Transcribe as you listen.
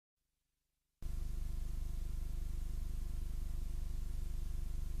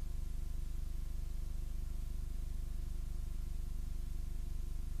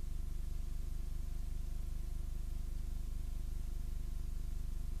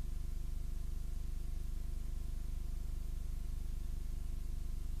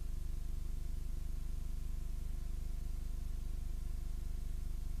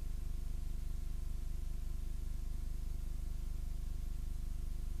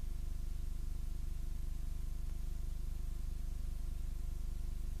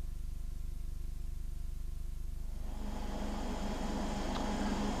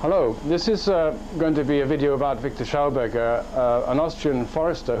Hello, this is going to be a video about Viktor Schauberger, an Austrian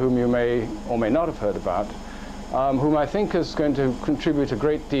forester whom you may or may not have heard about, whom I think is going to contribute a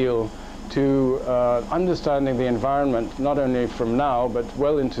great deal to understanding the environment, not only from now, but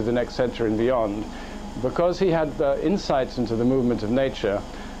well into the next century and beyond, because he had insights into the movement of nature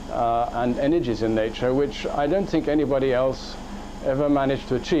and energies in nature, which I don't think anybody else ever managed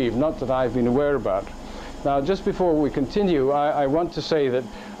to achieve, not that I've been aware about. Now, just before we continue, I want to say that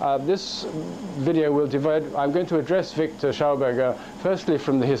this video will divide. I'm going to address Viktor Schauberger firstly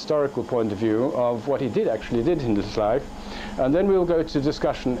from the historical point of view of what he actually did in his life, and then we'll go to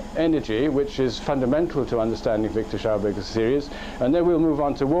discussion energy, which is fundamental to understanding Viktor Schauberger's series, and then we'll move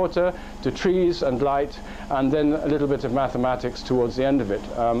on to water, to trees and light, and then a little bit of mathematics towards the end of it.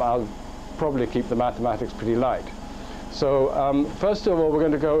 I'll probably keep the mathematics pretty light. So first of all, we're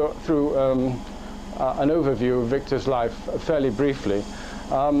going to go through an overview of Viktor's life fairly briefly.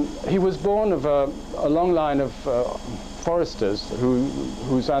 He was born of a long line of foresters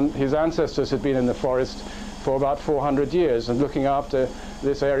his ancestors had been in the forest for about 400 years and looking after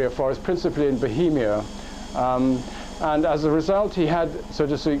this area of forest, principally in Bohemia. And as a result, he had, so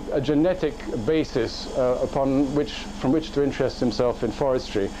to speak, a genetic basis from which to interest himself in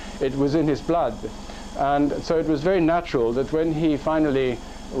forestry. It was in his blood. And so it was very natural that when he finally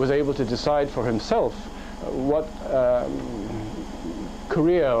was able to decide for himself what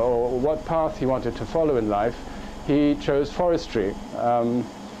career or what path he wanted to follow in life, he chose forestry.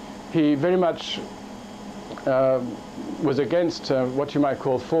 He very much was against what you might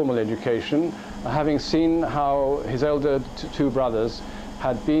call formal education, having seen how his elder two brothers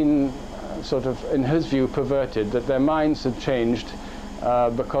had been sort of, in his view, perverted, that their minds had changed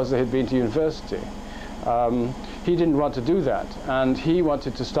because they had been to university. He didn't want to do that, and he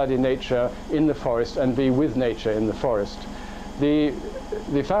wanted to study nature in the forest and be with nature in the forest. The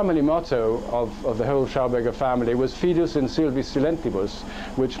family motto of the whole Schauberger family was Fidus in silvis silentibus,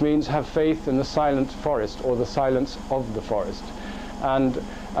 which means have faith in the silent forest, or the silence of the forest. And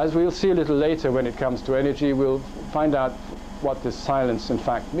as we'll see a little later when it comes to energy, we'll find out what this silence in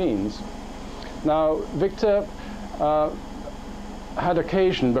fact means. Now, Viktor had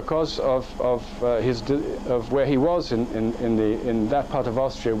occasion, because of where he was in that part of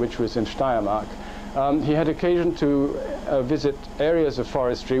Austria, which was in Steiermark, he had occasion to visit areas of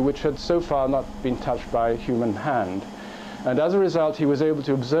forestry which had so far not been touched by human hand. And as a result, he was able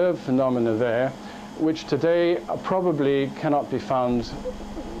to observe phenomena there which today probably cannot be found,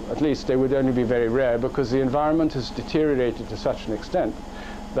 at least they would only be very rare, because the environment has deteriorated to such an extent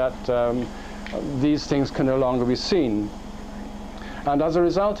that these things can no longer be seen. And as a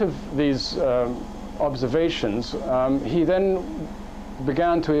result of these observations, he then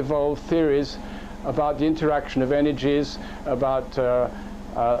began to evolve theories about the interaction of energies, about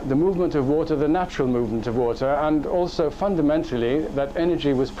the movement of water, the natural movement of water, and also fundamentally that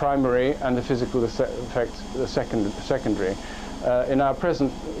energy was primary and the physical effect the secondary. In our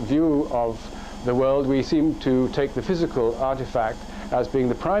present view of the world, we seem to take the physical artifact as being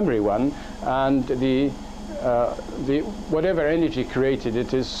the primary one, and whatever energy created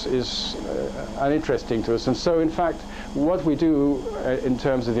it is uninteresting to us. And so in fact what we do in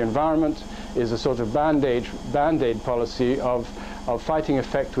terms of the environment is a sort of band-aid policy of fighting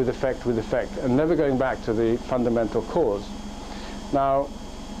effect with effect with effect and never going back to the fundamental cause. Now,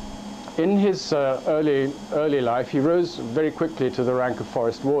 in his early life, he rose very quickly to the rank of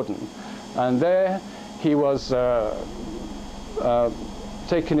forest warden, and there he was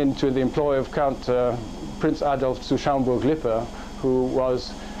taken into the employ of Count Prince Adolf zu Schaumburg-Lippe, who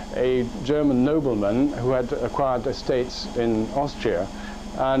was a German nobleman who had acquired estates in Austria.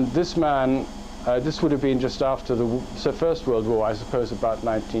 And this man, this would have been just after the First World War, I suppose about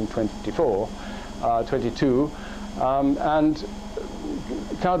 1924, 22. And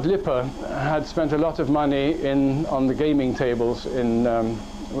Count Lippe had spent a lot of money on the gaming tables in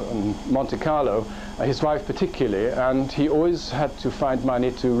Monte Carlo, his wife particularly, and he always had to find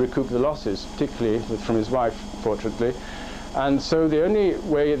money to recoup the losses, particularly from his wife, fortunately. And so the only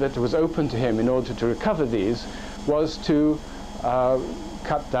way that was open to him in order to recover these was to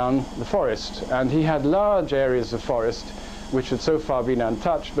cut down the forest. And he had large areas of forest which had so far been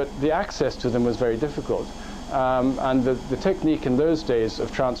untouched, but the access to them was very difficult. And the technique in those days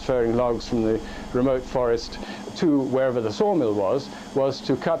of transferring logs from the remote forest to wherever the sawmill was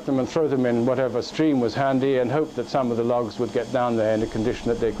to cut them and throw them in whatever stream was handy and hope that some of the logs would get down there in a condition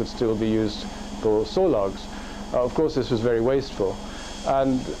that they could still be used for saw logs. Of course, this was very wasteful.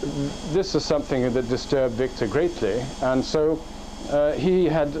 And this is something that disturbed Viktor greatly. And so he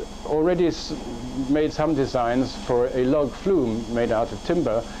had already made some designs for a log flume made out of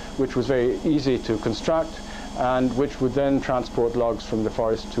timber, which was very easy to construct and which would then transport logs from the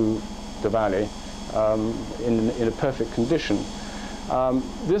forest to the valley in a perfect condition.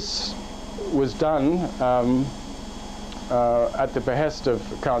 This was done at the behest of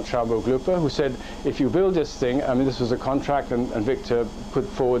Count Schauberger, who said, if you build this thing, I mean, this was a contract, and Viktor put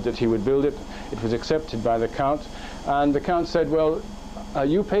forward that he would build it. It was accepted by the Count, and the Count said, well,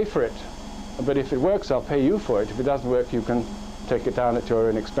 you pay for it, but if it works, I'll pay you for it. If it doesn't work, you can take it down at your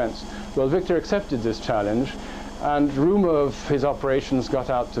own expense. Well, Viktor accepted this challenge, and rumor of his operations got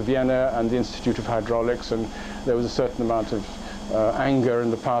out to Vienna and the Institute of Hydraulics, and there was a certain amount of anger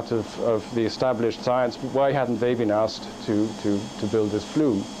on the part of the established science. Why hadn't they been asked to build this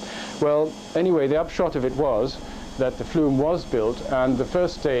flume? Well, anyway, the upshot of it was that the flume was built, and the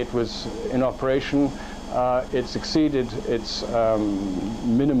first day it was in operation, it succeeded its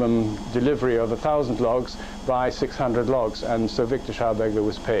minimum delivery of 1,000 logs by 600 logs, and so Viktor Schauberger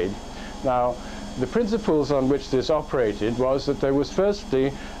was paid. Now, the principles on which this operated was that there was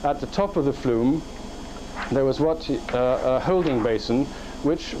firstly, at the top of the flume, there was a holding basin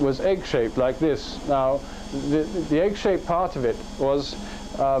which was egg-shaped like this. Now, the egg-shaped part of it was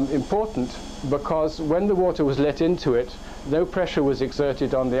important because when the water was let into it, no pressure was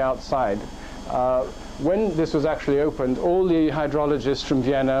exerted on the outside. When this was actually opened, all the hydrologists from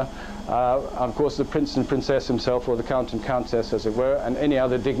Vienna, of course the prince and princess himself, or the count and countess as it were, and any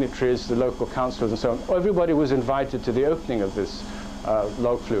other dignitaries, the local councillors and so on, everybody was invited to the opening of this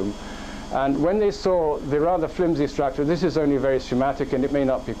log flume. And when they saw the rather flimsy structure, this is only very schematic and it may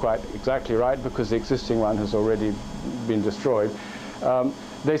not be quite exactly right because the existing one has already been destroyed.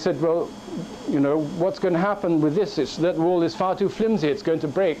 They said, well, you know, what's going to happen with this? That wall is far too flimsy, it's going to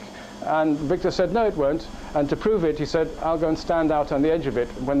break. And Viktor said, no, it won't. And to prove it, he said, I'll go and stand out on the edge of it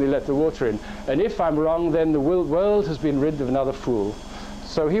when they let the water in. And if I'm wrong, then the world has been rid of another fool.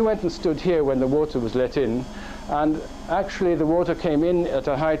 So he went and stood here when the water was let in. And actually, the water came in at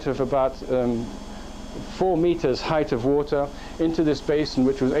a height of about 4 meters height of water into this basin,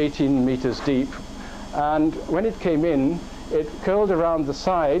 which was 18 meters deep. And when it came in, it curled around the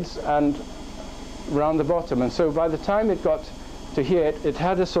sides and around the bottom. And so by the time it got to here, it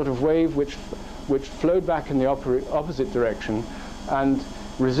had a sort of wave which flowed back in the opposite direction and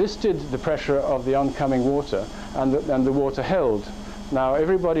resisted the pressure of the oncoming water, and the water held. Now,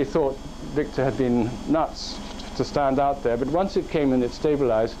 everybody thought Viktor had been nuts to stand out there, but once it came and it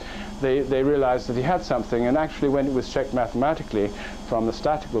stabilized, they realized that he had something, and actually when it was checked mathematically from a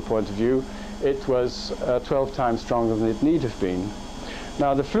statical point of view, it was 12 times stronger than it need have been.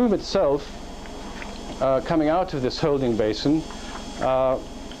 Now, the flume itself, coming out of this holding basin,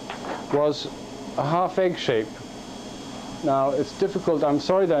 was a half egg shape. Now, it's difficult, I'm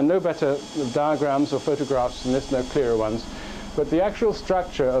sorry there are no better diagrams or photographs than this, no clearer ones, but the actual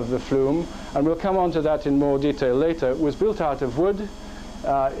structure of the flume, and we'll come on to that in more detail later, was built out of wood.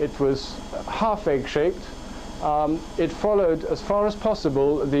 It was half egg shaped. It followed as far as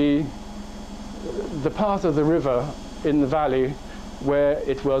possible the path of the river in the valley where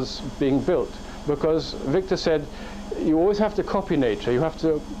it was being built, because Viktor said you always have to copy nature, you have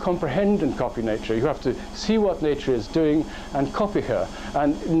to comprehend and copy nature, you have to see what nature is doing and copy her.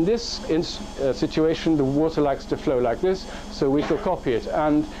 And in this situation, the water likes to flow like this, so we shall copy it.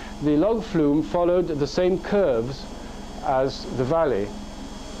 And the log flume followed the same curves as the valley.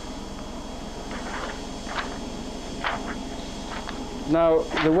 Now,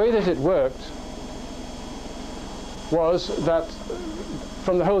 the way that it worked was that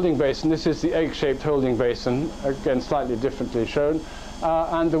from the holding basin, this is the egg-shaped holding basin, again slightly differently shown,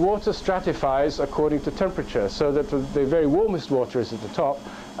 and the water stratifies according to temperature, so that the very warmest water is at the top,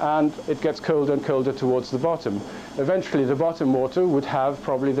 and it gets colder and colder towards the bottom. Eventually, the bottom water would have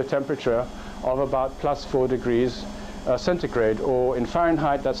probably the temperature of about +4 degrees centigrade, or in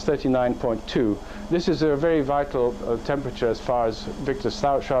Fahrenheit, that's 39.2. This is a very vital temperature as far as Viktor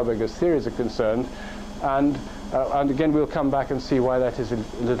Schauberger's theories are concerned, and again, we'll come back and see why that is a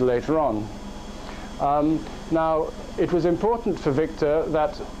little later on. Now, it was important for Viktor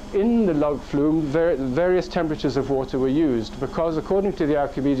that in the log flume, various temperatures of water were used, because according to the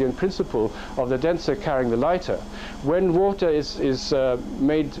Archimedean principle of the denser carrying the lighter, when water is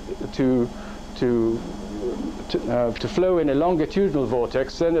made to flow in a longitudinal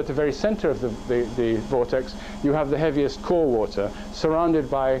vortex, then at the very center of the vortex, you have the heaviest core water, surrounded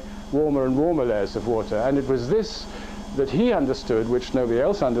by warmer and warmer layers of water. And it was this that he understood, which nobody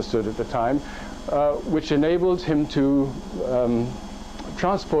else understood at the time, which enabled him to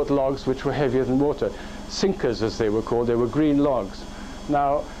transport logs which were heavier than water. Sinkers, as they were called. They were green logs.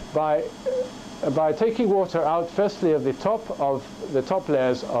 Now, by taking water out firstly of the top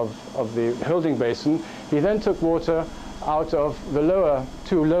layers of the holding basin, he then took water out of the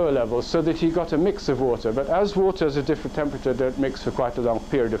two lower levels, so that he got a mix of water. But as waters at different temperature don't mix for quite a long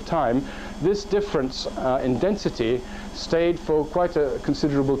period of time, this difference in density stayed for quite a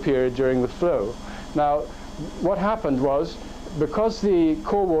considerable period during the flow. Now, what happened was, because the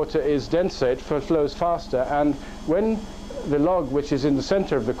core water is denser, it flows faster, and when the log, which is in the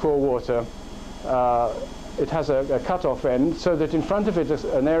center of the core water, it has a cut-off end, so that in front of it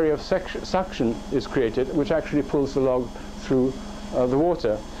an area of suction is created, which actually pulls the log through the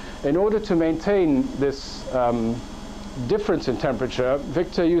water. In order to maintain this difference in temperature,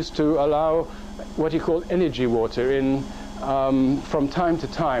 Viktor used to allow what he called energy water in from time to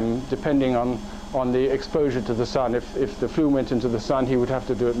time, depending on the exposure to the sun. If the flume went into the sun, he would have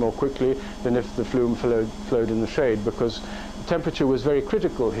to do it more quickly than if the flume flowed in the shade, because temperature was very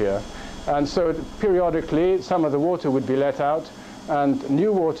critical here. And so periodically some of the water would be let out and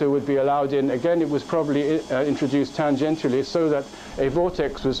new water would be allowed in. Again, it was probably introduced tangentially, so that a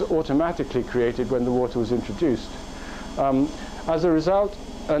vortex was automatically created when the water was introduced. As a result,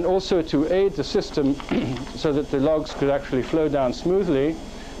 and also to aid the system so that the logs could actually flow down smoothly,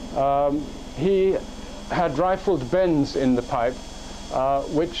 he had rifled bends in the pipe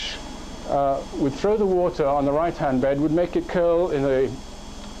which would throw the water on the right-hand bed, would make it curl in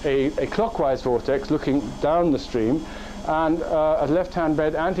a clockwise vortex looking down the stream, and a left-hand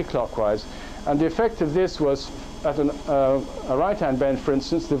bed anti-clockwise. And the effect of this was, at a right-hand bend, for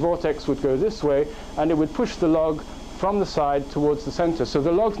instance, the vortex would go this way, and it would push the log from the side towards the center. So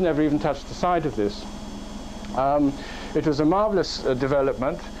the logs never even touched the side of this. It was a marvelous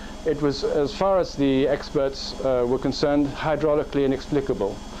development. It was, as far as the experts were concerned, hydraulically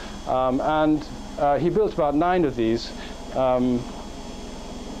inexplicable. And he built about 9 of these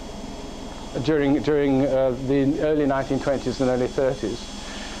during the early 1920s and early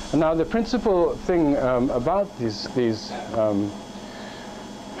 30s. And now the principal thing about these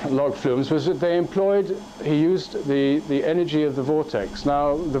log flumes was that he used the energy of the vortex.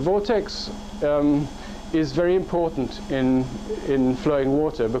 Now the vortex is very important in flowing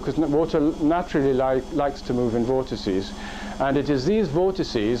water, because water naturally likes to move in vortices, and it is these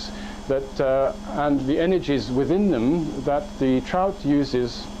vortices that and the energies within them that the trout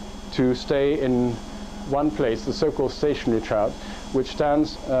uses to stay in one place, the so-called stationary trout, which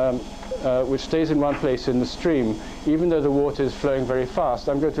stays in one place in the stream, even though the water is flowing very fast.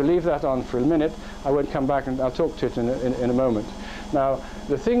 I'm going to leave that on for a minute. I won't come back, and I'll talk to it in a moment. Now,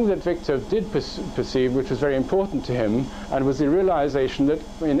 the thing that Viktor did perceive, which was very important to him, and was the realization that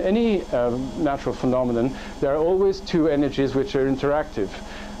in any natural phenomenon, there are always 2 energies which are interactive.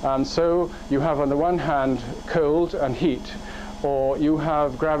 So you have, on the one hand, cold and heat, or you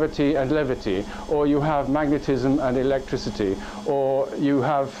have gravity and levity, or you have magnetism and electricity, or you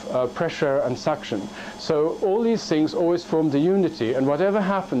have pressure and suction. So all these things always formed a unity, and whatever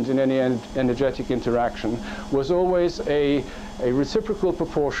happened in any energetic interaction was always a reciprocal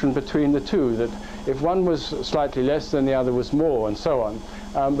proportion between the 2, that if one was slightly less, then the other was more, and so on.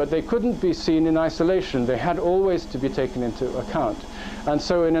 But they couldn't be seen in isolation. They had always to be taken into account. And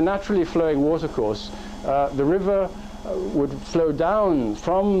so in a naturally flowing watercourse, the river would flow down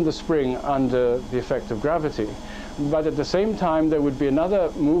from the spring under the effect of gravity, but at the same time there would be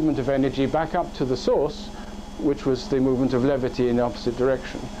another movement of energy back up to the source, which was the movement of levity in the opposite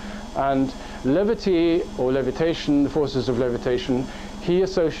direction. And levity, or levitation, the forces of levitation, he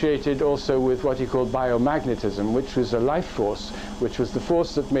associated also with what he called biomagnetism, which was a life force, which was the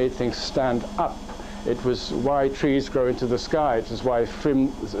force that made things stand up. It was why trees grow into the sky. It is why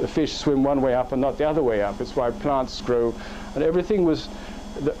fish swim one way up and not the other way up. It's why plants grow. And everything was,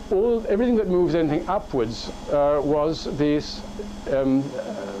 everything that moves anything upwards was this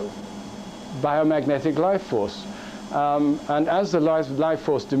biomagnetic life force. And as the life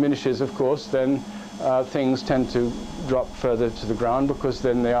force diminishes, of course, then things tend to drop further to the ground, because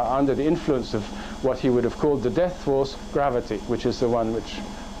then they are under the influence of what he would have called the death force, gravity, which is the one which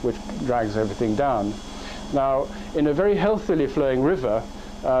drags everything down. Now, in a very healthily flowing river,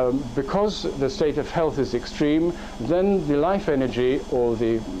 because the state of health is extreme, then the life energy, or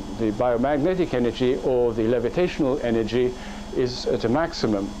the biomagnetic energy, or the levitational energy is at a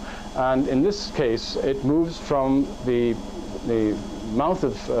maximum. And in this case, it moves from the mouth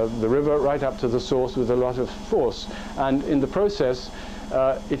of the river right up to the source with a lot of force. And in the process,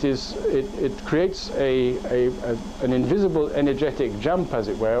 it creates an invisible energetic jump, as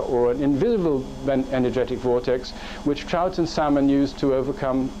it were, or an invisible energetic vortex, which trout and salmon use to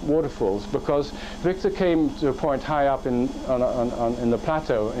overcome waterfalls. Because Viktor came to a point high up in the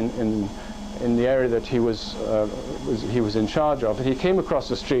plateau in the area that he was in charge of, and he came across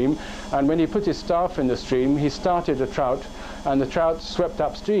a stream, and when he put his staff in the stream, he started a trout, and the trout swept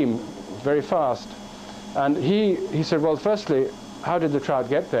upstream very fast. And he said, well, firstly, how did the trout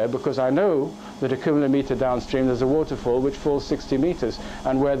get there? Because I know that a kilometer downstream there's a waterfall which falls 60 meters,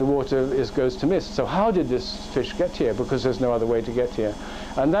 and where the water goes to mist. So how did this fish get here? Because there's no other way to get here.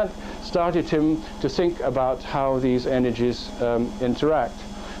 And that started him to think about how these energies interact.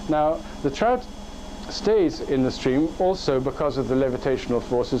 Now, the trout stays in the stream also because of the levitational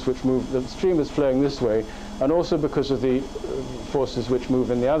forces which move. The stream is flowing this way, and also because of the forces which move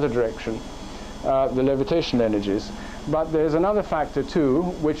in the other direction, the levitation energies. But there's another factor too,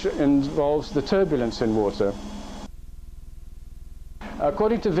 which involves the turbulence in water.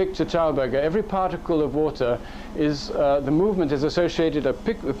 According to Viktor Schauberger, every particle of water is, the movement is associated a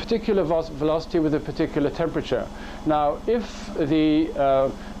particular velocity with a particular temperature. Now, if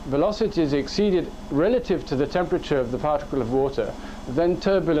the velocity is exceeded relative to the temperature of the particle of water, then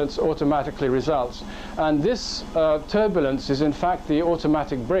turbulence automatically results. And this turbulence is in fact the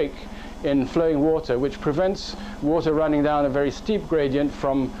automatic brake in flowing water, which prevents water running down a very steep gradient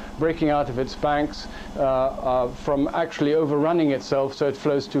from breaking out of its banks, from actually overrunning itself so it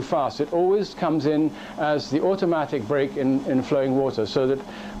flows too fast. It always comes in as the automatic brake in flowing water, so that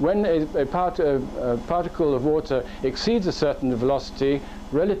when a particle of water exceeds a certain velocity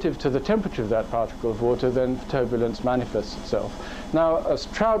relative to the temperature of that particle of water, then turbulence manifests itself. Now, a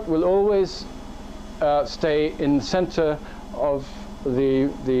trout will always stay in the center of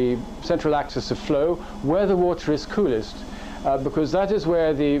the central axis of flow, where the water is coolest, because that is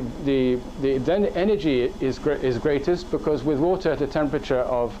where the energy is greatest, because with water at a temperature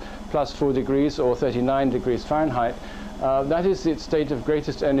of +4 degrees or 39 degrees Fahrenheit, that is its state of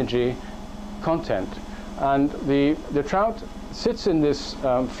greatest energy content. And the trout sits in this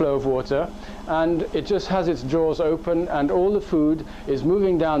flow of water, and it just has its jaws open, and all the food is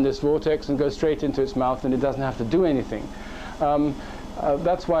moving down this vortex and goes straight into its mouth, and it doesn't have to do anything.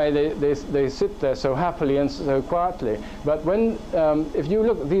 That's why they sit there so happily and so quietly. But when, if you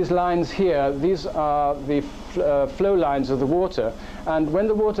look at these lines here, these are the flow lines of the water. And when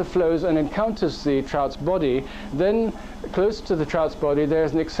the water flows and encounters the trout's body, then close to the trout's body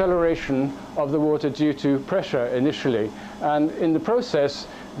there's an acceleration of the water due to pressure initially. And in the process,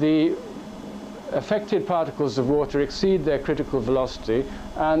 the affected particles of water exceed their critical velocity,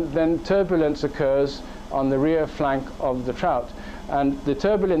 and then turbulence occurs on the rear flank of the trout. And the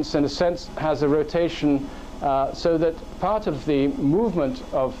turbulence, in a sense, has a rotation so that part of the movement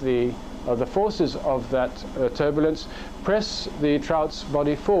of the forces of that turbulence press the trout's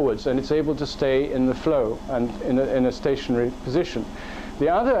body forwards, and it's able to stay in the flow and in a stationary position. The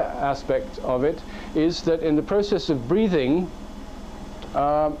other aspect of it is that in the process of breathing,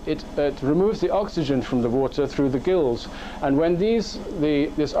 it removes the oxygen from the water through the gills, and when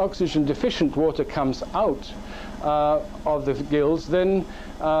this oxygen deficient water comes out of the gills, then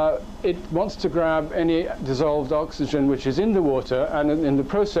it wants to grab any dissolved oxygen which is in the water, and in the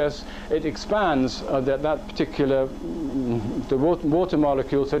process it expands that particular the water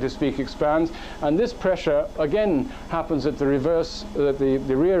molecule, so to speak, expands, and this pressure again happens at the reverse,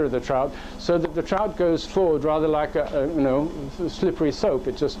 the rear of the trout, so that the trout goes forward rather like a slippery soap.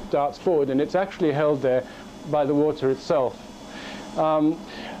 It just darts forward, and it's actually held there by the water itself.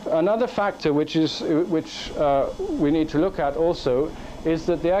 Another factor which we need to look at also is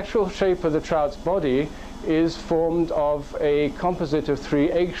that the actual shape of the trout's body is formed of a composite of 3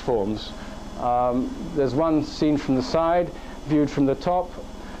 egg forms. There's one seen from the side, viewed from the top,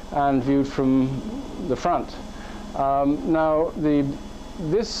 and viewed from the front. Now,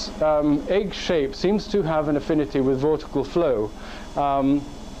 this egg shape seems to have an affinity with vortical flow,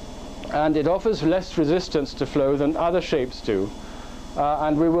 and it offers less resistance to flow than other shapes do.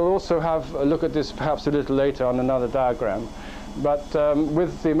 And we will also have a look at this perhaps a little later on another diagram. But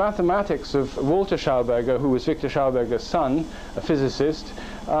with the mathematics of Waltera Schauberger, who was Viktor Schauberger's son, a physicist,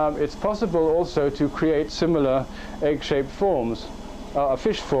 it's possible also to create similar egg-shaped forms,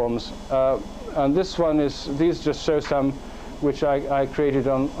 fish forms. And this one these just show some which I created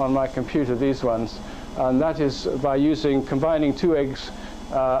on my computer, these ones. And that is by combining 2 eggs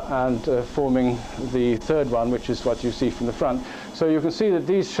and forming the third one, which is what you see from the front. So you can see that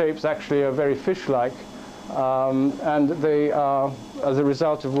these shapes actually are very fish-like, and they are as a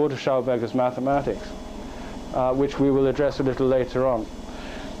result of Waltera Schauberger's mathematics, which we will address a little later on.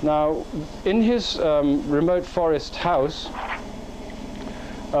 Now, in his remote forest house,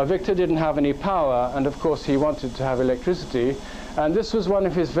 Viktor didn't have any power, and of course he wanted to have electricity, and this was one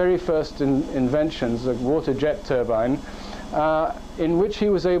of his very first inventions, a water jet turbine, in which he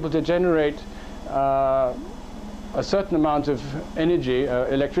was able to generate a certain amount of energy,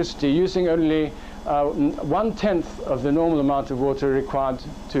 electricity, using only 1/10 of the normal amount of water required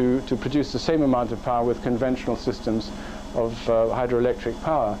to produce the same amount of power with conventional systems of hydroelectric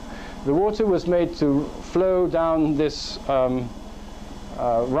power. The water was made to flow down this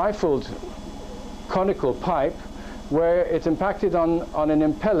rifled conical pipe, where it impacted on an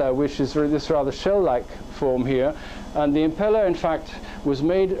impeller, which is this rather shell-like form here, and the impeller in fact was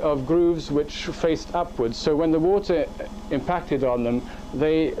made of grooves which faced upwards, so when the water impacted on them,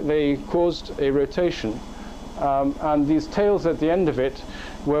 they caused a rotation, and these tails at the end of it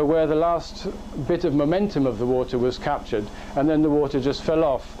were where the last bit of momentum of the water was captured, and then the water just fell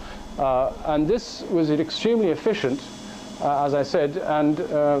off, and this was extremely efficient, as I said, and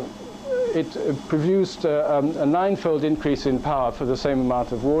it produced a 9-fold increase in power for the same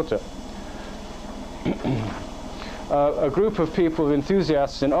amount of water. A group of people,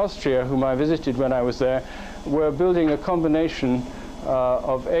 enthusiasts in Austria, whom I visited when I was there, were building a combination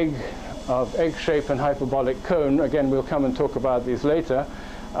of egg shape and hyperbolic cone. Again, we'll come and talk about these later.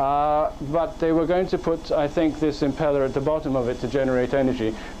 But they were going to put, I think, this impeller at the bottom of it to generate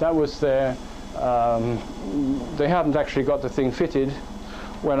energy. That was their... they hadn't actually got the thing fitted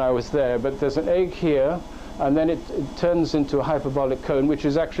when I was there, but there's an egg here, and then it turns into a hyperbolic cone, which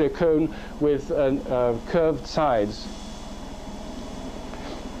is actually a cone with curved sides.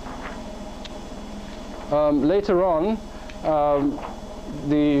 Later on,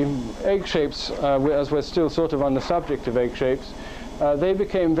 the egg shapes, as we're still sort of on the subject of egg shapes, they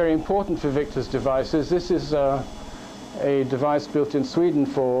became very important for Viktor's devices. This is a device built in Sweden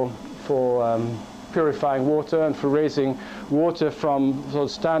for purifying water and for raising water from sort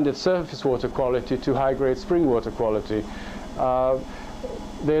of standard surface water quality to high-grade spring water quality.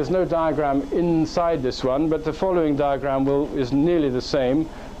 There's no diagram inside this one, but the following diagram is nearly the same,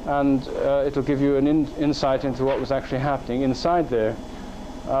 and it'll give you an insight into what was actually happening inside there.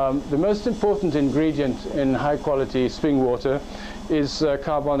 The most important ingredient in high-quality spring water is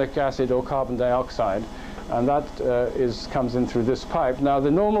carbonic acid or carbon dioxide, and that comes in through this pipe. Now,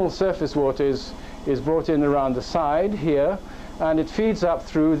 the normal surface water is brought in around the side here, and it feeds up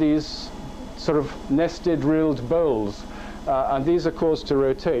through these sort of nested rilled bowls, and these are caused to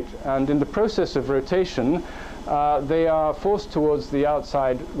rotate. And in the process of rotation, they are forced towards the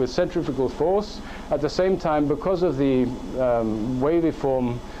outside with centrifugal force. At the same time, because of the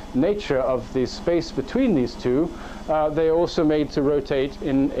waviform nature of the space between these two, they are also made to rotate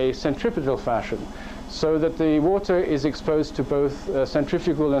in a centripetal fashion, so that the water is exposed to both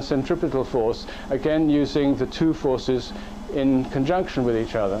centrifugal and centripetal force, again using the two forces in conjunction with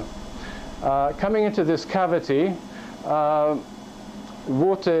each other. Coming into this cavity, a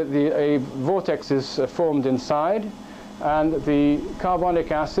vortex is formed inside, and the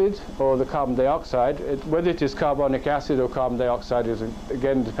carbonic acid or the carbon dioxide, whether it is carbonic acid or carbon dioxide is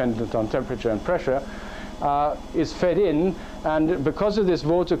again dependent on temperature and pressure, is fed in, and because of this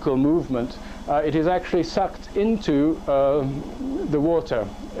vortical movement, it is actually sucked into the water.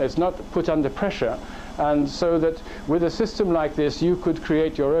 It's not put under pressure, and so that with a system like this you could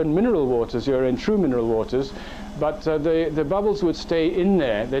create your own mineral waters, your own true mineral waters, but the bubbles would stay in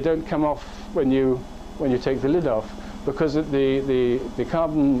there. They don't come off when you take the lid off, because the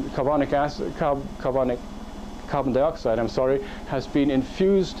carbon dioxide, has been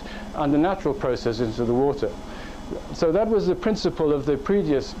infused under natural process into the water. So that was the principle of the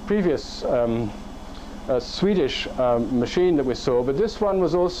previous Swedish machine that we saw, but this one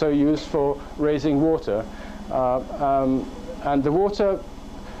was also used for raising water. And the water,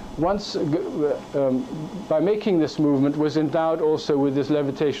 once by making this movement, was endowed also with this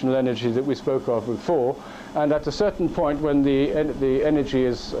levitational energy that we spoke of before. And at a certain point, when the energy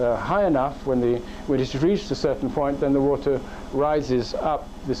is high enough, when it's reached a certain point, then the water rises up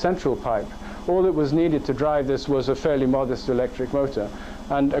the central pipe. All that was needed to drive this was a fairly modest electric motor.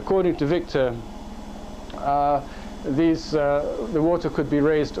 And according to Viktor, the water could be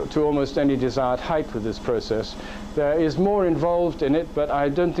raised to almost any desired height with this process. There is more involved in it, but I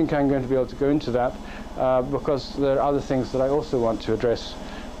don't think I'm going to be able to go into that because there are other things that I also want to address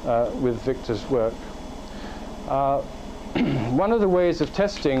with Viktor's work. One of the ways of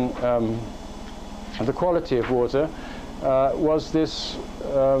testing the quality of water was this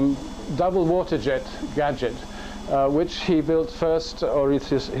double water jet gadget, which he built first, or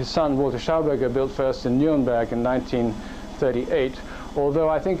his son Waltera Schauberger built first in Nuremberg in 1938, although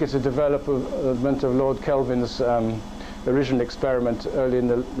I think it's a development of Lord Kelvin's original experiment early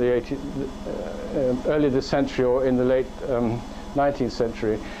in early this century or in the late 19th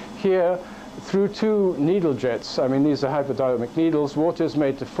century. Here, through two needle jets, I mean these are hyperdynamic needles, water is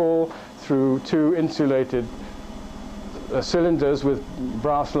made to fall through two insulated cylinders with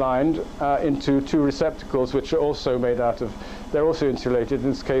brass lined into two receptacles which are also made out of, they're also insulated, in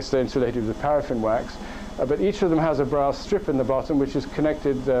this case they're insulated with paraffin wax, but each of them has a brass strip in the bottom which is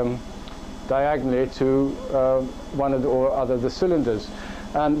connected diagonally to one of the, or other of the cylinders.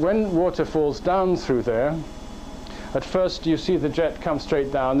 And when water falls down through there, at first you see the jet come straight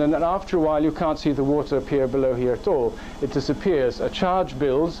down, and then after a while you can't see the water appear below here at all. It disappears. A charge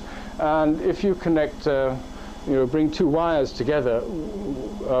builds, and if you connect, bring two wires together,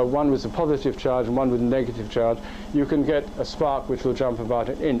 one with a positive charge and one with a negative charge, you can get a spark which will jump about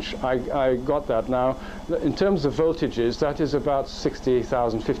an inch. I got that now. In terms of voltages, that is about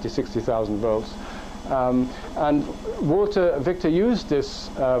 60,000 volts. And Victor used this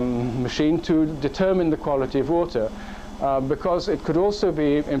machine to determine the quality of water because it could also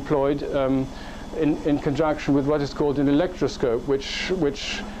be employed in conjunction with what is called an electroscope,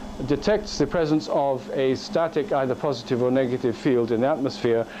 which detects the presence of a static, either positive or negative field in the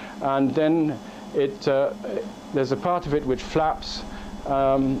atmosphere, and then there's a part of it which flaps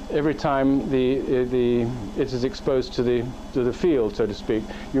every time it is exposed to the field, so to speak.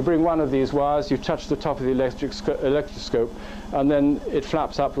 You bring one of these wires, you touch the top of the electroscope, and then it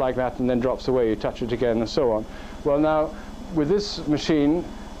flaps up like that and then drops away. You touch it again and so on. Well, now with this machine,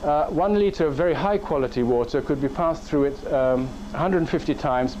 1 liter of very high quality water could be passed through it 150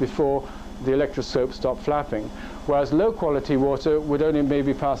 times before the electroscope stopped flapping, whereas low quality water would only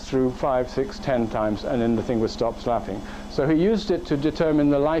maybe pass through 5, 6, 10 times and then the thing would stop flapping. So he used it to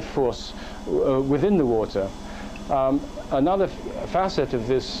determine the life force within the water. Another facet of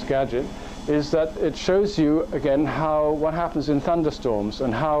this gadget is that it shows you again what happens in thunderstorms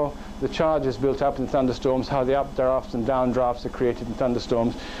and how the charge is built up in thunderstorms, how the updrafts and downdrafts are created in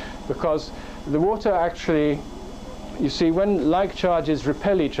thunderstorms, because the water actually, you see, when like charges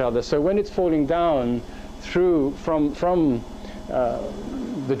repel each other, so when it's falling down through from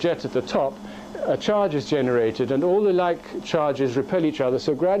the jet at the top, a charge is generated and all the like charges repel each other,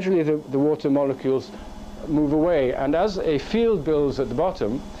 so gradually the water molecules move away, and as a field builds at the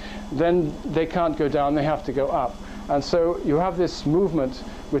bottom, then they can't go down, they have to go up. And so you have this movement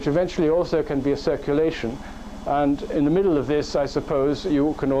which eventually also can be a circulation, and in the middle of this, I suppose,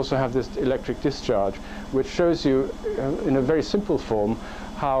 you can also have this electric discharge, which shows you in a very simple form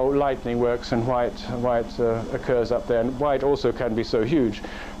how lightning works and why it occurs up there, and why it also can be so huge.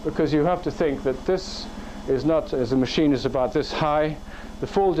 Because you have to think that this is not, as a machine is about this high, the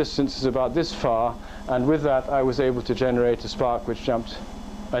fall distance is about this far, and with that I was able to generate a spark which jumped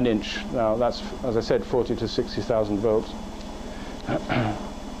an inch. Now that's, as I said, 40 to 60,000 volts.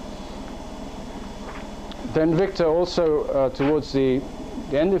 Then Victor also, towards the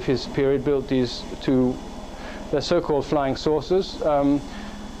end of his period, built these two, they're so-called flying saucers.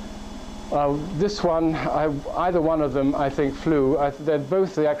 This one, either one of them, I think, flew. They're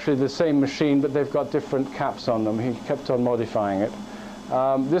both actually the same machine, but they've got different caps on them. He kept on modifying it.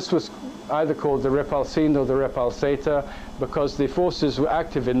 This was either called the repulsine or the repulsator, because the forces were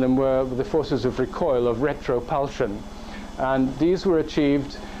active in them were the forces of recoil, of retropulsion. And these were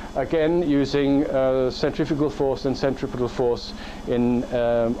achieved, again, using centrifugal force and centripetal force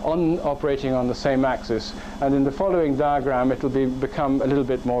operating on the same axis. And in the following diagram, it will become a little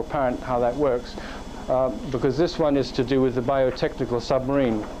bit more apparent how that works, because this one is to do with the biotechnical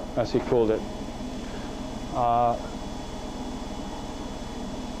submarine, as he called it.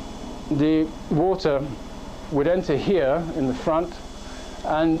 The water would enter here in the front,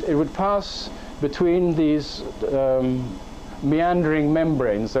 and it would pass between these meandering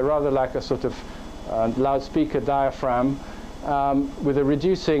membranes. They're rather like a sort of loudspeaker diaphragm with a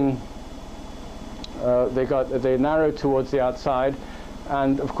reducing, they narrowed towards the outside,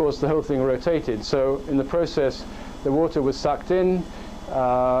 and of course the whole thing rotated. So in the process the water was sucked in,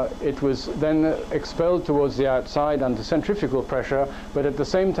 it was then expelled towards the outside under centrifugal pressure, but at the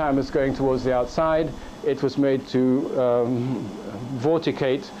same time as going towards the outside, it was made to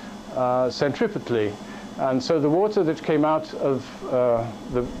vorticate centripetally. And so the water that came out of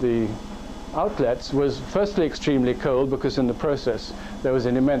the outlets was firstly extremely cold, because in the process there was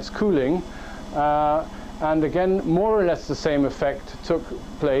an immense cooling, and again more or less the same effect took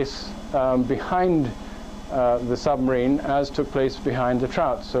place behind the submarine as took place behind the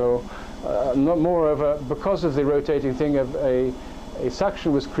trout. So moreover, because of the rotating thing of a a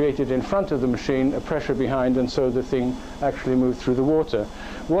suction was created in front of the machine, a pressure behind, and so the thing actually moved through the water.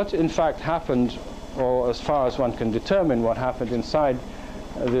 What in fact happened, or as far as one can determine what happened inside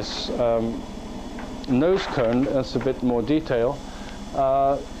this nose cone, that's a bit more detail,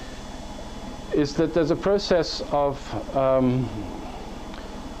 is that there's a process of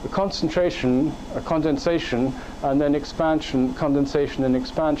concentration, condensation, and then expansion, condensation and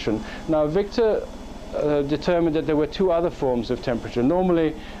expansion. Now Viktor determined that there were two other forms of temperature.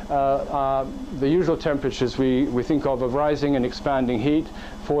 Normally the usual temperatures we think of rising and expanding heat,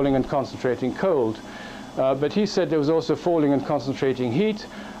 falling and concentrating cold. But he said there was also falling and concentrating heat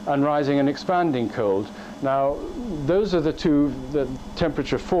and rising and expanding cold. Now those are the two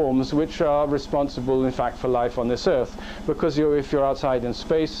temperature forms which are responsible in fact for life on this earth, because if you're outside in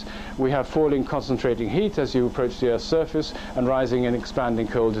space, we have falling concentrating heat as you approach the Earth's surface and rising and expanding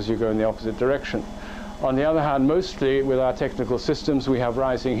cold as you go in the opposite direction. On the other hand, mostly with our technical systems we have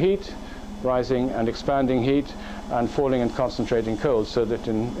rising heat, rising and expanding heat, and falling and concentrating cold, so that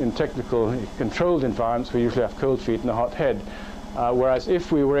in technical controlled environments we usually have cold feet and a hot head. Whereas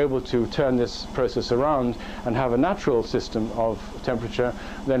if we were able to turn this process around and have a natural system of temperature,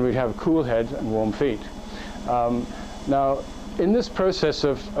 then we'd have a cool head and warm feet. Now, in this process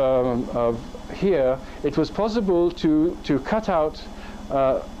of here, it was possible to cut out,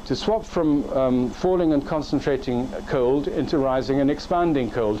 to swap from falling and concentrating cold into rising and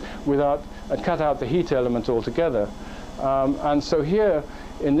expanding cold without cut out the heat element altogether. And so here,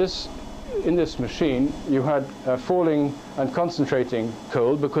 in this machine, you had falling and concentrating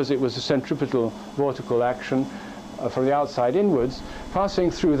cold because it was a centripetal vortical action from the outside inwards. Passing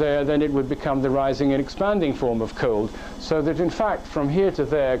through there, then it would become the rising and expanding form of cold. So that in fact, from here to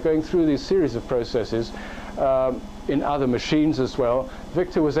there, going through these series of processes, in other machines as well,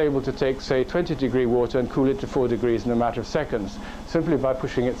 Viktor was able to take, say, 20-degree water and cool it to 4 degrees in a matter of seconds, simply by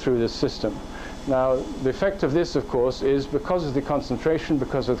pushing it through this system. Now, the effect of this, of course, is because of the concentration,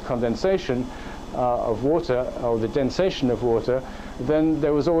 because of the condensation of water, or the densation of water, then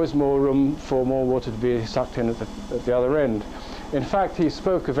there was always more room for more water to be sucked in at the other end. In fact, he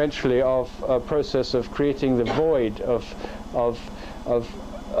spoke eventually of a process of creating the void, of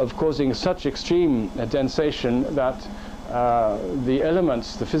causing such extreme densation that the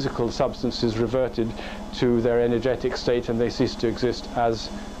elements, the physical substances, reverted to their energetic state and they ceased to exist as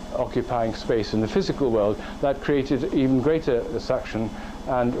occupying space in the physical world. That created even greater suction,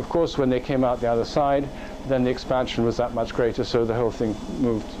 and of course when they came out the other side, then the expansion was that much greater, so the whole thing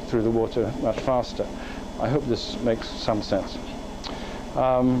moved through the water much faster. I hope this makes some sense.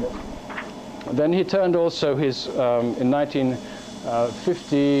 Then he turned also his, in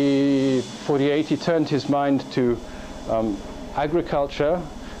 1948, he turned his mind to agriculture,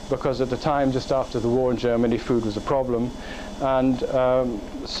 because at the time, just after the war in Germany, food was a problem. And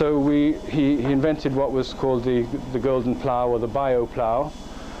so he invented what was called the golden plough, or the bio-plough,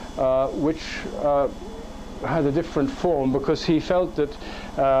 which had a different form, because he felt that,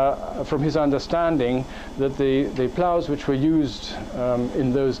 from his understanding, that the ploughs which were used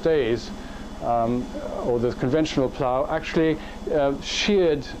in those days, or the conventional plough, actually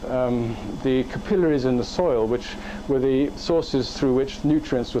sheared the capillaries in the soil, which were the sources through which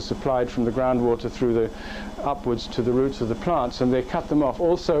nutrients were supplied from the groundwater through the upwards to the roots of the plants, and they cut them off.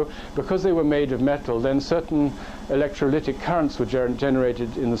 Also, because they were made of metal, then certain electrolytic currents were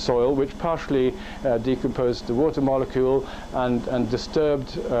generated in the soil, which partially decomposed the water molecule and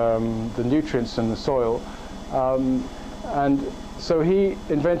disturbed the nutrients in the soil. And so he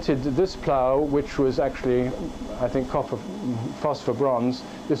invented this plough, which was actually, I think, copper, phosphor bronze.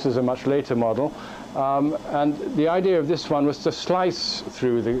 This is a much later model. And the idea of this one was to slice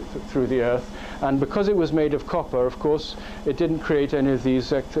through the earth. And because it was made of copper, of course, it didn't create any of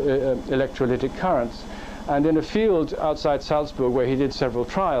these electrolytic currents. And in a field outside Salzburg, where he did several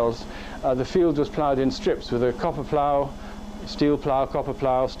trials, the field was ploughed in strips with a copper plough, steel plough, copper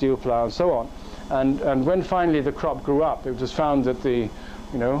plough, steel plough, and so on. And when finally the crop grew up, it was found that there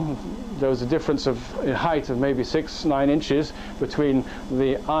was a difference in height of maybe 6-9 inches between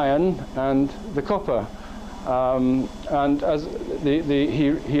the iron and the copper. And as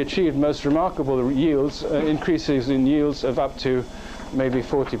he achieved most remarkable yields, increases in yields of up to maybe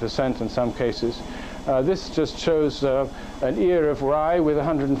 40% in some cases. This just shows an ear of rye with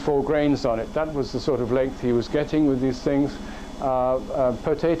 104 grains on it. That was the sort of length he was getting with these things. A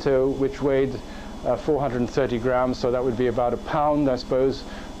potato which weighed 430 grams, so that would be about a pound, I suppose,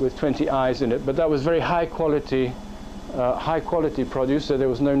 with 20 eyes in it. But that was very high quality produce, so there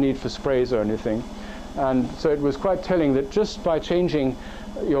was no need for sprays or anything. And so it was quite telling that just by changing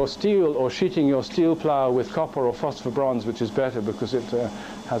your steel or sheeting your steel plow with copper or phosphor bronze, which is better because it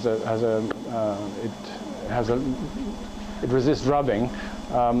resists rubbing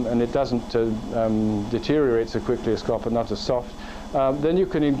and it doesn't deteriorate so quickly as copper, not as soft. Then you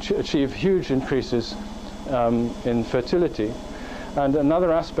can achieve huge increases in fertility. And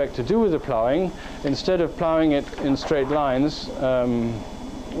another aspect to do with the ploughing, instead of ploughing it in straight lines,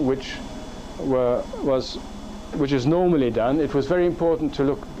 which is normally done, it was very important to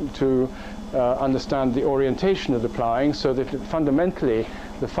look to understand the orientation of the ploughing, so that fundamentally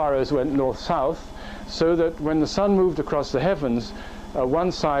the furrows went north-south, so that when the sun moved across the heavens,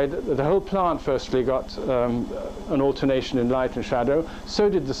 one side, the whole plant firstly got an alternation in light and shadow, so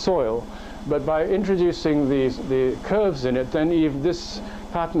did the soil. But by introducing the curves in it, then even this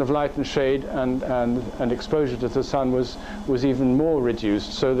pattern of light and shade and exposure to the sun was even more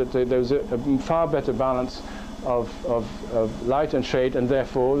reduced, so that there was a far better balance of light and shade, and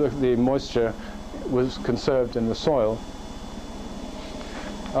therefore the moisture was conserved in the soil.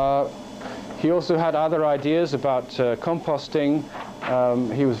 He also had other ideas about composting.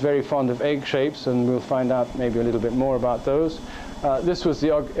 He was very fond of egg shapes, and we'll find out maybe a little bit more about those. This was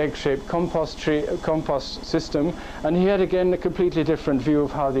the egg-shaped compost system, and he had again a completely different view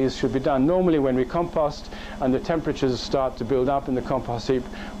of how these should be done. Normally when we compost and the temperatures start to build up in the compost heap,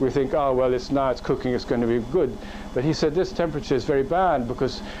 we think, oh well, now it's cooking, it's going to be good. But he said this temperature is very bad,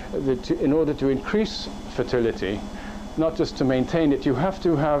 because in order to increase fertility, not just to maintain it, you have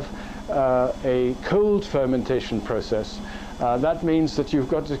to have a cold fermentation process. That means that you've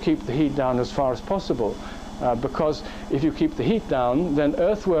got to keep the heat down as far as possible. Because if you keep the heat down, then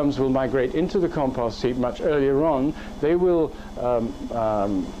earthworms will migrate into the compost heap much earlier on. They will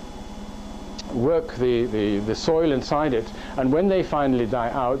work the soil inside it, and when they finally die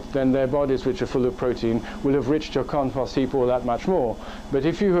out, then their bodies, which are full of protein, will have enriched your compost heap all that much more. But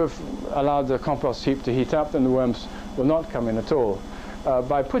if you have allowed the compost heap to heat up, then the worms will not come in at all.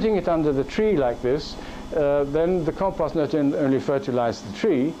 By putting it under the tree like this, then the compost not only fertilized the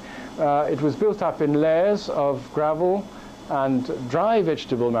tree, it was built up in layers of gravel and dry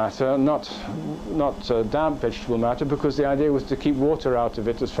vegetable matter, not damp vegetable matter, because the idea was to keep water out of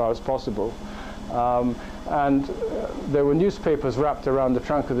it as far as possible. And there were newspapers wrapped around the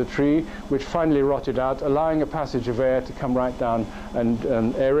trunk of the tree, which finally rotted out, allowing a passage of air to come right down and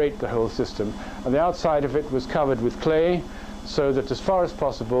aerate the whole system. And the outside of it was covered with clay, so that as far as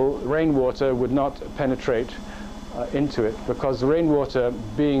possible, rainwater would not penetrate into it, because the rainwater,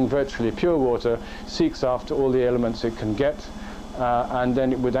 being virtually pure water, seeks after all the elements it can get, and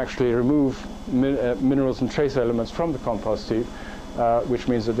then it would actually remove minerals and trace elements from the compost heap, which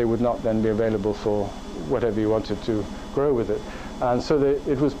means that they would not then be available for whatever you wanted to grow with it. And so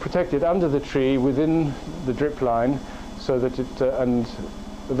it was protected under the tree within the drip line, so that it and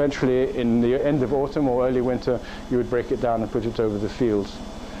eventually in the end of autumn or early winter you would break it down and put it over the fields.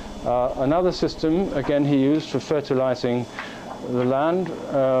 Another system, again, he used for fertilizing the land,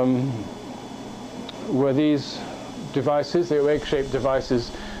 were these devices. They were egg-shaped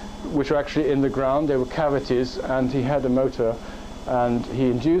devices which were actually in the ground. They were cavities, and he had a motor, and he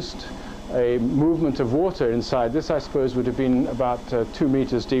induced a movement of water inside. This, I suppose, would have been about 2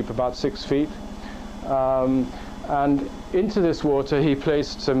 meters deep, about 6 feet. And into this water he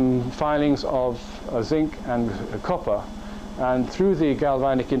placed some filings of zinc and copper. And through the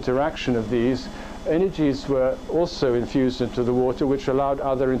galvanic interaction of these, energies were also infused into the water, which allowed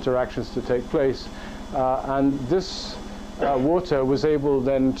other interactions to take place. And this water was able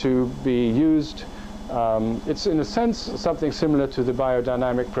then to be used. It's in a sense something similar to the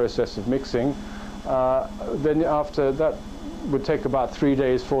biodynamic process of mixing. Then after that would take about 3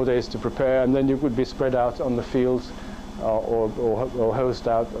 days, 4 days to prepare, and then it would be spread out on the fields or hosed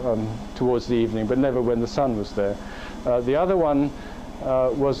out towards the evening, but never when the sun was there. The other one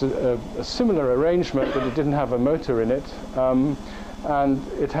was a similar arrangement, but it didn't have a motor in it, and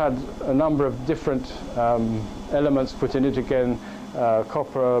it had a number of different elements put in it. Again,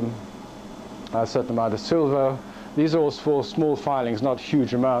 copper, a certain amount of silver. These are all small filings, not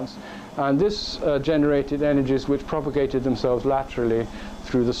huge amounts, and this generated energies which propagated themselves laterally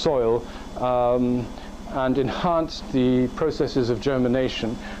through the soil and enhanced the processes of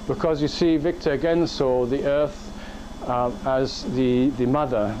germination, because you see, Viktor again saw the earth as the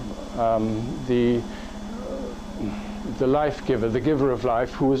mother, the life giver, the giver of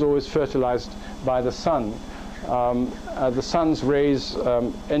life, who was always fertilized by the sun. The sun's rays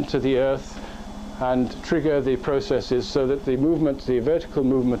enter the earth and trigger the processes, so that the movement, the vertical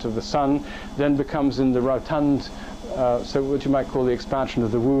movement of the sun, then becomes in the rotund, so what you might call the expansion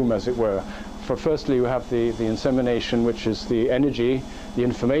of the womb, as it were. For firstly you have the insemination, which is the energy the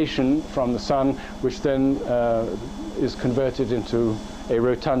information from the sun, which then is converted into a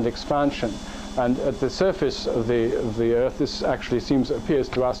rotund expansion. And at the surface of the Earth, this actually appears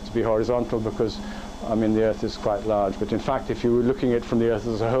to us to be horizontal because, I mean, the Earth is quite large. But in fact, if you were looking at it from the Earth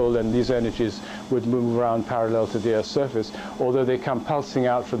as a whole, then these energies would move around parallel to the Earth's surface, although they come pulsing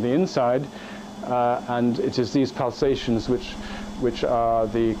out from the inside. And it is these pulsations which are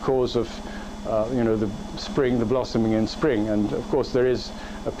the cause of, the spring, the blossoming in spring. And of course, there is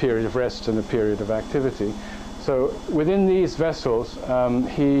a period of rest and a period of activity. So within these vessels,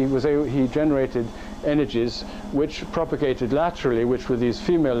 he generated energies which propagated laterally, which were these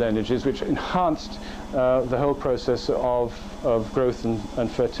female energies, which enhanced the whole process of growth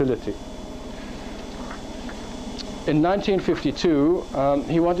and fertility. In 1952,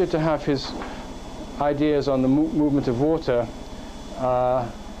 he wanted to have his ideas on the movement of water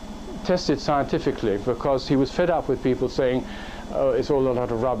tested scientifically, because he was fed up with people saying, oh, it's all a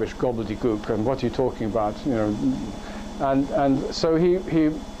lot of rubbish, gobbledygook, and what are you talking about, and so he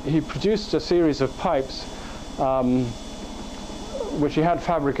produced a series of pipes which he had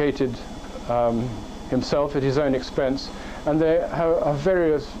fabricated himself at his own expense, and they have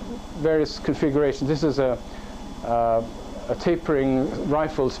various configurations. This is a tapering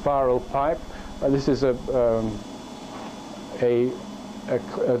rifle spiral pipe. This is a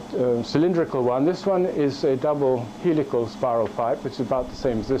cylindrical one. This one is a double helical spiral pipe, which is about the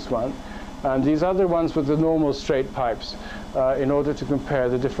same as this one. And these other ones were the normal straight pipes in order to compare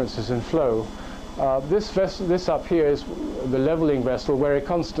the differences in flow. This up here is the leveling vessel, where a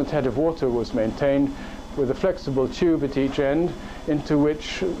constant head of water was maintained with a flexible tube at each end into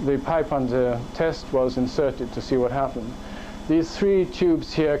which the pipe under test was inserted to see what happened. These three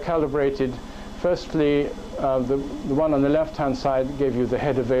tubes here calibrated. Firstly, the one on the left-hand side gave you the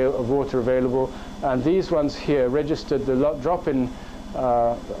head of water available, and these ones here registered the drop-in,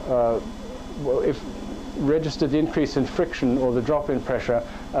 registered the increase in friction or the drop-in pressure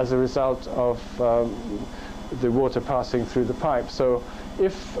as a result of the water passing through the pipe. So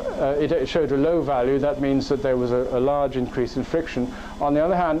if it showed a low value, that means that there was a large increase in friction. On the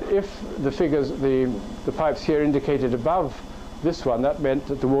other hand, if the pipes here indicated above this one, that meant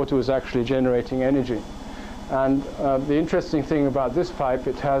that the water was actually generating energy. And the interesting thing about this pipe,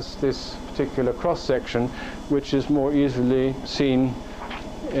 it has this particular cross-section, which is more easily seen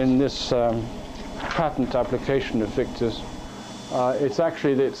in this patent application of Victor's. It's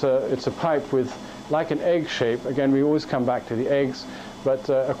a pipe with like an egg shape. Again, we always come back to the eggs, but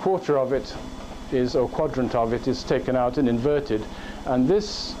a quarter of it is, or quadrant of it, is taken out and inverted. And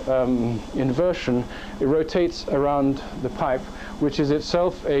this inversion, it rotates around the pipe, which is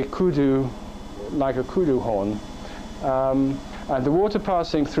itself a kudu, like a kudu horn. And the water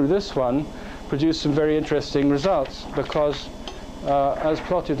passing through this one produced some very interesting results, because as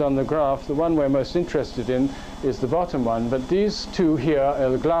plotted on the graph, the one we're most interested in is the bottom one. But these two here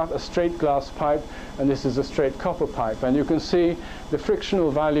are a straight glass pipe, and this is a straight copper pipe. And you can see the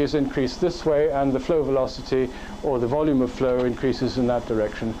frictional values increase this way, and the flow velocity, or the volume of flow, increases in that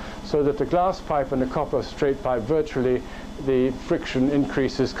direction. So that the glass pipe and the copper straight pipe, virtually the friction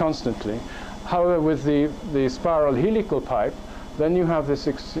increases constantly. However, with the spiral helical pipe, then you have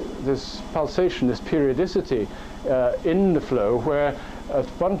this pulsation, this periodicity in the flow, where at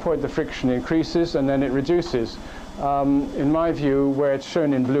one point the friction increases and then it reduces. In my view, where it's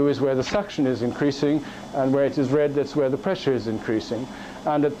shown in blue is where the suction is increasing, and where it is red, that's where the pressure is increasing.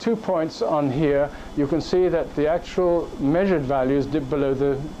 And at 2 points on here, you can see that the actual measured values dip below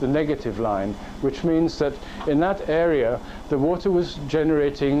the negative line, which means that in that area, the water was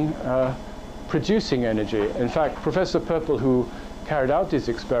generating, producing energy. In fact, Professor Purple, who carried out these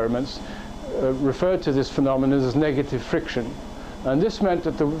experiments, referred to this phenomenon as negative friction. And this meant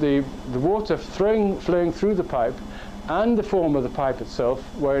that the water flowing through the pipe and the form of the pipe itself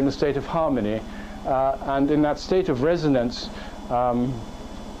were in a state of harmony. And in that state of resonance,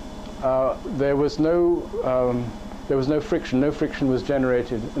 there was no friction. No friction was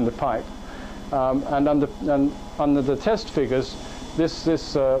generated in the pipe. And under the test figures, this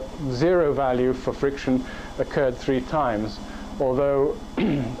zero value for friction occurred 3 times, although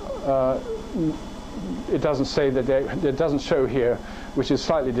it doesn't say that it doesn't show here, which is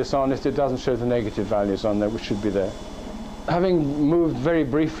slightly dishonest. It doesn't show the negative values on there, which should be there. Having moved very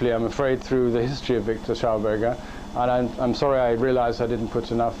briefly, I'm afraid, through the history of Viktor Schauberger, and I'm sorry, I realized I didn't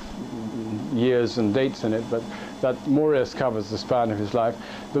put enough years and dates in it, but that more or less covers the span of his life.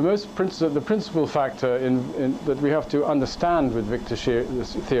 The principal factor that we have to understand with Viktor's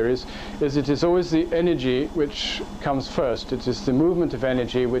theories is it is always the energy which comes first. It is the movement of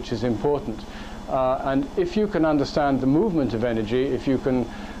energy which is important. And if you can understand the movement of energy, if you can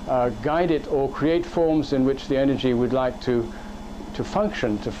guide it or create forms in which the energy would like to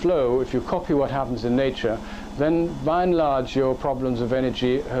function, to flow, if you copy what happens in nature, then by and large your problems of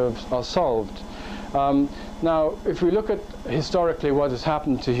energy are solved. Now, if we look at historically what has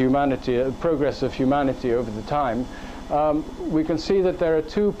happened to humanity, the progress of humanity over the time, we can see that there are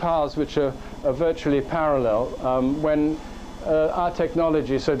two paths which are virtually parallel. When our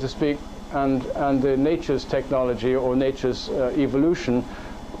technology, so to speak, and nature's technology or nature's evolution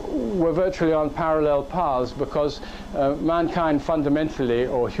were virtually on parallel paths, because mankind fundamentally,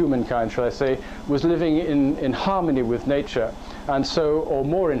 or humankind shall I say, was living in harmony with nature, and so, or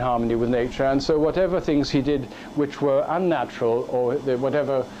more in harmony with nature, and so whatever things he did which were unnatural, or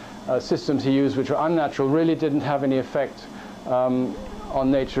whatever systems he used which were unnatural, really didn't have any effect on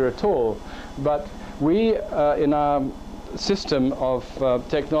nature at all. But we, in our system of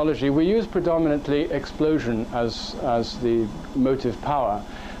technology, we use predominantly explosion as the motive power.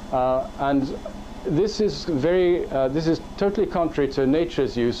 And this is totally contrary to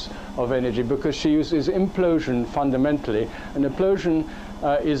nature's use of energy, because she uses implosion fundamentally. An implosion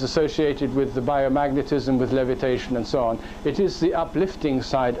is associated with the biomagnetism, with levitation and so on. It is the uplifting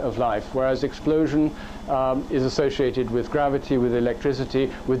side of life, whereas explosion is associated with gravity, with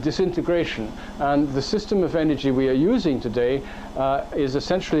electricity, with disintegration. And the system of energy we are using today is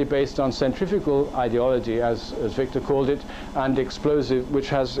essentially based on centrifugal ideology, as Viktor called it, and explosive, which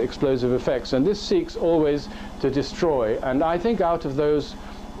has explosive effects. And this seeks always to destroy. And I think out of those,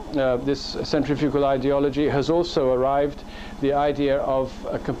 this centrifugal ideology has also arrived the idea of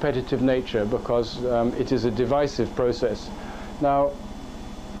a competitive nature, because it is a divisive process. Now,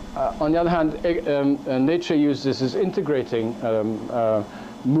 on the other hand, nature uses this integrating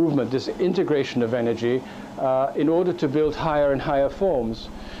movement, this integration of energy, in order to build higher and higher forms.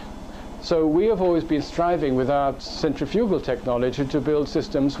 So we have always been striving with our centrifugal technology to build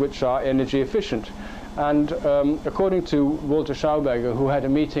systems which are energy efficient. And according to Waltera Schauberger, who had a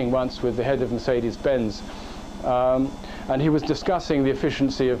meeting once with the head of Mercedes-Benz, and he was discussing the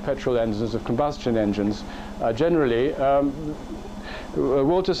efficiency of petrol engines, of combustion engines generally,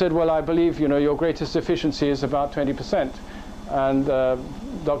 Walter said, well, I believe, you know, your greatest efficiency is about 20%. And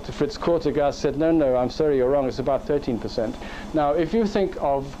Dr. Fritz Kortegas said, no, I'm sorry, you're wrong, it's about 13%. Now, if you think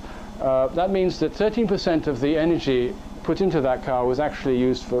of, that means that 13% of the energy put into that car was actually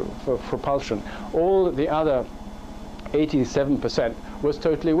used for propulsion. All the other 87% was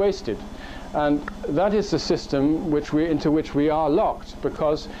totally wasted. And that is the system into which we are locked,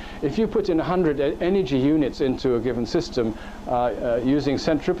 because if you put in 100 energy units into a given system using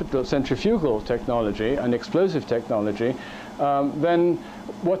centrifugal technology and explosive technology, then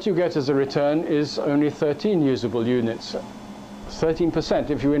what you get as a return is only 13 usable units. 13%.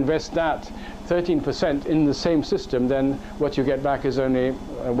 If you invest that 13% in the same system, then what you get back is only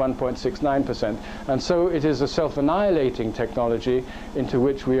 1.69%. And so it is a self-annihilating technology into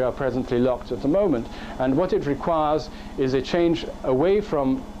which we are presently locked at the moment. And what it requires is a change away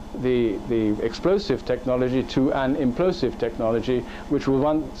from the explosive technology to an implosive technology, which will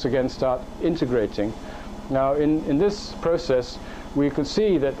once again start integrating. Now, in this process, we can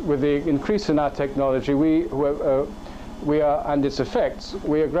see that with the increase in our technology, we are, and its effects,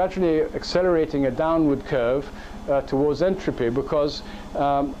 we are gradually accelerating a downward curve towards entropy, because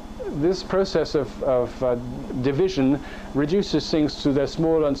this process of division reduces things to their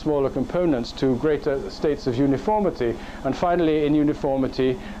smaller and smaller components, to greater states of uniformity. And finally, in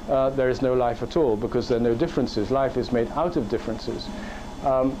uniformity, there is no life at all, because there are no differences. Life is made out of differences.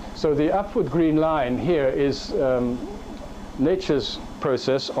 So the upward green line here is nature's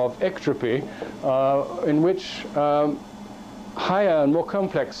process of ectropy, in which higher and more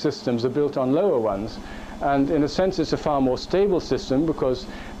complex systems are built on lower ones. And in a sense, it's a far more stable system, because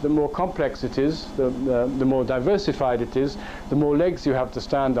the more complex it is, the more diversified it is, the more legs you have to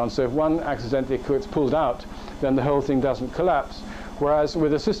stand on. So if one accidentally gets pulled out, then the whole thing doesn't collapse. Whereas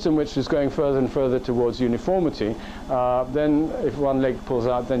with a system which is going further and further towards uniformity, then if one leg pulls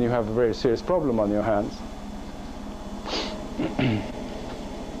out, then you have a very serious problem on your hands.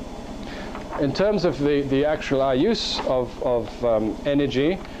 In terms of the actual use of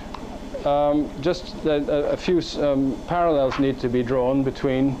energy, just a few parallels need to be drawn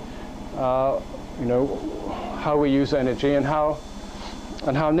between, you know, how we use energy and how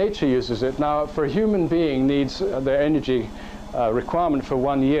nature uses it. Now, for a human being, needs their energy requirement for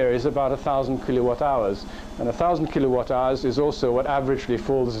 1 year is about 1,000 kilowatt hours, and 1,000 kilowatt hours is also what averagely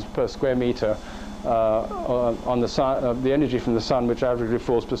falls per square meter on the sun, the energy from the sun, which averagely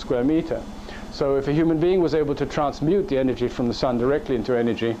falls per square meter. So if a human being was able to transmute the energy from the sun directly into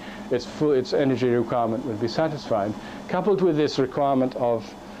energy, its energy requirement would be satisfied. Coupled with this requirement of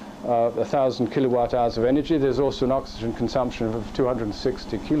 1,000 kilowatt hours of energy, there's also an oxygen consumption of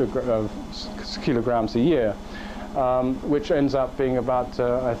 260 kilograms a year, which ends up being about,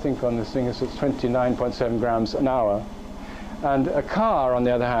 I think on this thing it's 29.7 grams an hour. And a car, on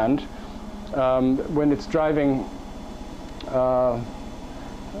the other hand, when it's driving, I've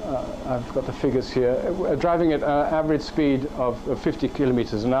got the figures here, driving at an average speed of 50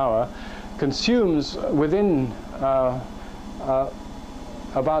 kilometers an hour, consumes within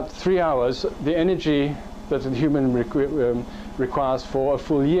about 3 hours the energy that a human requires for a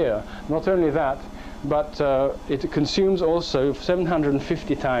full year. Not only that, but it consumes also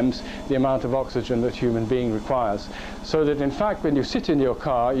 750 times the amount of oxygen that a human being requires. So that in fact when you sit in your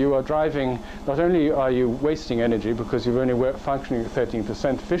car, you are driving, not only are you wasting energy because you've only functioning at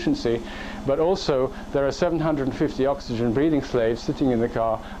 13% efficiency, but also there are 750 oxygen breathing slaves sitting in the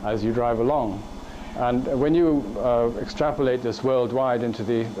car as you drive along. And when you extrapolate this worldwide into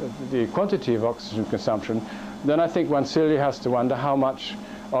the quantity of oxygen consumption, then I think one seriously has to wonder how much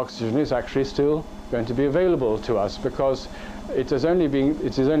oxygen is actually still going to be available to us, because it is only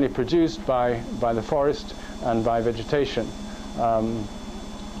produced by the forest and by vegetation.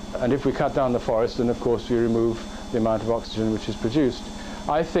 And if we cut down the forest, then of course we remove the amount of oxygen which is produced.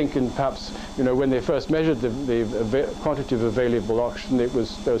 I think, and perhaps, you know, when they first measured the quantity of available oxygen, there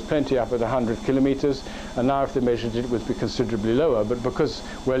was plenty up at 100 kilometers, and now if they measured it, it would be considerably lower. But because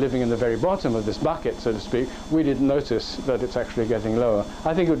we're living in the very bottom of this bucket, so to speak, we didn't notice that it's actually getting lower.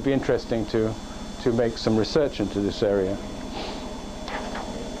 I think it would be interesting to make some research into this area.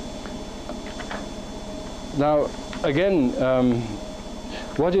 Now, again,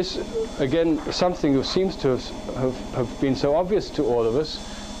 what is, again, something that seems to have been so obvious to all of us,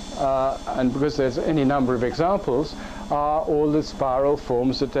 and because there's any number of examples, are all the spiral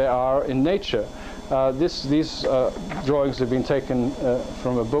forms that there are in nature. These drawings have been taken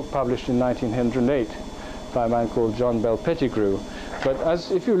from a book published in 1908 by a man called John Bell Pettigrew.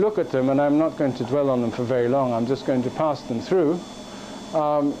 But if you look at them, and I'm not going to dwell on them for very long, I'm just going to pass them through,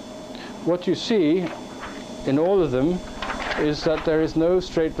 what you see in all of them is that there is no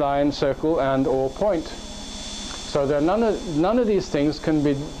straight line, circle, and or point. So there are none of these things can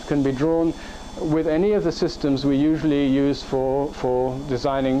be drawn with any of the systems we usually use for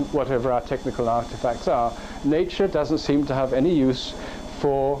designing whatever our technical artifacts are. Nature doesn't seem to have any use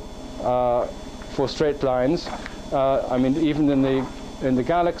for straight lines. I mean, even in the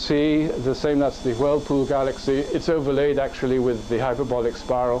galaxy, the same, that's the Whirlpool galaxy, it's overlaid actually with the hyperbolic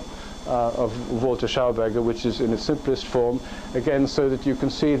spiral of Waltera Schauberger, which is in its simplest form, again, so that you can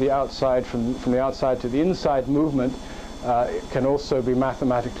see the outside, from the outside to the inside movement can also be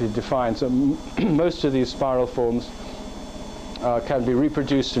mathematically defined. So most of these spiral forms can be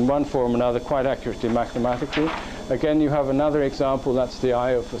reproduced in one form or another quite accurately mathematically. Again, you have another example, that's the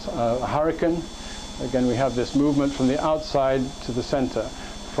eye of a hurricane. Again, we have this movement from the outside to the center,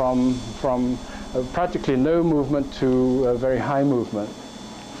 from practically no movement to a very high movement,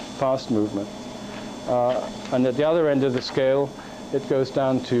 fast movement. And at the other end of the scale, it goes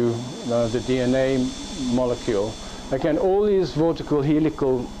down to the DNA molecule. Again, all these vortical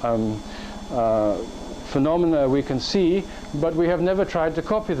helical phenomena we can see, but we have never tried to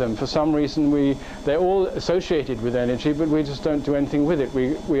copy them. For some reason, they're all associated with energy, but we just don't do anything with it.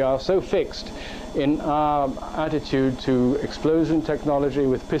 We are so fixed in our attitude to explosion technology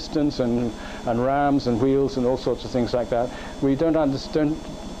with pistons and rams and wheels and all sorts of things like that. We don't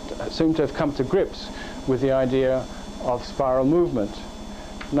seem to have come to grips with the idea of spiral movement.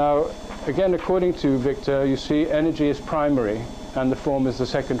 Now, again, according to Viktor, you see energy is primary and the form is the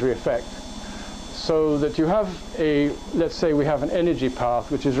secondary effect. So that you have let's say we have an energy path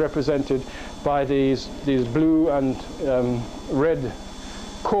which is represented by these blue and red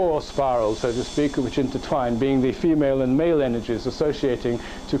core spirals, so to speak, which intertwine, being the female and male energies associating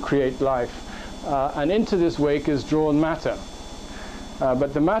to create life. And into this wake is drawn matter.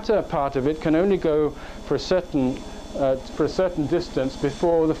 But the matter part of it can only go for a certain distance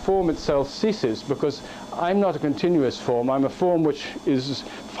before the form itself ceases, because I'm not a continuous form. I'm a form which is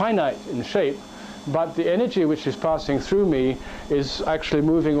finite in shape, but the energy which is passing through me is actually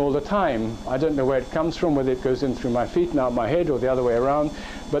moving all the time. I don't know where it comes from, whether it goes in through my feet and out my head or the other way around,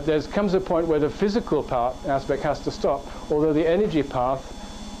 but there comes a point where the physical aspect has to stop, although the energy path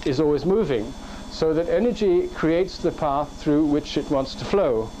is always moving. So that energy creates the path through which it wants to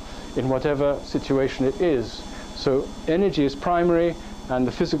flow in whatever situation it is. So energy is primary and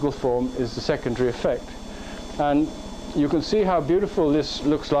the physical form is the secondary effect. And you can see how beautiful this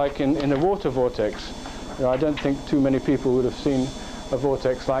looks like in a water vortex. You know, I don't think too many people would have seen a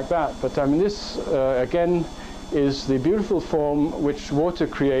vortex like that. But I mean, this again is the beautiful form which water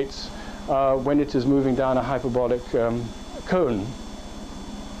creates when it is moving down a hyperbolic cone.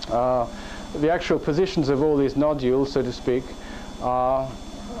 The actual positions of all these nodules, so to speak,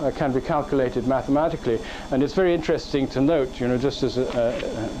 can be calculated mathematically. And it's very interesting to note, you know, just as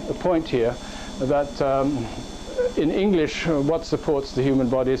a point here, that in English, what supports the human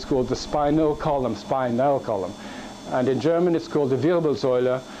body is called the spinal column, And in German, it's called the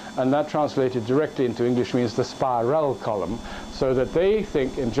Wirbelsäule, and that translated directly into English means the spiral column. So that they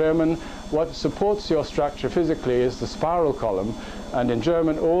think in German, what supports your structure physically is the spiral column, and in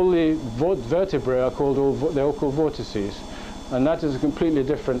German, all the vertebrae are called, they're all called vortices. And that is a completely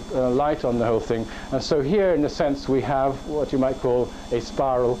different light on the whole thing. And so here, in a sense, we have what you might call a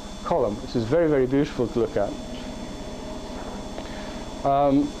spiral column, which is very, very beautiful to look at.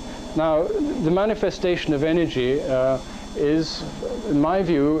 Now, the manifestation of energy is, in my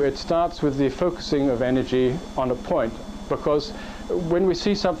view, it starts with the focusing of energy on a point. Because when we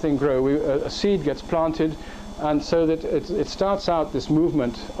see something grow, a seed gets planted, and so that it starts out, this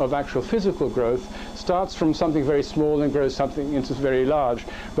movement of actual physical growth starts from something very small and grows something into very large.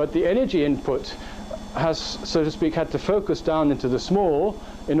 But the energy input has, so to speak, had to focus down into the small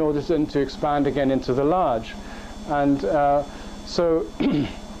in order then to expand again into the large. And so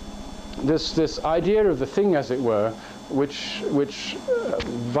this idea of the thing, as it were, which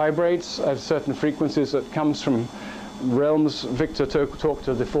vibrates at certain frequencies, that comes from realms. Viktor talked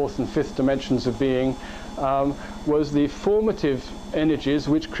of the fourth and fifth dimensions of being, was the formative energies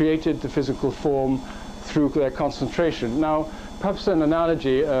which created the physical form through their concentration. Now, perhaps an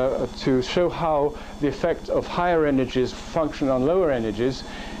analogy to show how the effect of higher energies function on lower energies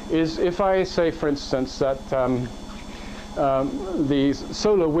is if I say, for instance, that the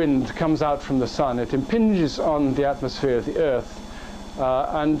solar wind comes out from the sun, it impinges on the atmosphere of the Earth,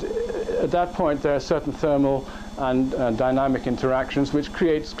 and at that point there are certain thermal and dynamic interactions which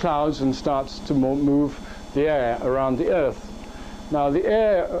creates clouds and starts to move the air around the Earth. Now the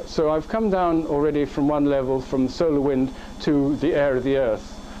air, so I've come down already from one level, from the solar wind to the air of the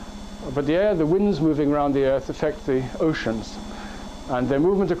Earth. But the air, the winds moving around the Earth affect the oceans. And their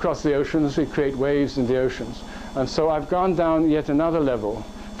movement across the oceans, we create waves in the oceans. And so I've gone down yet another level.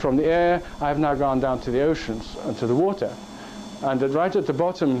 From the air, I've now gone down to the oceans and to the water. And right at the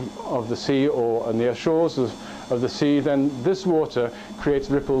bottom of the sea, or on the shores of the sea, then this water creates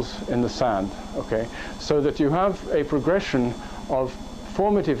ripples in the sand. Okay, so that you have a progression of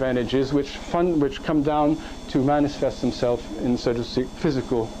formative energies which come down to manifest themselves in, so to speak,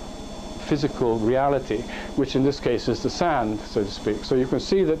 physical reality, which in this case is the sand, so to speak. So you can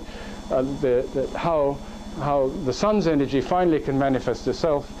see that how the sun's energy finally can manifest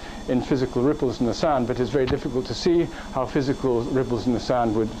itself in physical ripples in the sand, but it's very difficult to see how physical ripples in the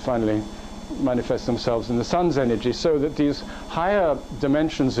sand would finally manifest themselves in the sun's energy, so that these higher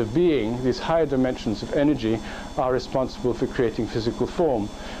dimensions of being, these higher dimensions of energy, are responsible for creating physical form.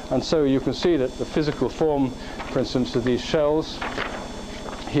 And so you can see that the physical form, for instance, of these shells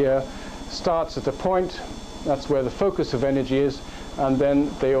here, starts at a point, that's where the focus of energy is, and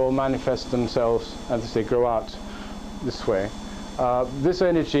then they all manifest themselves as they grow out this way. This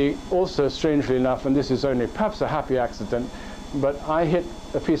energy also, strangely enough, and this is only perhaps a happy accident, but I hit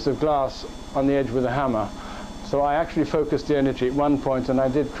a piece of glass on the edge with a hammer. So I actually focused the energy at one point, and I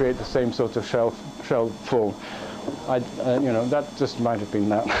did create the same sort of shell form. You know, that just might have been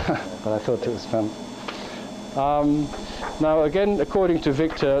that, but I thought it was fun. Now again, according to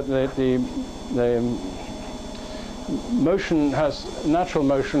Viktor, the motion natural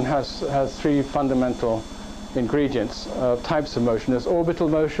motion has three fundamental ingredients, types of motion. There's orbital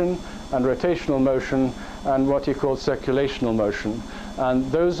motion and rotational motion and what he called circulational motion. And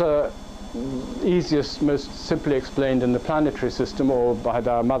those are easiest, most simply explained in the planetary system, or by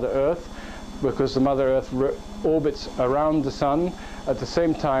our Mother Earth, because the Mother Earth orbits around the Sun. At the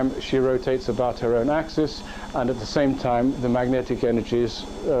same time, she rotates about her own axis, and at the same time, the magnetic energies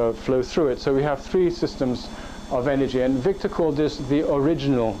flow through it. So we have three systems of energy, and Viktor called this the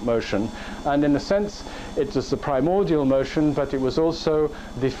original motion. And in a sense, it was the primordial motion, but it was also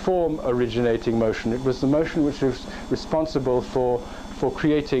the form originating motion. It was the motion which was responsible for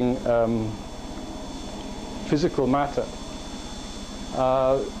creating physical matter.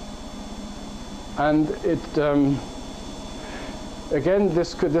 And it again,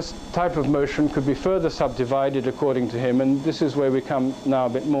 this type of motion could be further subdivided according to him, and this is where we come now a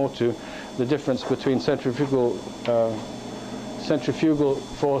bit more to the difference between centrifugal centrifugal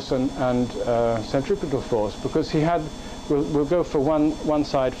force and centripetal force, because we'll go for one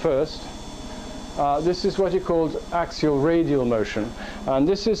side first. This is what he called axial radial motion, and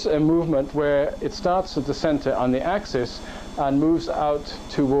this is a movement where it starts at the center on the axis and moves out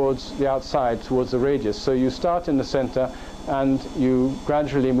towards the outside, towards the radius. So you start in the center and you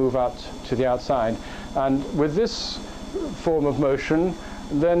gradually move out to the outside. And with this form of motion,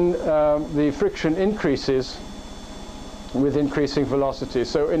 then the friction increases with increasing velocity.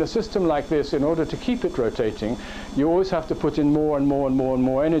 So in a system like this, in order to keep it rotating, you always have to put in more and more and more and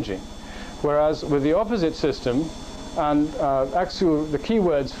more energy. Whereas with the opposite system, and the key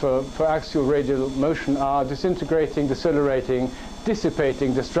words for axial radial motion are disintegrating, decelerating,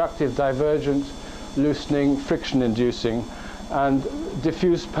 dissipating, destructive, divergent, loosening, friction-inducing, and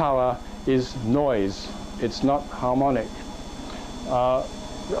diffuse power is noise. It's not harmonic.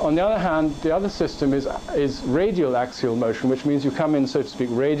 On the other hand, the other system is radial axial motion, which means you come in, so to speak,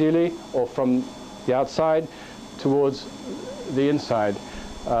 radially, or from the outside towards the inside,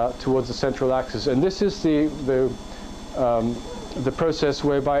 towards the central axis. And this is the process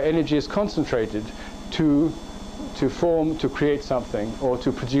whereby energy is concentrated to create something, or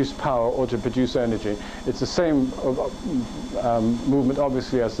to produce power, or to produce energy. It's the same movement,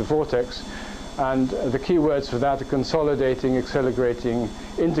 obviously, as the vortex. And the key words for that are consolidating, accelerating,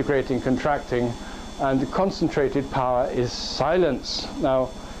 integrating, contracting. And the concentrated power is silence. Now,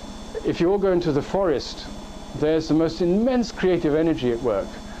 if you all go into the forest, there's the most immense creative energy at work,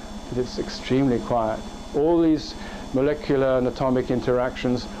 but it's extremely quiet. All these molecular and atomic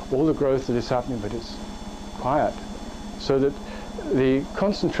interactions, all the growth that is happening, but it's quiet. So that the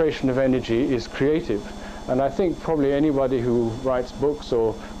concentration of energy is creative. And I think probably anybody who writes books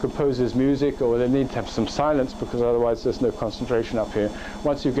or composes music, or they need to have some silence, because otherwise there's no concentration up here.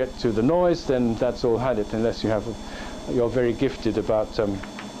 Once you get to the noise, then that's all had it, unless you're very gifted about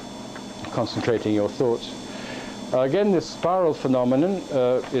concentrating your thoughts. Again, this spiral phenomenon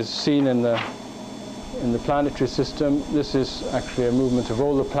is seen in the planetary system. This is actually a movement of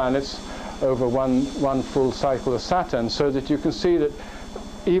all the planets over one full cycle of Saturn, so that you can see that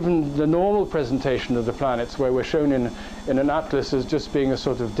even the normal presentation of the planets, where we're shown in an atlas as just being a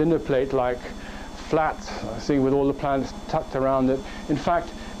sort of dinner plate-like flat thing with all the planets tucked around it, in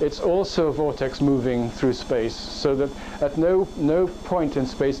fact, it's also a vortex moving through space, so that at no point in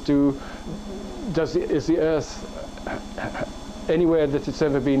space is the Earth anywhere that it's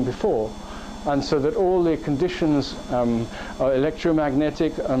ever been before. And so that all the conditions,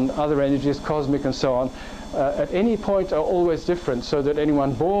 electromagnetic and other energies, cosmic and so on, at any point are always different, so that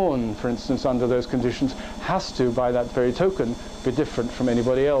anyone born, for instance, under those conditions has to, by that very token, be different from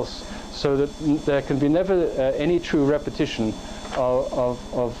anybody else, so that there can be never any true repetition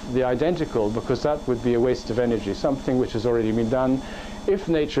of the identical, because that would be a waste of energy, something which has already been done. If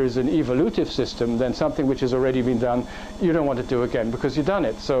nature is an evolutive system, then something which has already been done, you don't want to do again, because you've done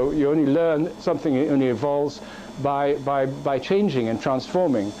it. So you only learn something, it only evolves by changing and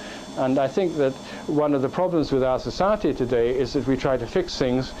transforming. And I think that one of the problems with our society today is that we try to fix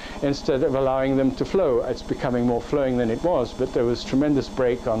things instead of allowing them to flow. It's becoming more flowing than it was, but there was tremendous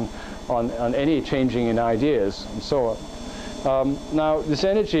break on any changing in ideas and so on. Now, this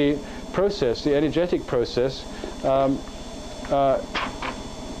energy process, the energetic process,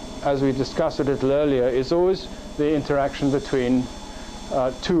 as we discussed a little earlier, is always the interaction between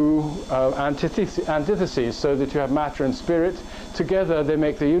two antitheses, so that you have matter and spirit. Together they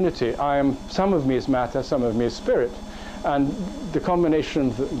make the unity. Some of me is matter, some of me is spirit. And the combination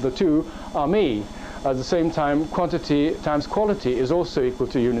of the two are me. At the same time, quantity times quality is also equal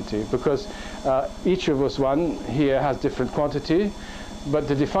to unity, because each of us one here has different quantity, but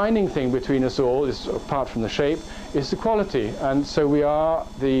the defining thing between us all, is, apart from the shape, is the quality. And so we are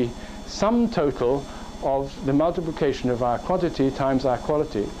the sum total of the multiplication of our quantity times our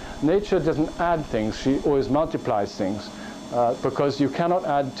quality. Nature doesn't add things, she always multiplies things, because you cannot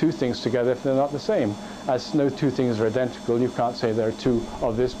add two things together if they're not the same. As no two things are identical, you can't say there are two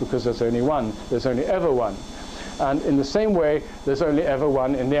of this, because there's only one. There's only ever one. And in the same way, there's only ever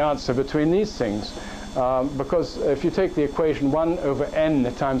one in the answer between these things. Because if you take the equation 1 over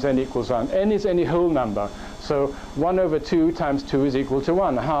n times n equals 1, n is any whole number. So 1 over 2 times 2 is equal to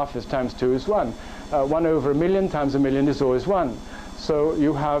 1. Half is times 2 is 1. 1 over a million times a million is always 1. So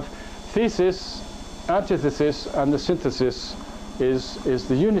you have thesis, antithesis, and the synthesis is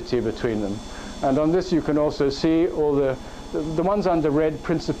the unity between them. And on this you can also see all the ones under red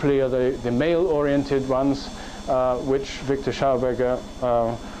principally are the male-oriented ones, which Viktor Schauberger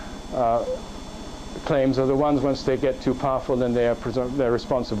claims are the ones, once they get too powerful, then they're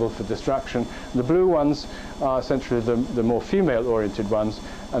responsible for destruction. The blue ones are essentially the more female-oriented ones,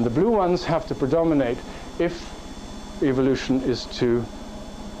 and the blue ones have to predominate if evolution is to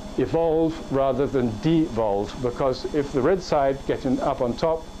evolve rather than devolve, because if the red side getting up on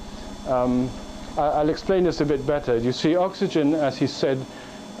top, I'll explain this a bit better. You see, oxygen, as he said,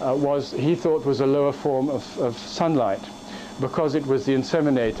 he thought was a lower form of sunlight, because it was the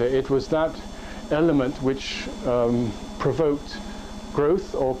inseminator. It was that element which provoked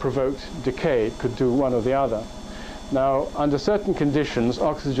growth or provoked decay. It could do one or the other. Now, under certain conditions,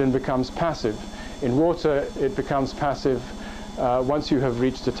 oxygen becomes passive. In water, it becomes passive once you have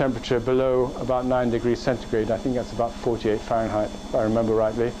reached a temperature below about 9 degrees centigrade. I think that's about 48 Fahrenheit, if I remember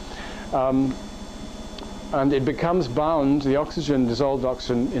rightly. And it becomes bound, the oxygen, dissolved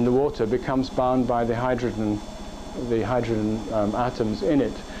oxygen in the water, becomes bound by the hydrogen atoms in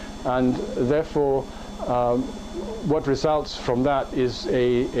it. And therefore, what results from that is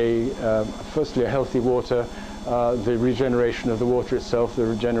firstly a healthy water, the regeneration of the water itself, the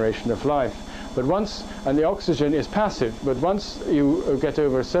regeneration of life. But and the oxygen is passive, but once you get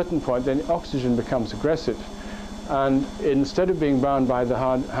over a certain point, then oxygen becomes aggressive. And instead of being bound by the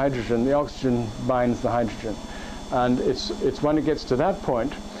hydrogen, the oxygen binds the hydrogen. And it's when it gets to that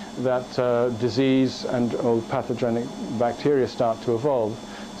point that disease and all pathogenic bacteria start to evolve.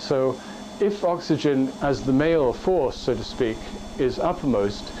 So if oxygen as the male force, so to speak, is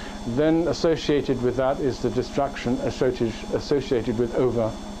uppermost, then associated with that is the destruction associated with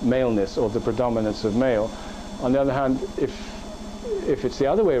over-maleness, or the predominance of male. On the other hand, if it's the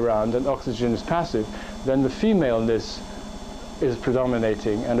other way around and oxygen is passive, then the femaleness is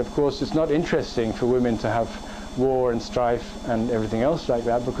predominating. And of course, it's not interesting for women to have war and strife and everything else like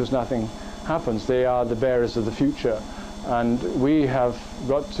that, because nothing happens. They are the bearers of the future. And we have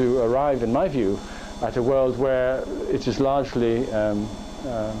got to arrive, in my view, at a world where it is largely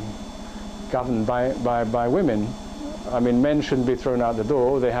governed by women. I mean, men shouldn't be thrown out the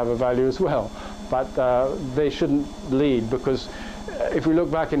door. They have a value as well. But they shouldn't lead, because if we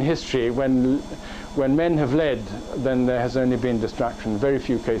look back in history, when men have led, then there has only been destruction. Very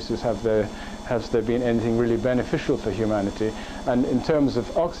few cases has there been anything really beneficial for humanity. And in terms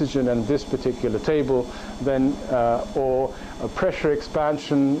of oxygen and this particular table, then or a pressure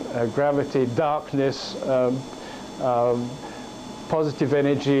expansion, gravity, darkness, positive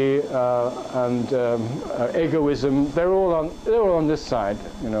energy, and egoism, they're all on this side,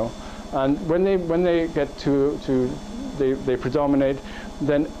 you know. And when they get they predominate,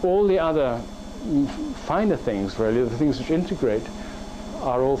 then all the other finer things, really, the things which integrate,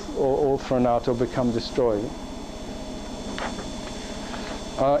 are all thrown out or become destroyed.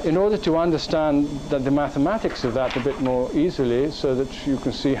 In order to understand the mathematics of that a bit more easily, so that you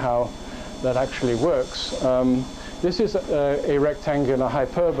can see how that actually works, this is a rectangular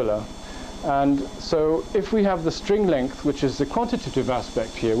hyperbola. And so if we have the string length, which is the quantitative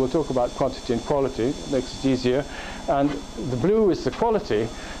aspect here, we'll talk about quantity and quality, it makes it easier, and the blue is the quality,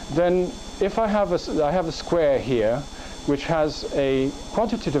 then if I have a square here, which has a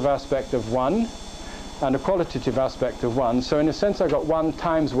quantitative aspect of 1 and a qualitative aspect of 1. So in a sense, I got 1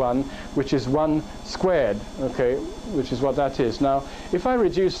 times 1, which is 1 squared, okay, which is what that is. Now, if I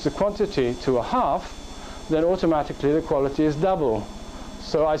reduce the quantity to a half, then automatically the quality is double.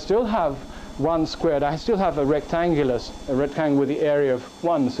 So I still have 1 squared. I still have a rectangle with the area of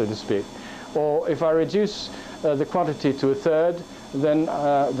 1, so to speak. Or if I reduce the quantity to a third, then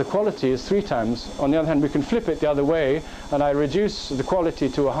the quality is 3 times. On the other hand, we can flip it the other way, and I reduce the quality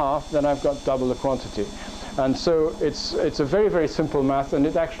to a half, then I've got double the quantity. And so it's a very, very simple math, and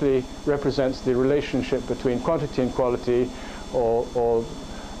it actually represents the relationship between quantity and quality, or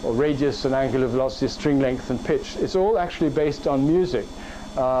radius and angular velocity, string length and pitch. It's all actually based on music.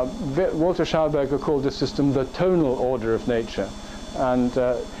 Waltera Schauberger called this system the tonal order of nature. And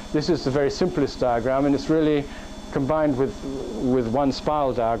this is the very simplest diagram, and it's really combined with one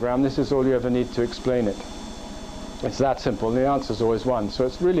spiral diagram. This is all you ever need to explain it. It's that simple. The answer is always 1, so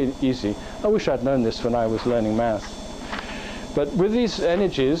it's really easy. I wish I'd known this when I was learning math. But with these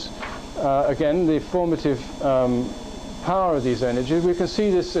energies, again, the formative power of these energies, we can see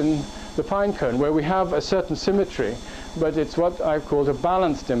this in the pine cone, where we have a certain symmetry, but it's what I've called a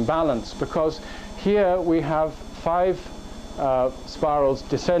balanced imbalance, because here we have 5 spirals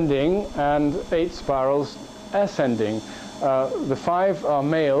descending and 8 spirals ascending. The 5 are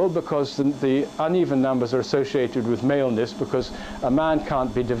male because the uneven numbers are associated with maleness, because a man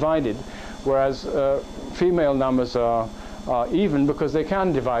can't be divided, whereas female numbers are even because they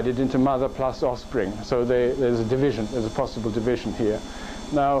can divide it into mother plus offspring. So there's a division, there's a possible division here.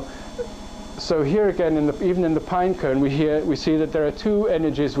 Now, so here again, even in the pine cone, we see that there are two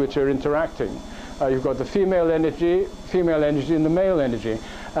energies which are interacting. You've got the female energy and the male energy.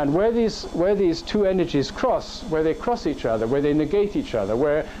 And where these two energies cross, where they cross each other, where they negate each other,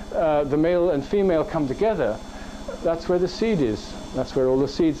 where the male and female come together, that's where the seed is. That's where all the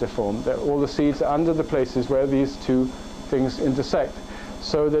seeds are formed. All the seeds are under the places where these two things intersect.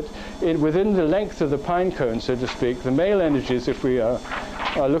 So that within the length of the pine cone, so to speak, the male energies, if we are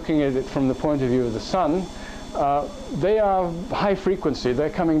looking at it from the point of view of the sun, they are high frequency. They're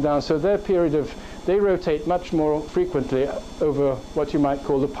coming down. So they rotate much more frequently over what you might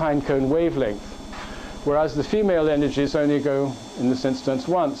call the pine cone wavelength, whereas the female energies only go, in this instance,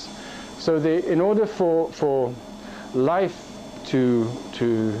 once. So in order for life to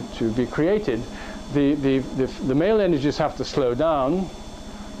be created, the male energies have to slow down,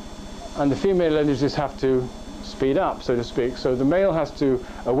 and the female energies have to speed up, so to speak. So the male has to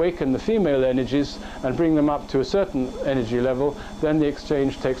awaken the female energies and bring them up to a certain energy level, then the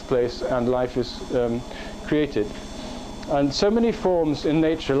exchange takes place and life is created. And so many forms in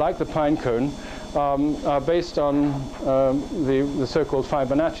nature, like the pine cone, are based on the so-called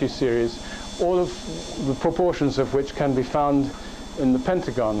Fibonacci series, all of the proportions of which can be found in the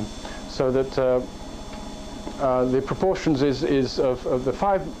pentagon. So that the proportions of the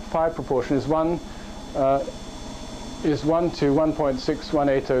five proportion is 1 to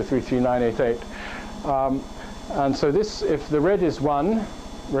 1.618033988. And so this, if the red is 1,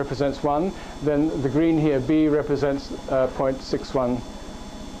 represents 1, then the green here, B, represents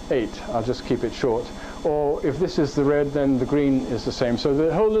 0.618. I'll just keep it short. Or if this is the red, then the green is the same. So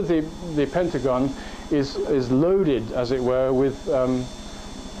the whole of the pentagon is loaded, as it were, with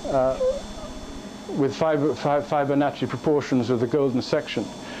Fibonacci proportions of the golden section.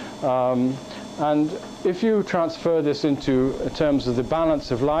 And if you transfer this into terms of the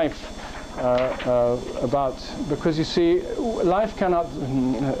balance of life, because you see, life cannot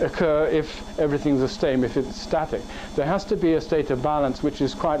occur if everything's the same, if it's static. There has to be a state of balance which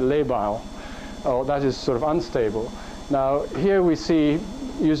is quite labile, or that is sort of unstable. Now, here we see,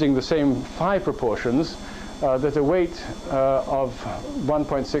 using the same 5 proportions, that a weight of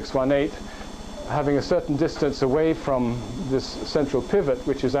 1.618 having a certain distance away from this central pivot,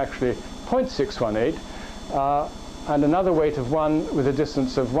 which is actually 0.618, and another weight of 1 with a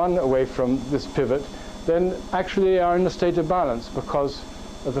distance of 1 away from this pivot, then actually are in a state of balance because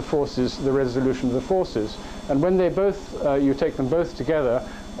of the forces, the resolution of the forces. And when they both, you take them both together,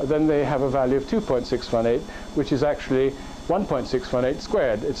 then they have a value of 2.618, which is actually 1.618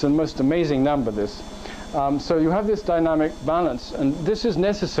 squared. It's the most amazing number, this. So you have this dynamic balance, and this is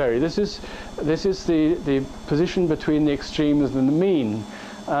necessary. This is the position between the extremes and the mean.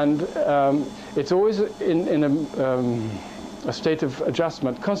 And it's always in a state of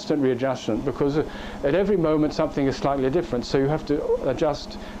adjustment, constant readjustment, because at every moment something is slightly different, so you have to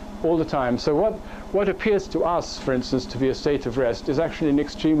adjust all the time. So what appears to us, for instance, to be a state of rest is actually an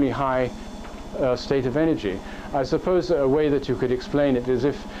extremely high state of energy. I suppose a way that you could explain it is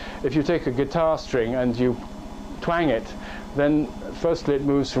if you take a guitar string and you twang it, then firstly it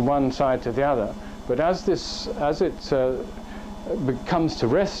moves from one side to the other. But as it comes to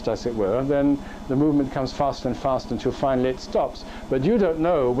rest, as it were, then the movement comes faster and faster until finally it stops. But you don't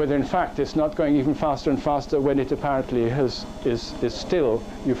know whether in fact it's not going even faster and faster when it apparently is still.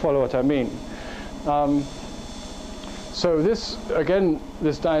 You follow what I mean? So this, again,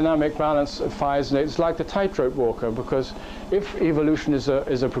 this dynamic balance of phi's, it's like the tightrope walker, because if evolution is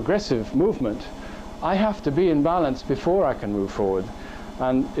a progressive movement, I have to be in balance before I can move forward.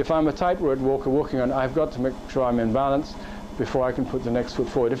 And if I'm a tightrope walker walking on, I've got to make sure I'm in balance before I can put the next foot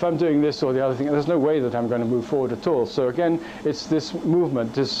forward. If I'm doing this or the other thing, there's no way that I'm going to move forward at all. So again, it's this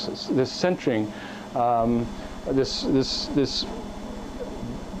movement, this centering, this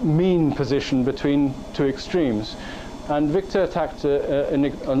mean position between two extremes. And Viktor attached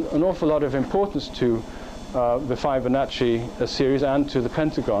an awful lot of importance to the Fibonacci series and to the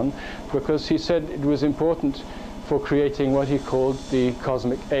pentagon, because he said it was important for creating what he called the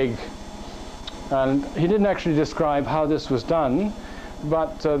cosmic egg. And he didn't actually describe how this was done,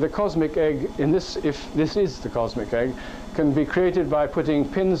 but the cosmic egg, if this is the cosmic egg, can be created by putting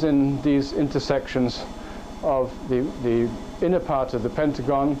pins in these intersections of the inner part of the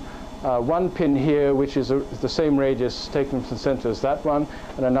pentagon. One pin here, which is the same radius taken from the center as that one,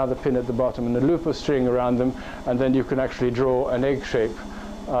 and another pin at the bottom, and a loop of string around them, and then you can actually draw an egg shape,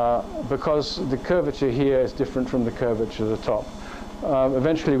 because the curvature here is different from the curvature at the top.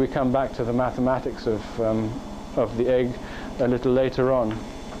 Eventually we come back to the mathematics of the egg a little later on.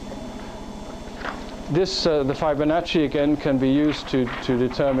 This, the Fibonacci again, can be used to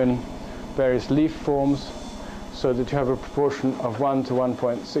determine various leaf forms, so that you have a proportion of 1 to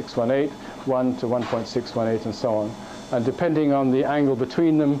 1.618, 1 to 1.618, and so on. And depending on the angle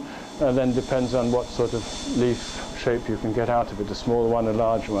between them, then depends on what sort of leaf shape you can get out of it, a small one, a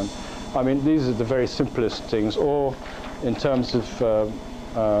large one. I mean, these are the very simplest things. Or in terms of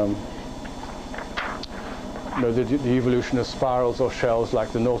the evolution of spirals or shells,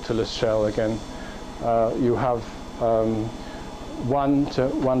 like the Nautilus shell again, you have 1 to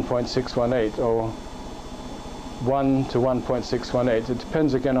 1.618, or 1 to 1.618. It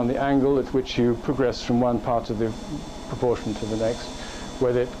depends again on the angle at which you progress from one part of the proportion to the next,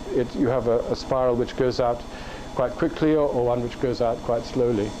 whether you have a spiral which goes out quite quickly or one which goes out quite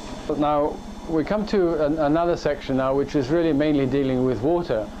slowly. But now we come to another section now, which is really mainly dealing with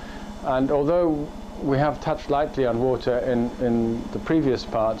water. And although we have touched lightly on water in the previous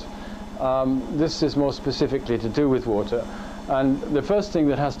part, this is more specifically to do with water. And the first thing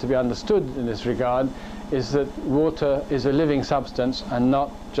that has to be understood in this regard is that water is a living substance and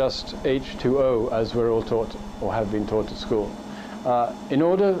not just H2O, as we're all taught or have been taught at school. In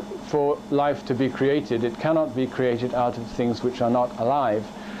order for life to be created, it cannot be created out of things which are not alive.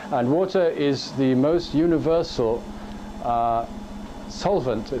 And water is the most universal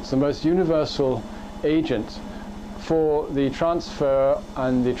solvent. It's the most universal agent for the transfer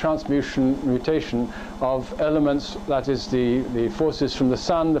and the mutation of elements, that is the forces from the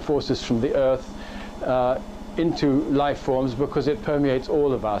sun, the forces from the earth, into life forms, because it permeates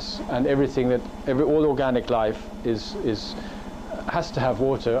all of us, and all organic life has to have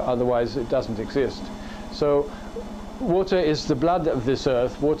water, otherwise it doesn't exist. So water is the blood of this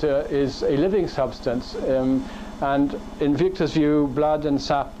earth. Water is a living substance, and in Viktor's view, blood and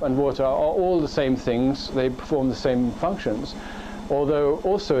sap and water are all the same things. They perform the same functions, although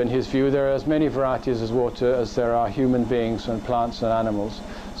also in his view there are as many varieties of water as there are human beings and plants and animals.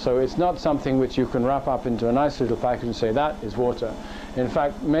 So it's not something which you can wrap up into a nice little package and say that is water. In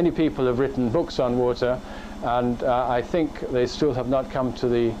fact, many people have written books on water, and I think they still have not come to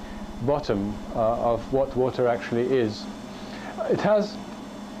the bottom of what water actually is. It has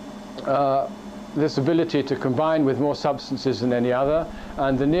this ability to combine with more substances than any other,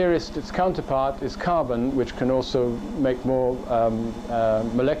 and the nearest its counterpart is carbon, which can also make more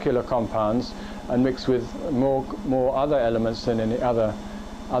molecular compounds and mix with more other elements than any other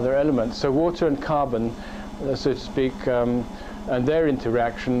elements. So water and carbon, so to speak, and their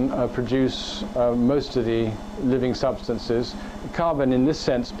interaction produce most of the living substances. Carbon, in this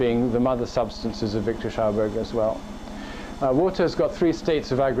sense, being the mother substances of Viktor Schauberger as well. Water has got three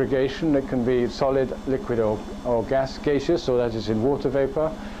states of aggregation. It can be solid, liquid, or gaseous, or that is in water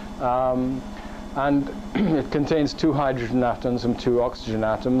vapor. And it contains 2 hydrogen atoms and 2 oxygen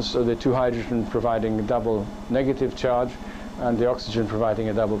atoms, so the 2 hydrogen providing a double negative charge and the oxygen providing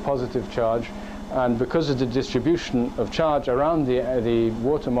a double positive charge. And because of the distribution of charge around the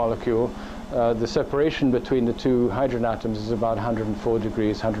water molecule, the separation between the 2 hydrogen atoms is about 104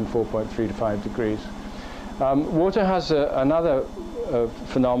 degrees, 104.35 degrees. Water has another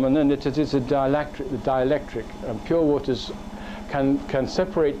phenomenon. It is a dielectric. Pure waters can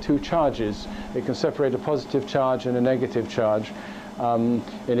separate 2 charges. It can separate a positive charge and a negative charge in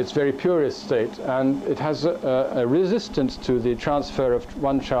its very purest state. And it has a resistance to the transfer of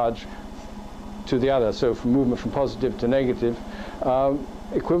one charge to the other, so from movement from positive to negative,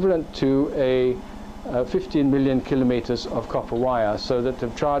 equivalent to a 15 million kilometers of copper wire, so that the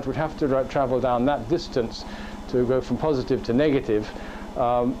charge would have to travel down that distance to go from positive to negative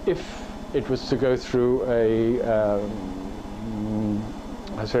if it was to go through a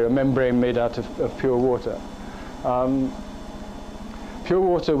membrane made out of pure water. Pure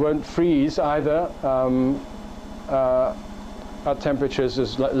water won't freeze either at temperatures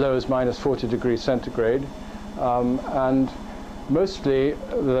as low as minus 40 degrees centigrade, and mostly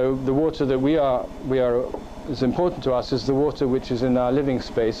the water that is important to us is the water which is in our living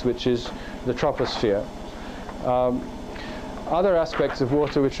space, which is the troposphere. Other aspects of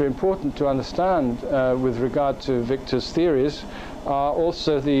water which are important to understand with regard to Viktor's theories are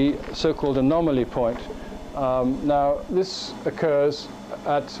also the so-called anomaly point. Now this occurs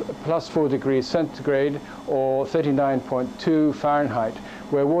at plus 4 degrees centigrade or 39.2 Fahrenheit,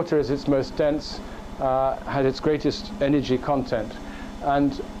 where water is its most dense, had its greatest energy content.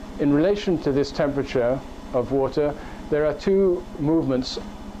 And in relation to this temperature of water, there are 2 movements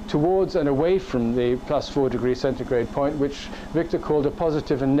towards and away from the plus 4 degrees centigrade point, which Viktor called a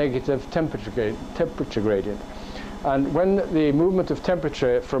positive and negative temperature gradient. And when the movement of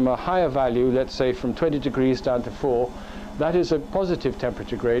temperature from a higher value, let's say from 20 degrees down to 4, that is a positive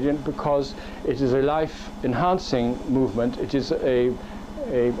temperature gradient, because it is a life-enhancing movement. It is a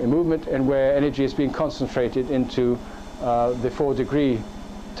a movement in where energy is being concentrated into the 4-degree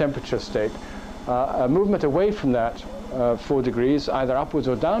temperature state. A movement away from that 4 degrees, either upwards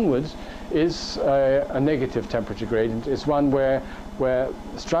or downwards, is a negative temperature gradient. It's one where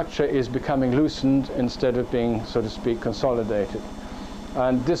structure is becoming loosened instead of being, so to speak, consolidated.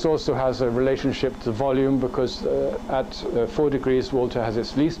 And this also has a relationship to volume, because at 4 degrees water has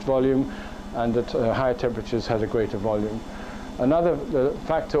its least volume, and at higher temperatures has a greater volume. Another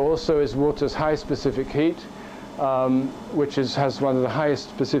factor also is water's high specific heat, which has one of the highest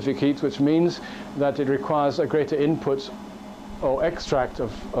specific heats, which means that it requires a greater input or extract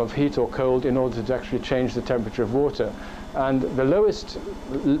of heat or cold in order to actually change the temperature of water. And the lowest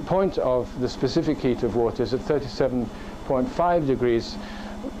point of the specific heat of water is at 37.5 degrees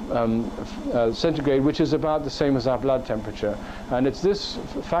centigrade, which is about the same as our blood temperature. And it's this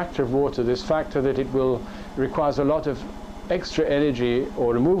factor of water, this factor that requires a lot of extra energy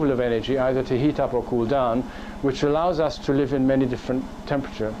or removal of energy, either to heat up or cool down, which allows us to live in many different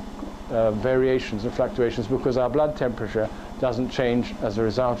temperature variations and fluctuations, because our blood temperature doesn't change as a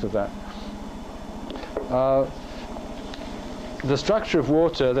result of that. The structure of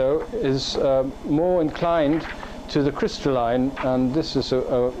water, though, is more inclined to the crystalline, and this is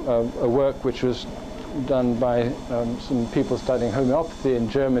a work which was done by some people studying homeopathy in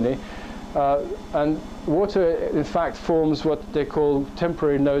Germany. And water, in fact, forms what they call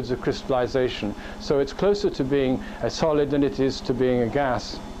temporary nodes of crystallization. So it's closer to being a solid than it is to being a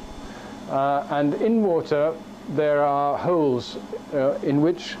gas. And in water, there are holes in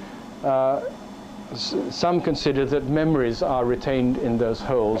which some consider that memories are retained in those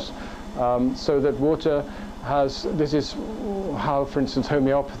holes. So that water has, this is how, for instance,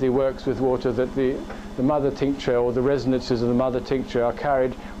 homeopathy works with water, that the mother tincture or the resonances of the mother tincture are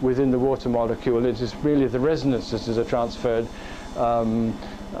carried within the water molecule. It is really the resonances that are transferred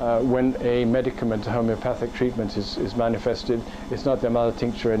when a medicament, a homeopathic treatment is manifested. It's not the mother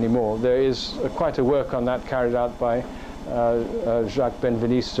tincture anymore. There is quite a work on that carried out by Jacques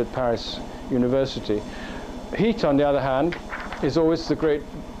Benveniste at Paris University. Heat, on the other hand, is always the great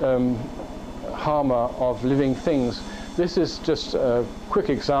harmer of living things. This is just a quick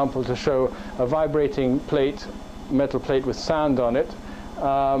example to show a vibrating plate, metal plate with sound on it.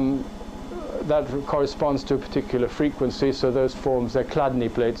 That corresponds to a particular frequency, so those forms, they're Chladni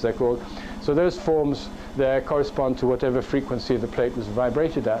plates, they're called. So those forms there correspond to whatever frequency the plate was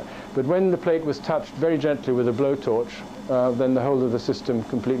vibrated at. But when the plate was touched very gently with a blowtorch, then the whole of the system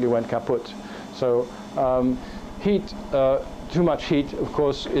completely went kaput. So heat, too much heat, of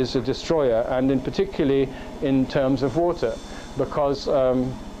course, is a destroyer, and in particularly in terms of water, because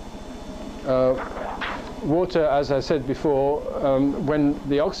water, as I said before, when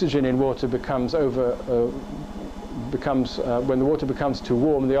the oxygen in water becomes when the water becomes too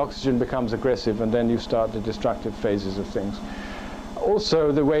warm, the oxygen becomes aggressive, and then you start the destructive phases of things.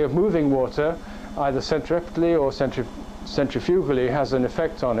 Also, the way of moving water, either centripetally or centrifugally, has an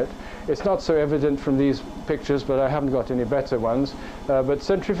effect on it. It's not so evident from these pictures, but I haven't got any better ones. But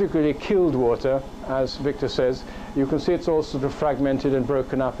centrifugally killed water, as Viktor says, you can see it's all sort of fragmented and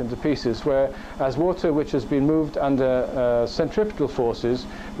broken up into pieces, whereas water which has been moved under centripetal forces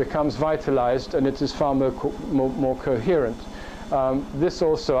becomes vitalized, and it is far more coherent. This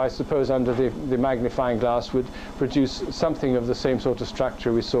also, I suppose, under the magnifying glass would produce something of the same sort of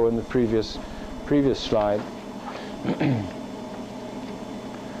structure we saw in the previous slide.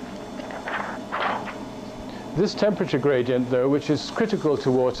 This temperature gradient, though, which is critical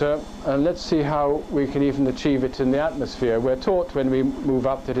to water, and let's see how we can even achieve it in the atmosphere. We're taught when we move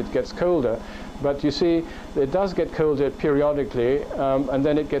up that it gets colder, but you see it does get colder periodically, and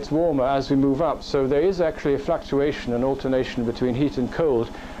then it gets warmer as we move up. So there is actually a fluctuation, an alternation between heat and cold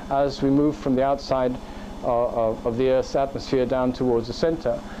as we move from the outside of the Earth's atmosphere down towards the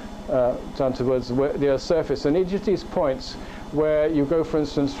center, down towards the Earth's surface. And each of these points where you go, for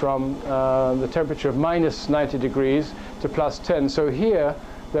instance, from the temperature of minus 90 degrees to plus 10. So here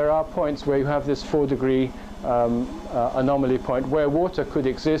there are points where you have this 4-degree anomaly point where water could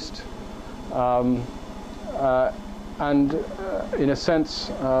exist. And in a sense,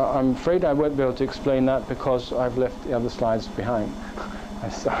 I'm afraid I won't be able to explain that because I've left the other slides behind.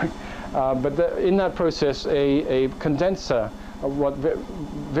 I'm sorry. But in that process, a condenser, what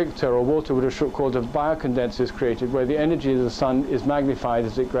Viktor or Walter would have called a biocondenser, is created, where the energy of the sun is magnified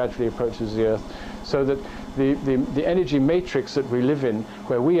as it gradually approaches the Earth, so that the energy matrix that we live in,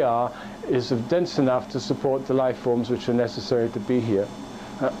 where we are, is dense enough to support the life forms which are necessary to be here.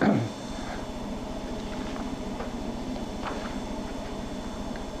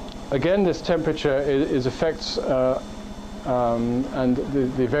 Again, this temperature affects And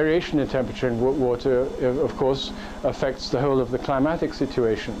the variation in temperature in water, of course, affects the whole of the climatic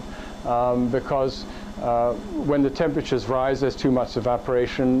situation, because when the temperatures rise, there's too much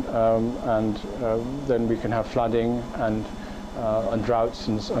evaporation, and then we can have flooding and droughts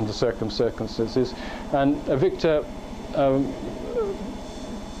under certain circumstances. And Viktor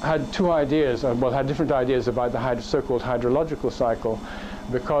had two ideas, had different ideas about the so-called hydrological cycle,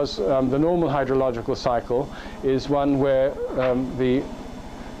 because the normal hydrological cycle is one where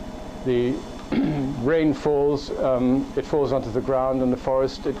the rain falls, it falls onto the ground in the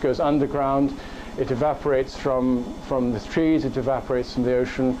forest, it goes underground, it evaporates from the trees, it evaporates from the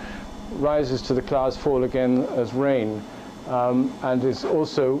ocean, rises to the clouds, fall again as rain. And it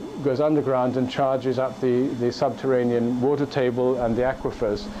also goes underground and charges up the subterranean water table and the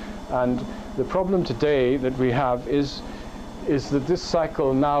aquifers. And the problem today that we have is that this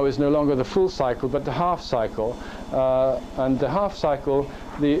cycle now is no longer the full cycle, but the half cycle. And the half cycle,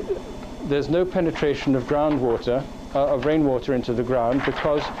 there's no penetration of groundwater, of rainwater into the ground,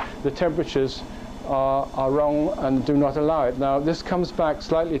 because the temperatures are wrong and do not allow it. Now, this comes back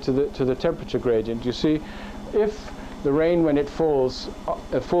slightly to the temperature gradient. You see, if the rain, when it falls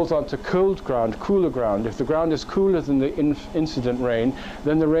onto cold ground, cooler ground. If the ground is cooler than the incident rain,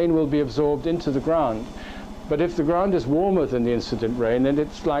 then the rain will be absorbed into the ground. But if the ground is warmer than the incident rain, then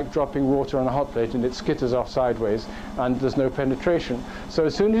it's like dropping water on a hot plate and it skitters off sideways and there's no penetration. So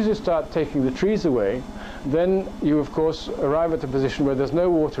as soon as you start taking the trees away, then you of course arrive at the position where there's no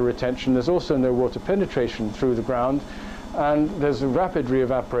water retention, there's also no water penetration through the ground, and there's a rapid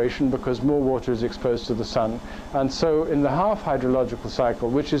re-evaporation because more water is exposed to the sun. And so in the half hydrological cycle,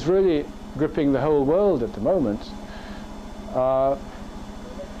 which is really gripping the whole world at the moment,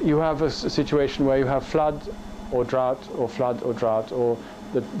 you have a situation where you have flood or drought, or flood or drought, or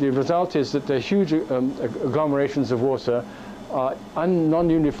the result is that the huge agglomerations of water are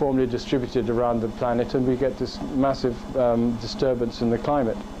non-uniformly distributed around the planet, and we get this massive disturbance in the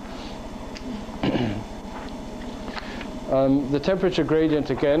climate. The temperature gradient,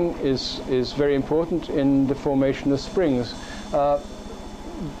 again, is very important in the formation of springs.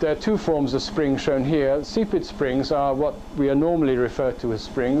 There are two forms of springs shown here. Seepage springs are what we are normally referred to as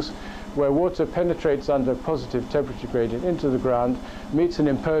springs, where water penetrates under positive temperature gradient into the ground, meets an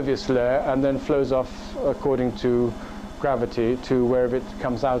impervious layer, and then flows off according to gravity to wherever it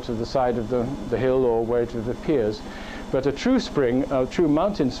comes out of the side of the hill or where it appears. But a true spring, a true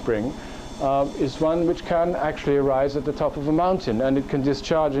mountain spring, is one which can actually arise at the top of a mountain, and it can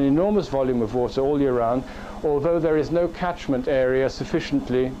discharge an enormous volume of water all year round, although there is no catchment area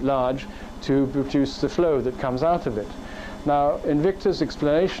sufficiently large to produce the flow that comes out of it. Now, in Viktor's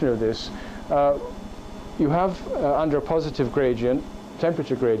explanation of this, you have, under a positive gradient,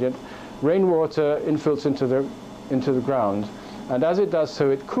 temperature gradient, rainwater infiltrates into the ground. And as it does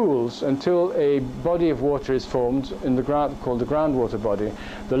so, it cools until a body of water is formed in the ground called the groundwater body.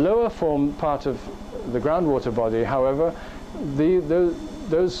 The lower formed part of the groundwater body, however,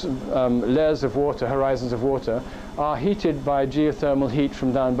 those layers of water, horizons of water, are heated by geothermal heat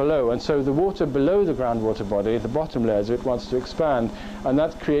from down below. And so the water below the groundwater body, the bottom layers of it, wants to expand, and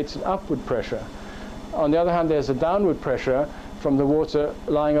that creates an upward pressure. On the other hand, there's a downward pressure from the water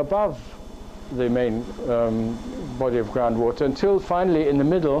lying above the main body of groundwater, until finally in the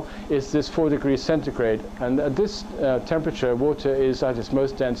middle is this 4 degrees centigrade, and at this temperature water is at its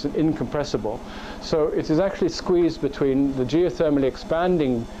most dense and incompressible. So it is actually squeezed between the geothermally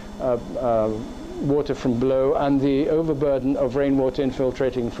expanding water from below and the overburden of rainwater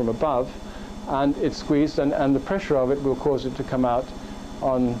infiltrating from above, and it's squeezed, and the pressure of it will cause it to come out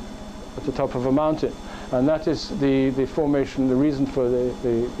at the top of a mountain. And that is the formation, the reason for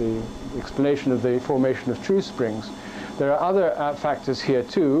the explanation of the formation of true springs. There are other factors here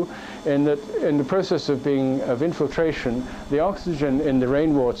too, in that in the process of infiltration, the oxygen in the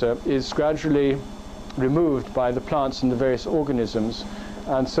rainwater is gradually removed by the plants and the various organisms.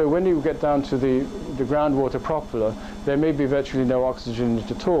 And so when you get down to the groundwater proper, there may be virtually no oxygen in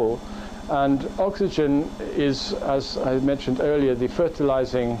it at all. And oxygen is, as I mentioned earlier, the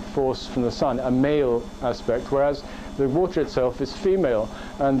fertilizing force from the sun, a male aspect, whereas the water itself is female.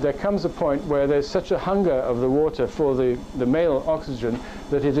 And there comes a point where there's such a hunger of the water for the male oxygen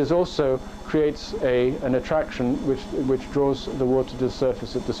that it is also creates an attraction which draws the water to the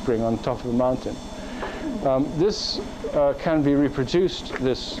surface at the spring on top of the mountain. This can be reproduced,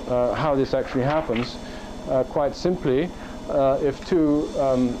 how this actually happens, quite simply. if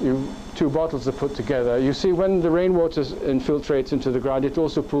two bottles are put together, you see when the rainwater infiltrates into the ground, it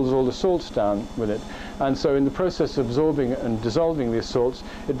also pulls all the salts down with it. And so in the process of absorbing and dissolving these salts,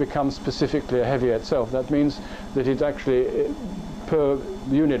 it becomes specifically heavier itself. That means that it actually, per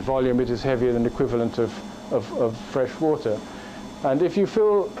unit volume, it is heavier than the equivalent of fresh water. And if you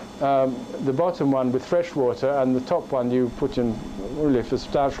fill the bottom one with fresh water and the top one you put in really a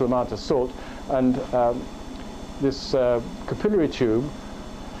substantial amount of salt, and this capillary tube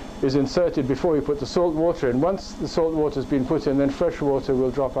is inserted before you put the salt water in. Once the salt water has been put in, then fresh water will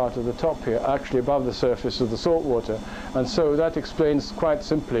drop out of the top here, actually above the surface of the salt water. And so that explains quite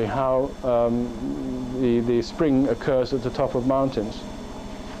simply how the spring occurs at the top of mountains.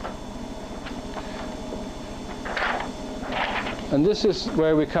 And this is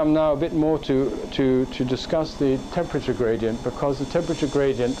where we come now a bit more to discuss the temperature gradient, because the temperature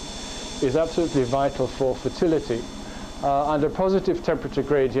gradient is absolutely vital for fertility. Under positive temperature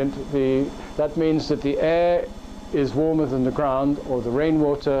gradient, that means that the air is warmer than the ground, or the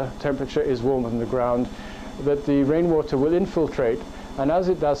rainwater temperature is warmer than the ground, that the rainwater will infiltrate, and as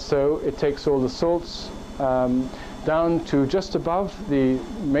it does so, it takes all the salts down to just above the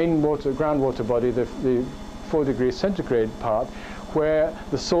main groundwater body, the 4 degrees centigrade part, where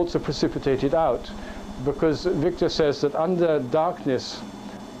the salts are precipitated out. Because Viktor says that under darkness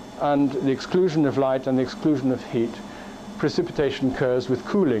and the exclusion of light and the exclusion of heat, precipitation occurs with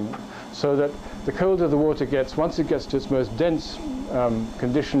cooling, so that the colder the water gets, once it gets to its most dense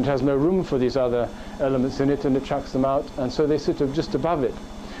condition, it has no room for these other elements in it, and it chucks them out, and so they sit just above it.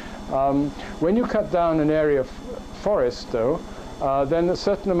 When you cut down an area of forest, though, then a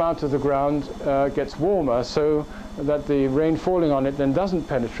certain amount of the ground gets warmer, so that the rain falling on it then doesn't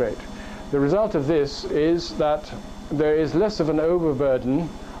penetrate. The result of this is that there is less of an overburden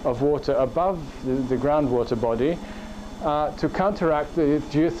of water above the groundwater body to counteract the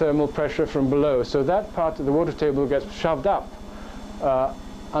geothermal pressure from below. So that part of the water table gets shoved up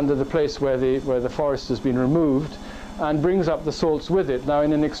under the place where the forest has been removed, and brings up the salts with it. Now,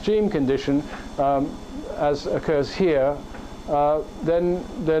 in an extreme condition, as occurs here, then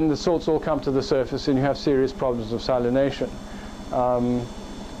the salts all come to the surface, and you have serious problems of salination.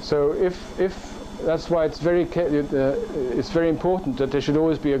 So if that's why it's very important that there should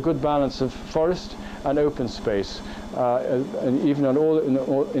always be a good balance of forest and open space, and even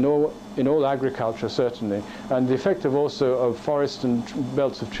in all agriculture, certainly. And the effective also of forest and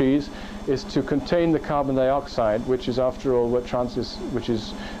belts of trees is to contain the carbon dioxide, which is after all what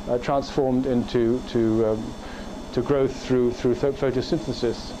is transformed into to growth through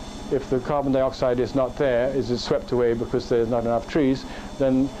photosynthesis. If the carbon dioxide is not there, is swept away because there's not enough trees,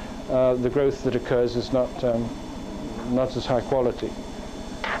 then the growth that occurs is not as high quality.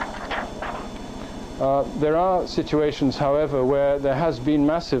 There are situations, however, where there has been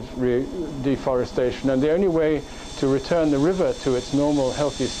massive deforestation, and the only way to return the river to its normal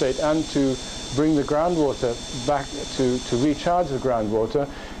healthy state and to bring the groundwater back to recharge the groundwater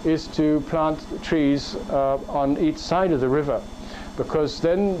is to plant trees on each side of the river, because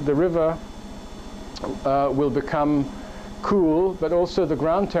then the river will become cool, but also the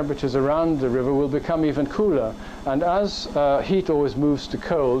ground temperatures around the river will become even cooler. And as heat always moves to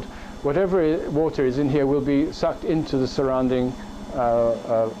cold, whatever water is in here will be sucked into the surrounding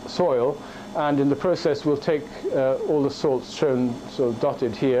soil, and in the process will take all the salts shown sort of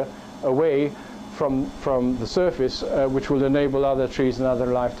dotted here away from the surface, which will enable other trees and other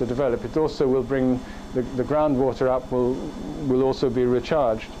life to develop. It also will bring the groundwater up, will also be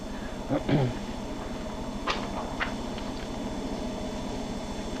recharged.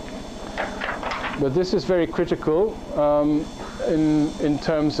 But this is very critical in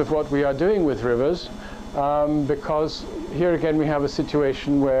terms of what we are doing with rivers, because here again we have a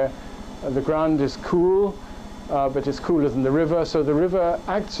situation where the ground is cool, but it's cooler than the river, so the river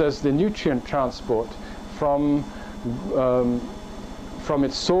acts as the nutrient transport from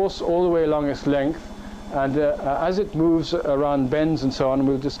its source all the way along its length, and as it moves around bends and so on, and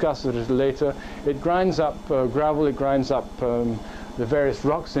we'll discuss it a little later, it grinds up gravel, it grinds up the various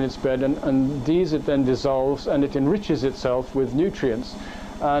rocks in its bed, and these it then dissolves, and it enriches itself with nutrients.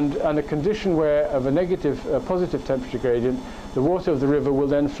 And a condition where of a positive temperature gradient, the water of the river will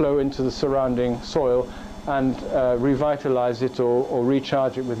then flow into the surrounding soil and revitalize it or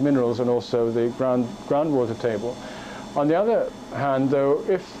recharge it with minerals, and also the groundwater table. On the other hand, though,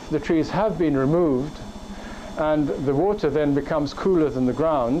 if the trees have been removed and the water then becomes cooler than the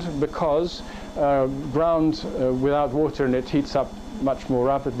ground, because ground without water in it heats up much more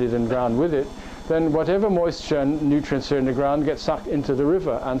rapidly than ground with it, then whatever moisture and nutrients are in the ground get sucked into the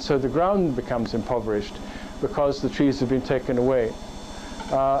river, and so the ground becomes impoverished. because the trees have been taken away.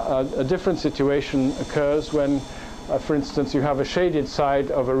 A different situation occurs when, for instance, you have a shaded side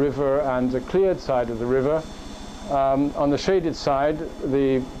of a river and a cleared side of the river. On the shaded side,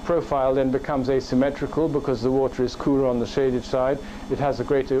 the profile then becomes asymmetrical because the water is cooler on the shaded side. It has a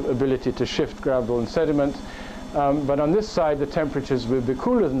greater ability to shift gravel and sediment. But on this side, the temperatures will be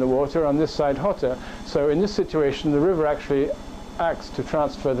cooler than the water, on this side hotter. So in this situation, the river actually acts to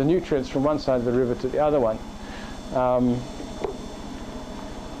transfer the nutrients from one side of the river to the other one.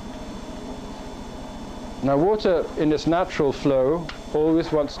 Now water in its natural flow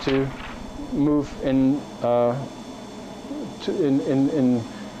always wants to move in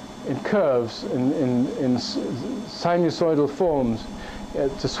curves, in sinusoidal forms,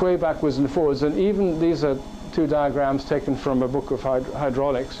 to sway backwards and forwards. And even these are two diagrams taken from a book of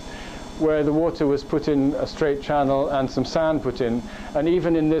hydraulics, where the water was put in a straight channel and some sand put in. And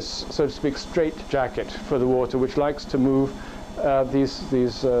even in this, so to speak, straight jacket for the water, which likes to move, these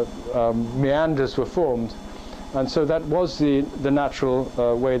meanders were formed. And so that was the natural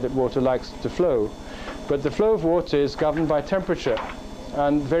way that water likes to flow. But the flow of water is governed by temperature,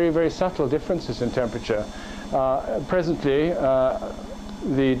 and very, very subtle differences in temperature. Presently,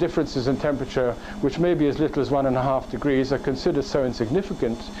 the differences in temperature, which may be as little as 1.5 degrees, are considered so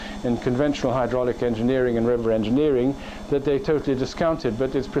insignificant in conventional hydraulic engineering and river engineering that they're totally discounted.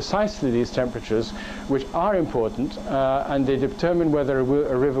 But it's precisely these temperatures which are important, and they determine whether a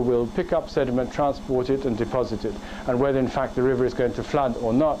river will pick up sediment, transport it, and deposit it, and whether in fact the river is going to flood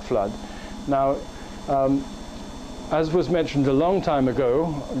or not flood. Now, as was mentioned a long time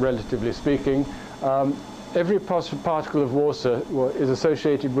ago, relatively speaking, every particle of water is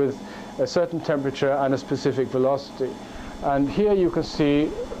associated with a certain temperature and a specific velocity. And here you can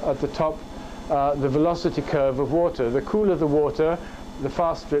see at the top the velocity curve of water. The cooler the water, the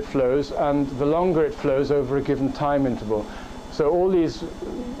faster it flows, and the longer it flows over a given time interval. So all these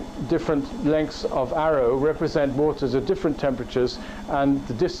different lengths of arrow represent waters at different temperatures and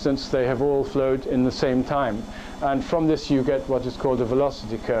the distance they have all flowed in the same time. And from this you get what is called a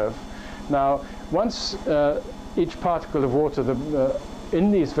velocity curve. Now, once each particle of water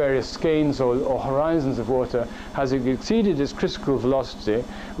in these various skeins or horizons of water has exceeded its critical velocity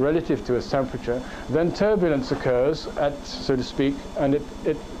relative to its temperature, then turbulence occurs, so to speak, and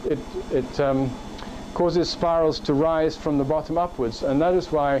it causes spirals to rise from the bottom upwards. And that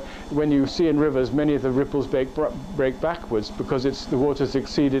is why when you see in rivers, many of the ripples break backwards, because the water's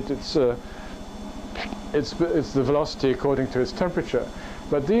exceeded its the velocity according to its temperature.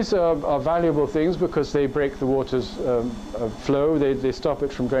 But these are valuable things because they break the water's flow, they stop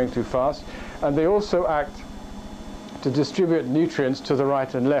it from going too fast, and they also act to distribute nutrients to the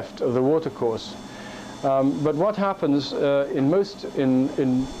right and left of the water course. But what happens in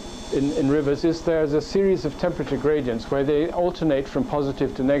rivers is there's a series of temperature gradients where they alternate from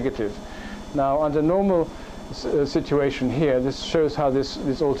positive to negative. Now, under normal situation here, this shows how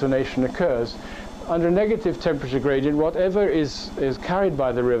this alternation occurs. Under negative temperature gradient, whatever is carried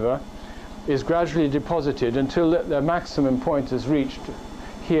by the river is gradually deposited until the maximum point is reached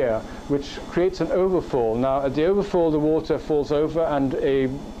here, which creates an overfall. Now, at the overfall, the water falls over and a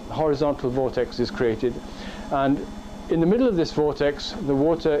horizontal vortex is created. And in the middle of this vortex, the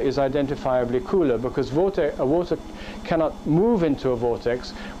water is identifiably cooler, because water cannot move into a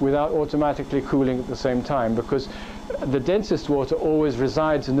vortex without automatically cooling at the same time, because the densest water always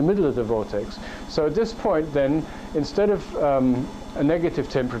resides in the middle of the vortex. So at this point then, instead of a negative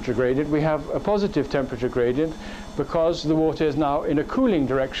temperature gradient, we have a positive temperature gradient, because the water is now in a cooling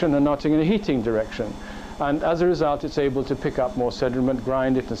direction and not in a heating direction. And as a result, it's able to pick up more sediment,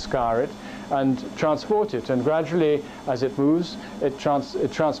 grind it and scour it, and transport it. And gradually, as it moves, it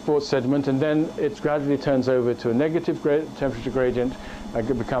transports sediment, and then it gradually turns over to a negative temperature gradient.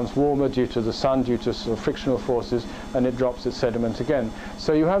 It becomes warmer due to the sun, due to sort of frictional forces, and it drops its sediment again.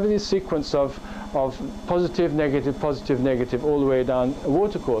 So you have this sequence of positive, negative, all the way down a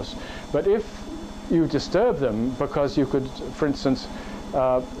watercourse. But if you disturb them, because you could, for instance,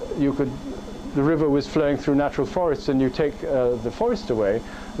 the river was flowing through natural forests and you take the forest away,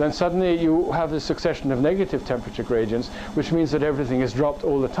 then suddenly you have a succession of negative temperature gradients, which means that everything is dropped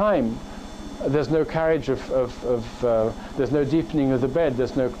all the time. There's no carriage there's no deepening of the bed,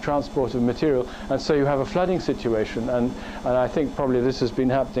 there's no transport of material, and so you have a flooding situation. And I think probably this has been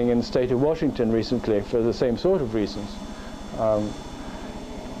happening in the state of Washington recently for the same sort of reasons.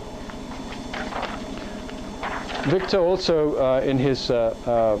 Viktor also, in his,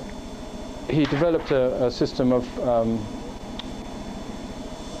 he developed a system of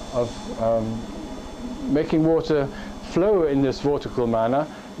making water flow in this vortical manner,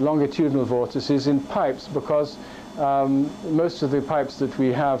 longitudinal vortices in pipes, because most of the pipes that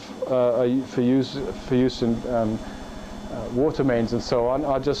we have are for use in water mains and so on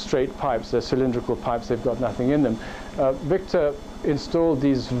are just straight pipes. They're cylindrical pipes. They've got nothing in them. Viktor installed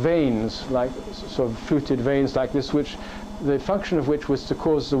these veins, like sort of fluted veins like this, which the function of which was to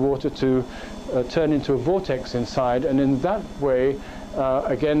cause the water to turn into a vortex inside, and in that way,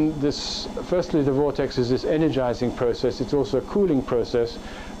 again, firstly the vortex is this energizing process. It's also a cooling process,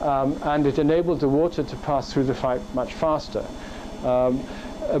 and it enabled the water to pass through the pipe much faster.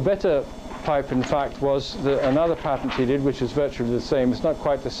 A better pipe, in fact, was another patent he did, which is virtually the same. It's not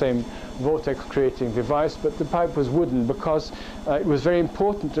quite the same vortex-creating device, but the pipe was wooden because it was very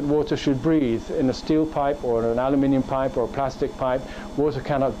important that water should breathe. In a steel pipe or an aluminium pipe or a plastic pipe, water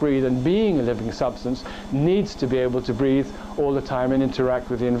cannot breathe, and being a living substance needs to be able to breathe all the time and interact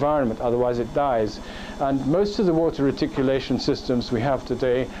with the environment, otherwise it dies. And most of the water reticulation systems we have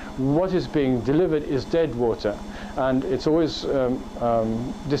today, what is being delivered is dead water, and it's always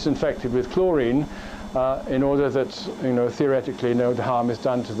disinfected with chlorine in order that, you know, theoretically no harm is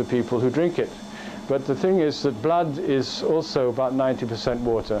done to the people who drink it. But the thing is that blood is also about 90%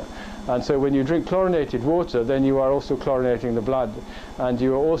 water, and so when you drink chlorinated water, then you are also chlorinating the blood, and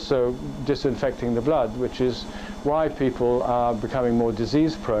you are also disinfecting the blood, which is why people are becoming more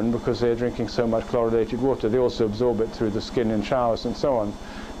disease prone, because they're drinking so much chlorinated water. They also absorb it through the skin in showers and so on.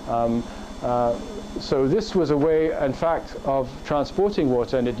 So this was a way, in fact, of transporting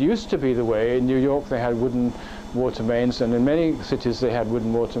water, and it used to be the way. In New York they had wooden water mains, and in many cities they had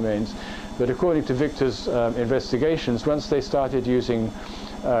wooden water mains. But according to Viktor's investigations, once they started using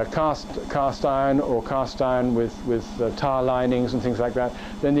cast iron or cast iron with tar linings and things like that,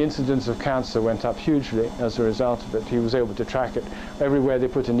 then the incidence of cancer went up hugely as a result of it. He was able to track it. Everywhere they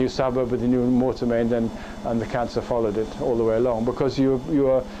put a new suburb with a new water main, and the cancer followed it all the way along, because you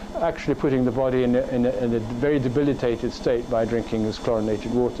are actually putting the body in a very debilitated state by drinking this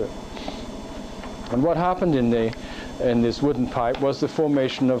chlorinated water. And what happened in this wooden pipe was the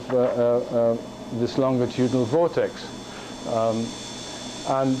formation of this longitudinal vortex.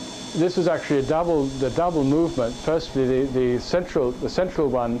 And this is actually the double movement. Firstly, the central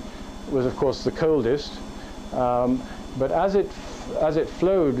one was, of course, the coldest. But as it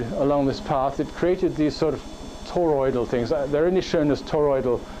flowed along this path, it created these sort of toroidal things. They're only shown as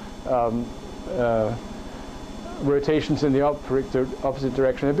toroidal rotations in the opposite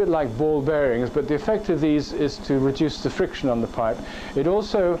direction, a bit like ball bearings. But the effect of these is to reduce the friction on the pipe. It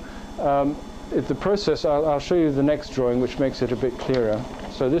also the process, I'll show you the next drawing, which makes it a bit clearer.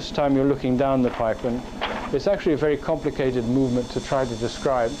 So this time you're looking down the pipe, and it's actually a very complicated movement to try to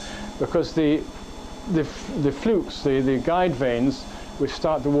describe, because the flukes, the guide veins, which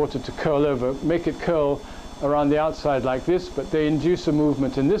start the water to curl over, make it curl around the outside like this, but they induce a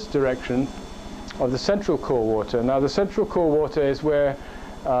movement in this direction of the central core water. Now the central core water is where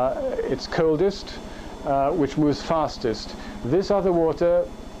it's coldest, which moves fastest. This other water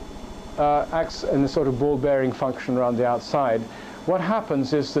acts in a sort of ball-bearing function around the outside. What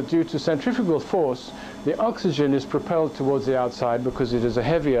happens is that due to centrifugal force, the oxygen is propelled towards the outside because it is a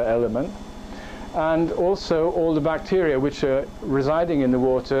heavier element, and also all the bacteria which are residing in the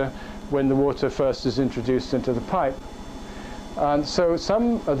water when the water first is introduced into the pipe. And so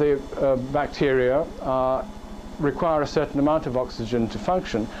some of the bacteria require a certain amount of oxygen to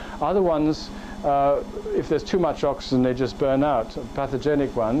function. Other ones, if there's too much oxygen, they just burn out,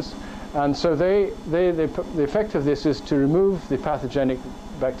 pathogenic ones. And so the effect of this is to remove the pathogenic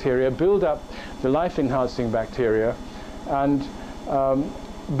bacteria, build up the life-enhancing bacteria, and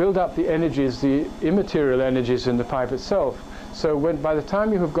build up the energies, the immaterial energies in the pipe itself. So by the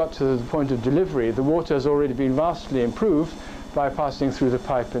time you have got to the point of delivery, the water has already been vastly improved by passing through the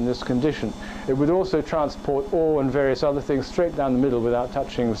pipe in this condition. It would also transport ore and various other things straight down the middle without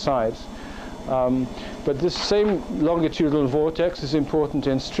touching the sides. But this same longitudinal vortex is important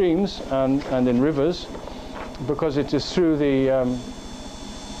in streams and in rivers, because it is through their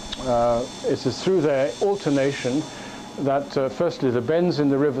alternation that firstly the bends in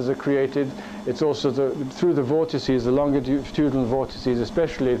the rivers are created. It's also through the vortices, the longitudinal vortices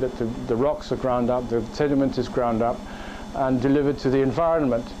especially, that the rocks are ground up, the sediment is ground up and delivered to the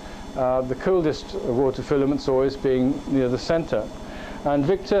environment. The coldest water filaments always being near the center. And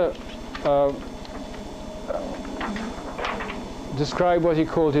Viktor described what he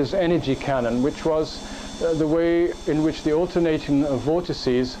called his energy cannon, which was the way in which the alternating of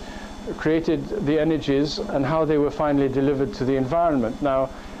vortices created the energies and how they were finally delivered to the environment. Now,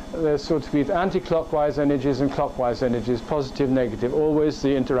 there's sort of anti-clockwise energies and clockwise energies, positive, negative, always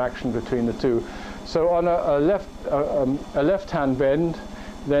the interaction between the two. So on a left-hand bend,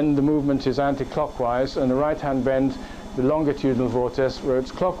 then the movement is anti-clockwise, and the right-hand bend, the longitudinal vortex,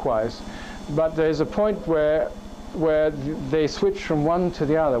 rotates clockwise. But there's a point where they switch from one to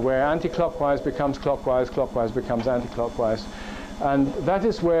the other, where anti-clockwise becomes clockwise, clockwise becomes anti-clockwise. And that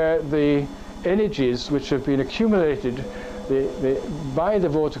is where the energies which have been accumulated by the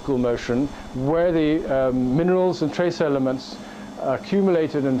vortical motion, where the minerals and trace elements are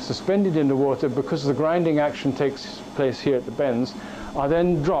accumulated and suspended in the water because the grinding action takes place here at the bends, are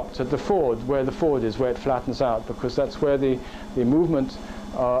then dropped at the ford, where the ford is, where it flattens out, because that's where the movement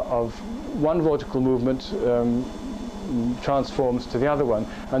of one vortical movement transforms to the other one.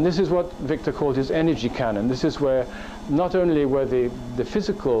 And this is what Viktor called his energy canon. This is where not only were the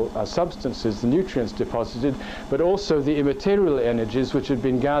physical substances, the nutrients deposited, but also the immaterial energies which had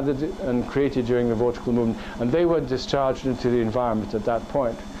been gathered and created during the vortical movement, and they were discharged into the environment at that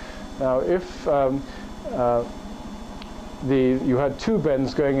point. Now, if you had two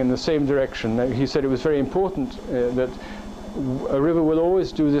bends going in the same direction, he said it was very important that a river will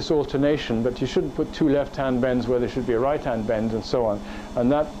always do this alternation, but you shouldn't put two left-hand bends where there should be a right-hand bend, and so on. And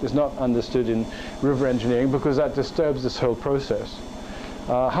that is not understood in river engineering because that disturbs this whole process.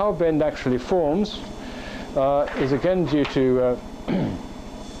 How a bend actually forms is again due to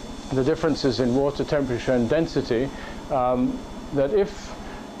the differences in water temperature and density. That if,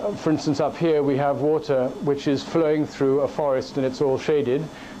 for instance, up here we have water which is flowing through a forest and it's all shaded,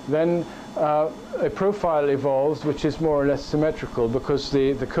 then a profile evolves which is more or less symmetrical because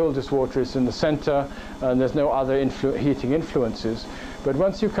the coldest water is in the center and there's no other heating influences. But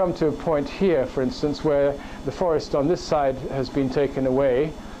once you come to a point here, for instance, where the forest on this side has been taken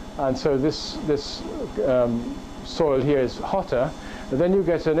away, and so this soil here is hotter, then you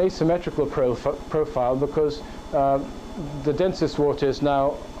get an asymmetrical profile because the densest water is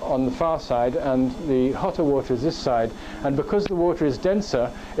now on the far side and the hotter water is this side, and because the water is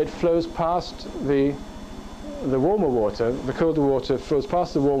denser, it flows past the warmer water. The colder water flows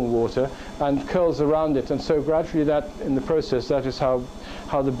past the warmer water and curls around it, and so gradually that, in the process, that is how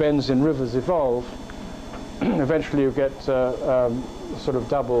the bends in rivers evolve. Eventually you get sort of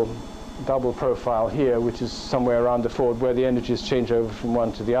double profile here, which is somewhere around the ford where the energies change over from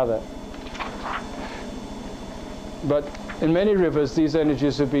one to the other. But in many rivers, these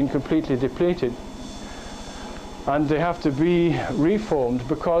energies have been completely depleted, and they have to be reformed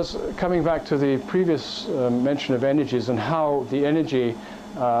because, coming back to the previous mention of energies and how the energy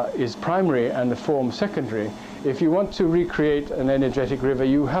is primary and the form secondary, if you want to recreate an energetic river,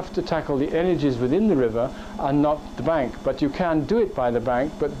 you have to tackle the energies within the river and not the bank. But you can do it by the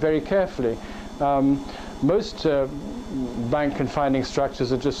bank, but very carefully. Most bank confining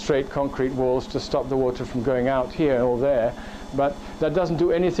structures are just straight concrete walls to stop the water from going out here or there, but that doesn't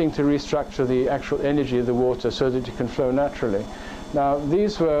do anything to restructure the actual energy of the water so that it can flow naturally. Now,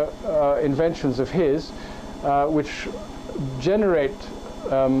 these were inventions of his which generate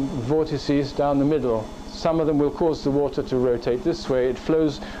vortices down the middle. Some of them will cause the water to rotate this way. It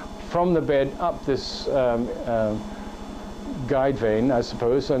flows from the bed up this guide vein, I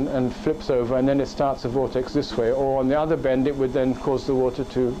suppose, and flips over, and then it starts a vortex this way. Or on the other bend, it would then cause the water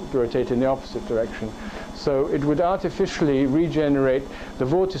to rotate in the opposite direction. So it would artificially regenerate the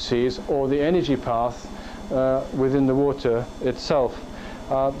vortices or the energy path within the water itself.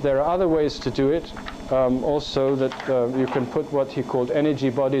 There are other ways to do it. Also, that you can put what he called energy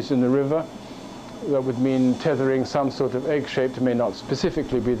bodies in the river. That would mean tethering some sort of egg-shaped, it may not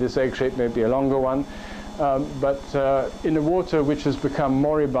specifically be this egg-shape, may be a longer one. But in the water which has become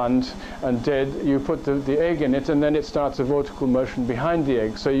moribund and dead, you put the egg in it, and then it starts a vertical motion behind the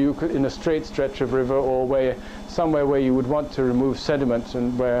egg. So you could, in a straight stretch of river, or somewhere where you would want to remove sediment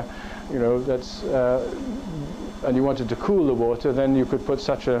and where, you know, that's and you wanted to cool the water, then you could put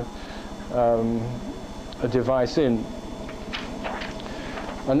such a device in.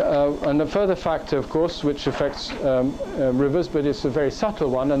 And a further factor, of course, which affects rivers, but it's a very subtle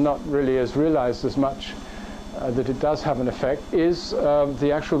one and not really as realized as much that it does have an effect, is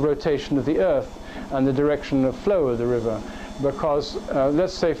the actual rotation of the earth and the direction of flow of the river. Because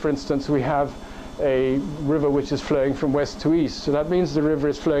let's say, for instance, we have a river which is flowing from west to east. So that means the river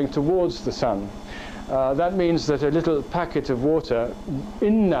is flowing towards the sun. That means that a little packet of water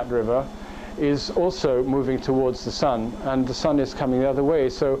in that river is also moving towards the sun, and the sun is coming the other way.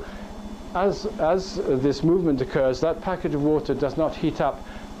 So as this movement occurs, that packet of water does not heat up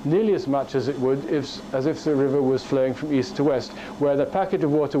nearly as much as it would as if the river was flowing from east to west, where the packet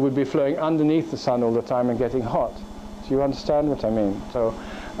of water would be flowing underneath the sun all the time and getting hot. Do you understand what I mean? So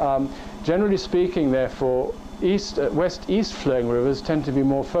generally speaking, therefore, west-east flowing rivers tend to be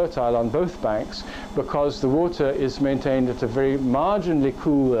more fertile on both banks because the water is maintained at a very marginally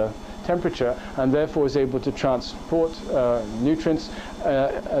cooler temperature and therefore is able to transport nutrients.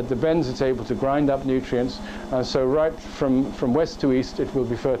 At the bends it's able to grind up nutrients, and so right from west to east it will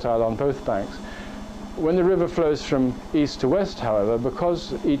be fertile on both banks. When the river flows from east to west, however,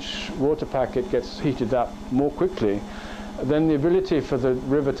 because each water packet gets heated up more quickly, then the ability for the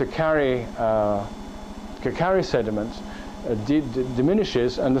river to carry sediment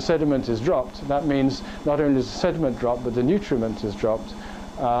diminishes, and the sediment is dropped. That means not only is the sediment dropped, but the nutriment is dropped,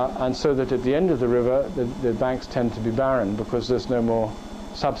 and so that at the end of the river, the banks tend to be barren because there's no more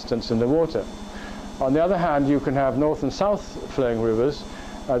substance in the water. On the other hand, you can have north and south flowing rivers.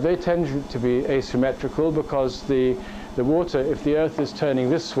 They tend to be asymmetrical because the water, if the earth is turning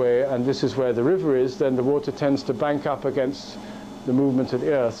this way and this is where the river is, then the water tends to bank up against the movement of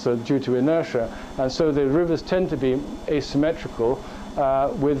the earth, so due to inertia. And so the rivers tend to be asymmetrical,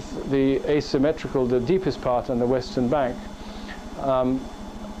 with the deepest part on the western bank.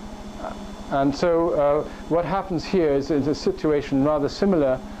 And so what happens here is a situation rather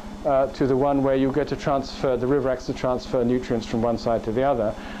similar to the one where you get to transfer, the river acts to transfer nutrients from one side to the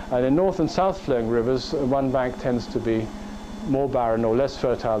other. And in north and south flowing rivers, one bank tends to be more barren or less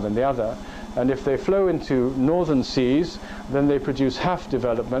fertile than the other. And if they flow into northern seas, then they produce half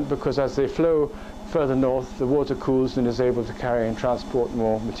development, because as they flow further north, the water cools and is able to carry and transport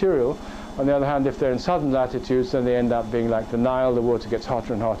more material. On the other hand, if they're in southern latitudes, then they end up being like the Nile. The water gets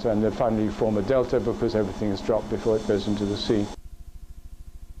hotter and hotter, and they finally form a delta because everything is dropped before it goes into the sea.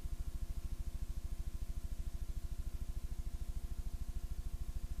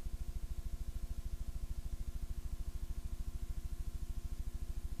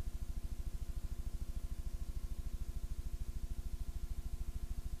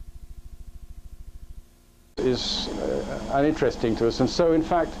 Is uninteresting to us, and so in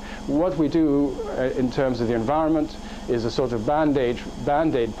fact what we do in terms of the environment is a sort of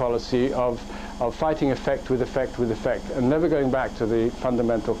band-aid policy of fighting effect with effect with effect and never going back to the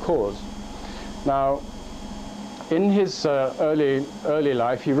fundamental cause. Now, in his early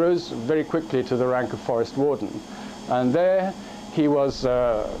life, he rose very quickly to the rank of forest warden, and there he was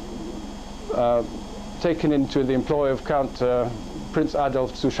taken into the employ of Count Prince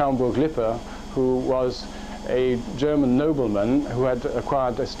Adolf zu Schaumburg-Lippe, who was a German nobleman who had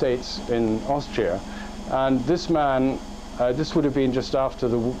acquired estates in Austria. And this man, this would have been just after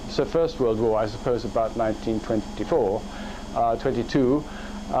the First World War, I suppose about 1924, 22,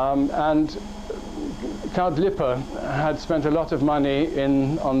 and Count Lippe had spent a lot of money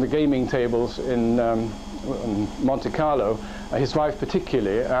on the gaming tables in Monte Carlo, his wife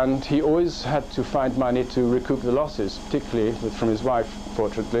particularly, and he always had to find money to recoup the losses, particularly from his wife,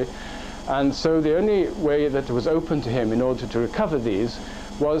 fortunately. And so the only way that was open to him in order to recover these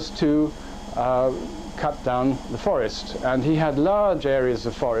was to cut down the forest. And he had large areas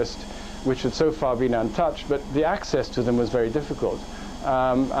of forest which had so far been untouched, but the access to them was very difficult.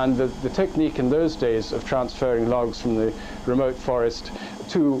 And the technique in those days of transferring logs from the remote forest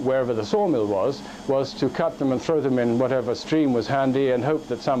to wherever the sawmill was to cut them and throw them in whatever stream was handy and hope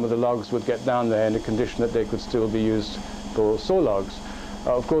that some of the logs would get down there in a condition that they could still be used for saw logs.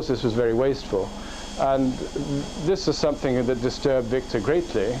 Of course, this was very wasteful, and this is something that disturbed Viktor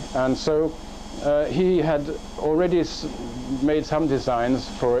greatly, and so he had already made some designs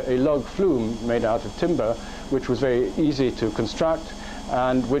for a log flume made out of timber, which was very easy to construct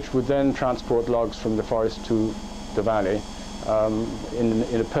and which would then transport logs from the forest to the valley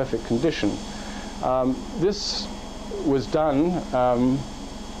in a perfect condition. This was done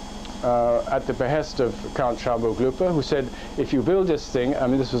at the behest of Count Schauberg-Lippe, who said, if you build this thing, I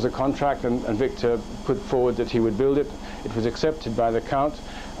mean, this was a contract, and Viktor put forward that he would build it. It was accepted by the Count,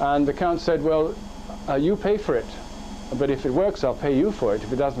 and the Count said, well, you pay for it, but if it works, I'll pay you for it.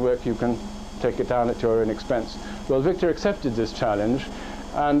 If it doesn't work, you can take it down at your own expense. Well, Viktor accepted this challenge,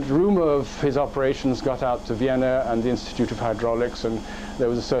 and rumor of his operations got out to Vienna and the Institute of Hydraulics, and there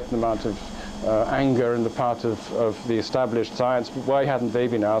was a certain amount of anger on the part of the established science. But why hadn't they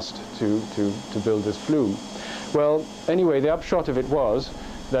been asked to build this flume? Well, anyway, the upshot of it was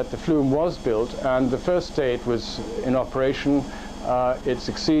that the flume was built, and the first day it was in operation, it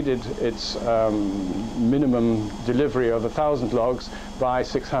succeeded its minimum delivery of 1,000 logs by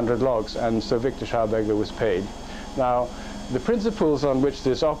 600 logs, and so Viktor Schauberger was paid. Now, the principles on which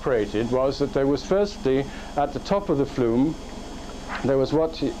this operated was that there was firstly, at the top of the flume, there was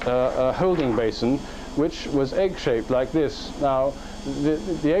a holding basin which was egg-shaped like this. Now,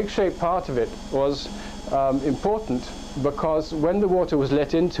 the egg-shaped part of it was important because when the water was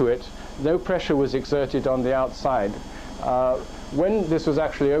let into it, no pressure was exerted on the outside. When this was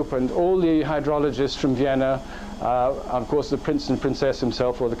actually opened, all the hydrologists from Vienna, of course the prince and princess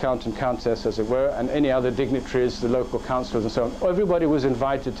himself, or the count and countess as it were, and any other dignitaries, the local councillors and so on, everybody was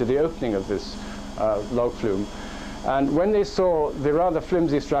invited to the opening of this log flume. And when they saw the rather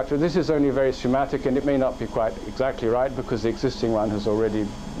flimsy structure, this is only very schematic and it may not be quite exactly right because the existing one has already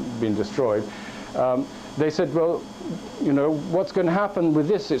been destroyed. They said, well, you know, what's going to happen with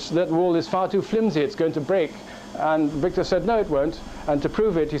this? That wall is far too flimsy, it's going to break. And Viktor said, no, it won't. And to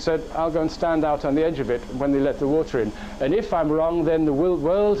prove it, he said, I'll go and stand out on the edge of it when they let the water in. And if I'm wrong, then the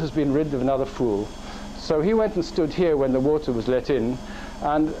world has been rid of another fool. So he went and stood here when the water was let in.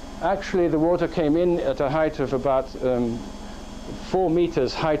 And actually, the water came in at a height of about 4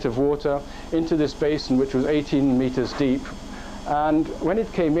 meters height of water into this basin, which was 18 meters deep. And when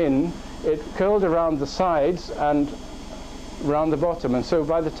it came in, it curled around the sides and around the bottom. And so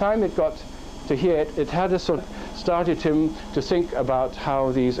by the time it got to here, it had a sort of started him to think about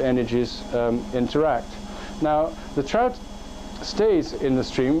how these energies interact. Now, the trout stays in the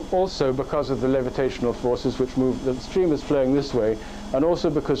stream also because of the levitational forces which move. The stream is flowing this way, and also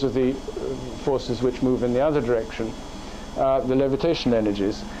because of the forces which move in the other direction, the levitation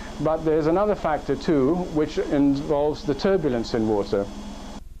energies. But there's another factor too, which involves the turbulence in water.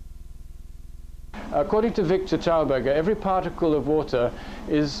 According to Viktor Schauberger, every particle of water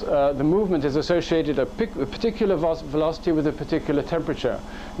is, the movement is associated a particular velocity with a particular temperature.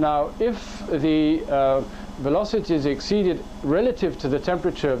 Now, if the velocity is exceeded relative to the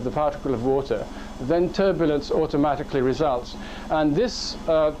temperature of the particle of water, then turbulence automatically results. And this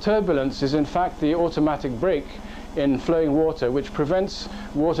turbulence is in fact the automatic brake in flowing water, which prevents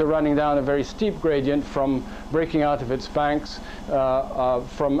water running down a very steep gradient from breaking out of its banks,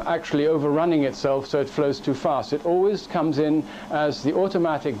 from actually overrunning itself so it flows too fast. It always comes in as the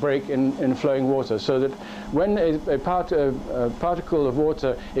automatic brake in flowing water, so that when a particle of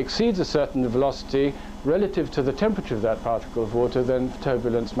water exceeds a certain velocity relative to the temperature of that particle of water, then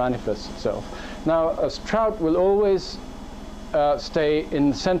turbulence manifests itself. Now, a trout will always stay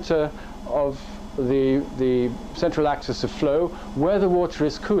in the center of the central axis of flow, where the water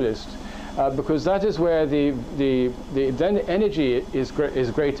is coolest, because that is where the energy is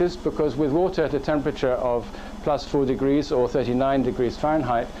greatest, because with water at a temperature of +4 degrees or 39 degrees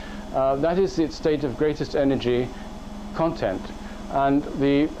Fahrenheit, that is its state of greatest energy content. And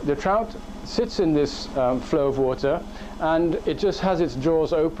the trout sits in this flow of water, and it just has its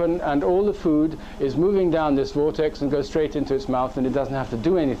jaws open, and all the food is moving down this vortex and goes straight into its mouth, and it doesn't have to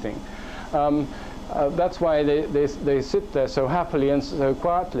do anything. That's why they sit there so happily and so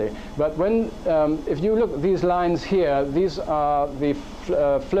quietly. But when, if you look at these lines here, these are the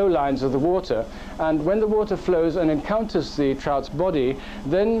flow lines of the water. And when the water flows and encounters the trout's body,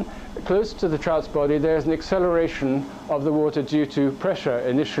 then close to the trout's body there's an acceleration of the water due to pressure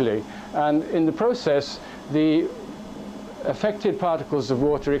initially. And in the process, the affected particles of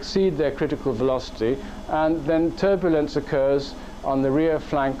water exceed their critical velocity, and then turbulence occurs on the rear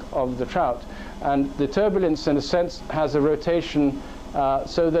flank of the trout. And the turbulence, in a sense, has a rotation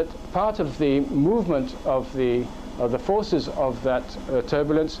so that part of the movement of the forces of that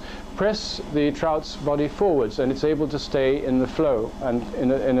turbulence press the trout's body forwards, and it's able to stay in the flow and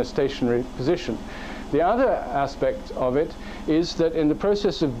in a stationary position. The other aspect of it is that in the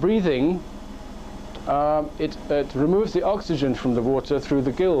process of breathing, it removes the oxygen from the water through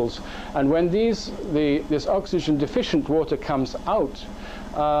the gills, and when this oxygen deficient water comes out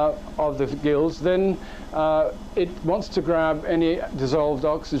of the gills, then it wants to grab any dissolved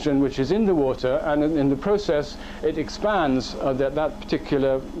oxygen which is in the water, and in the process it expands that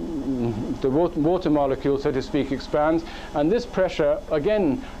particular, the water molecule, so to speak, expands, and this pressure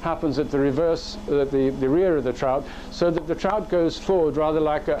again happens at the reverse, the rear of the trout, so that the trout goes forward rather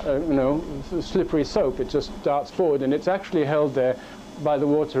like a slippery soap. It just darts forward, and it's actually held there by the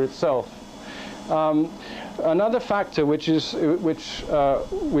water itself. Another factor which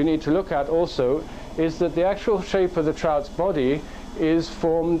we need to look at also is that the actual shape of the trout's body is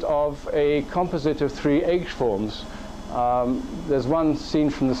formed of a composite of 3 egg forms. There's one seen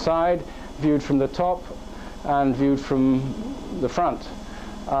from the side, viewed from the top, and viewed from the front.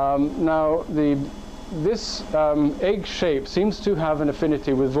 Now, this egg shape seems to have an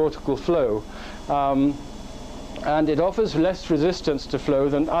affinity with vortical flow, and it offers less resistance to flow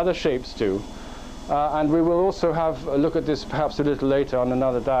than other shapes do. And we will also have a look at this perhaps a little later on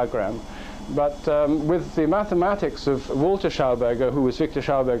another diagram. But with the mathematics of Waltera Schauberger, who was Viktor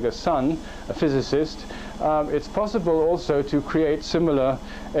Schauberger's son, a physicist, it's possible also to create similar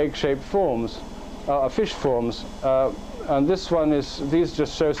egg-shaped forms. fish forms. And this one is, these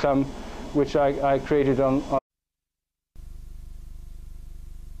just show some which I created on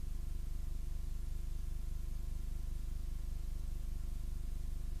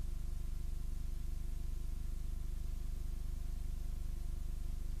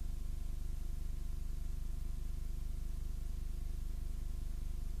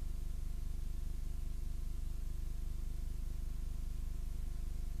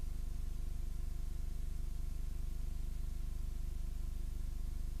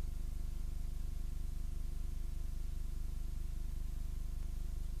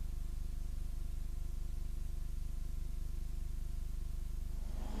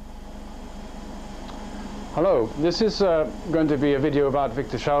Hello, this is going to be a video about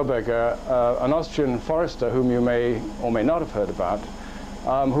Viktor Schauberger, an Austrian forester whom you may or may not have heard about,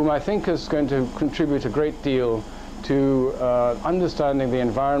 whom I think is going to contribute a great deal to understanding the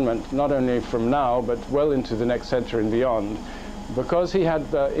environment, not only from now, but well into the next century and beyond, because he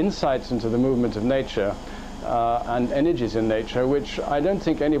had insights into the movement of nature and energies in nature, which I don't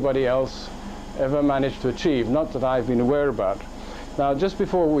think anybody else ever managed to achieve, not that I've been aware about. Now, just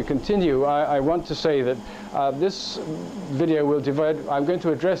before we continue, I want to say that this video will divide. I'm going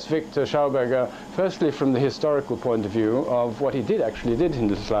to address Viktor Schauberger firstly from the historical point of view of what he actually did in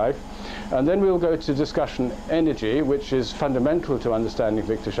his life, and then we'll go to discussion energy, which is fundamental to understanding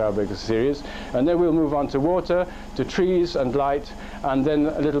Viktor Schauberger's series, and then we'll move on to water, to trees and light, and then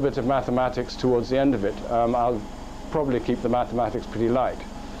a little bit of mathematics towards the end of it. I'll probably keep the mathematics pretty light.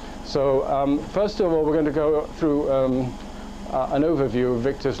 So first of all, we're going to go through an overview of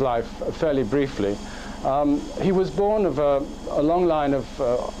Viktor's life fairly briefly. He was born of a long line of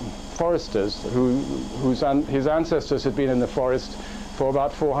foresters his ancestors had been in the forest for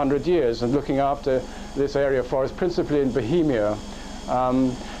about 400 years and looking after this area of forest, principally in Bohemia.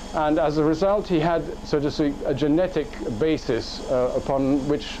 And as a result, he had, so to speak, a genetic basis from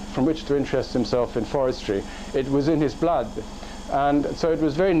which to interest himself in forestry. It was in his blood. And so it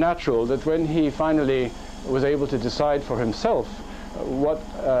was very natural that when he finally was able to decide for himself what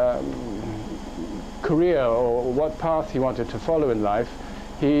career or what path he wanted to follow in life,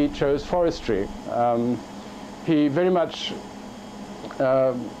 he chose forestry. He very much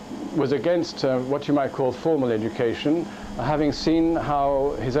was against what you might call formal education, having seen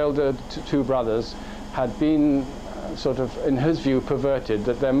how his elder two brothers had been sort of, in his view, perverted,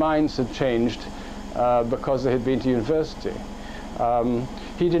 that their minds had changed because they had been to university.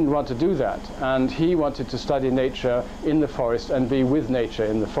 He didn't want to do that, and he wanted to study nature in the forest and be with nature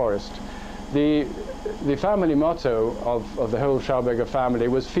in the forest. The family motto of the whole Schauberger family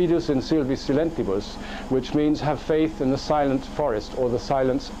was Fidus in silvis silentibus, which means have faith in the silent forest, or the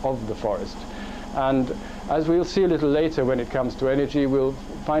silence of the forest. And as we'll see a little later when it comes to energy, we'll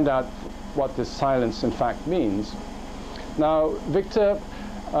find out what this silence in fact means. Now, Viktor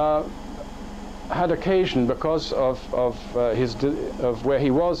had occasion, because of where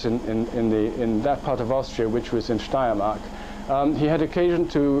he was in that part of Austria, which was in Steiermark, he had occasion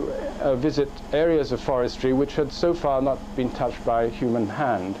to visit areas of forestry which had so far not been touched by human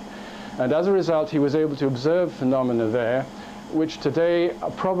hand. And as a result, he was able to observe phenomena there which today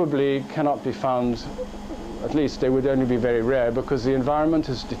probably cannot be found, at least they would only be very rare, because the environment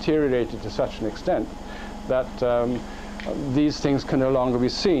has deteriorated to such an extent that these things can no longer be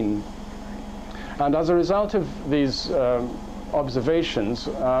seen. And as a result of these observations,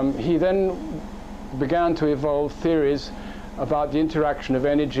 he then began to evolve theories about the interaction of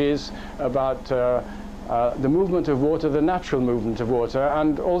energies, about the movement of water, the natural movement of water,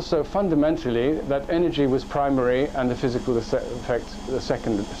 and also fundamentally that energy was primary and the physical effect the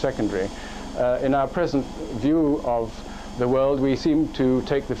secondary. In our present view of the world, we seem to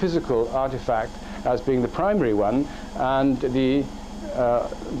take the physical artifact as being the primary one, and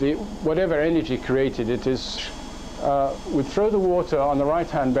whatever energy created it is would throw the water on the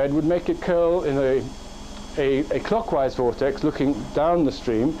right-hand bed, would make it curl in a clockwise vortex looking down the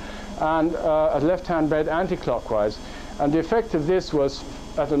stream, and a left-hand bed anti-clockwise. And the effect of this was,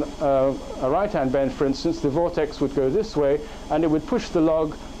 at a right-hand bend, for instance, the vortex would go this way, and it would push the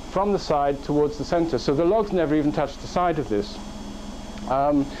log from the side towards the center. So the logs never even touched the side of this.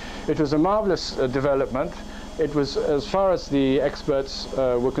 It was a marvelous development. It was, as far as the experts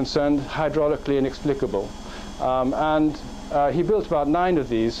were concerned, hydraulically inexplicable. And he built about 9 of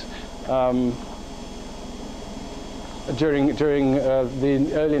these during the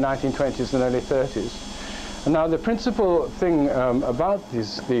early 1920s and early 30s. And now the principal thing about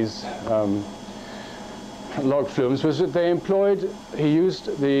these log flumes was that he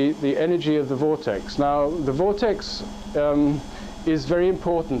used the energy of the vortex. Now the vortex is very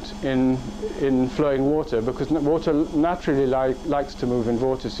important in flowing water, because water naturally likes to move in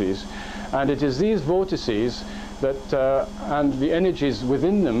vortices. And it is these vortices that, and the energies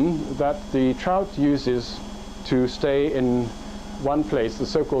within them, that the trout uses to stay in one place, the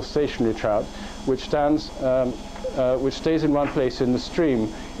so-called stationary trout, which stays in one place in the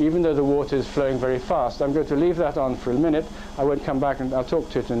stream, even though the water is flowing very fast. I'm going to leave that on for a minute. I won't come back, and I'll talk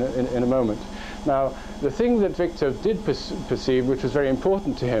to it in a moment. Now, the thing that Viktor did perceive, which was very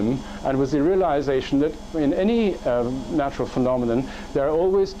important to him, and was the realization that in any natural phenomenon, there are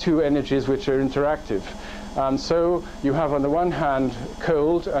always two energies which are interactive. And so you have, on the one hand,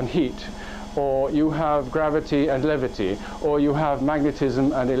 cold and heat, or you have gravity and levity, or you have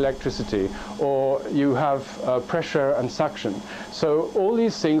magnetism and electricity, or you have pressure and suction. So all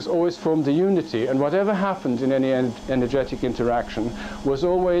these things always formed the unity, and whatever happened in any energetic interaction was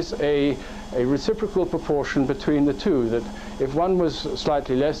always a reciprocal proportion between the two, that if one was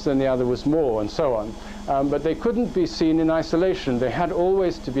slightly less, then the other was more, and so on. But they couldn't be seen in isolation. They had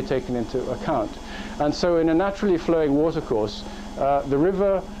always to be taken into account. And so in a naturally flowing watercourse, the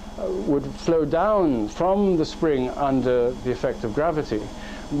river would flow down from the spring under the effect of gravity.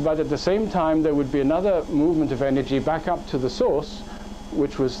 But at the same time, there would be another movement of energy back up to the source,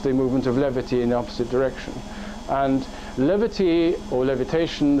 which was the movement of levity in the opposite direction. And levity, or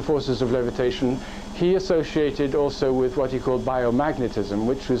levitation, the forces of levitation, he associated also with what he called biomagnetism,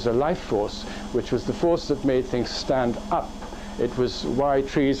 which was a life force, which was the force that made things stand up. It was why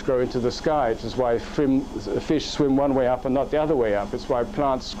trees grow into the sky. It is why fish swim one way up and not the other way up. It's why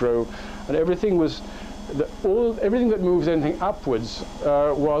plants grow. And everything was, everything that moves anything upwards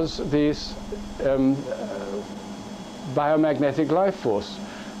was this biomagnetic life force.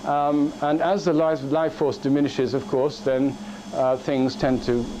 And as the life force diminishes, of course, then things tend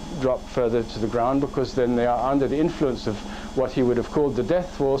to drop further to the ground, because then they are under the influence of what he would have called the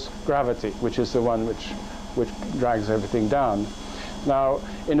death force, gravity, which is the one which drags everything down. Now,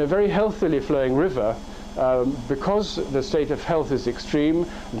 in a very healthily flowing river, because the state of health is extreme,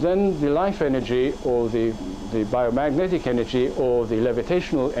 then the life energy, or the biomagnetic energy, or the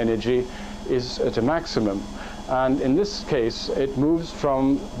levitational energy is at a maximum. And in this case, it moves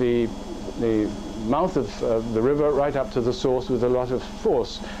from the mouth of the river right up to the source with a lot of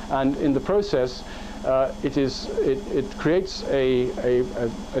force. And in the process, it creates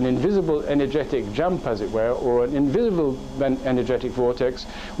an invisible energetic jump, as it were, or an invisible energetic vortex,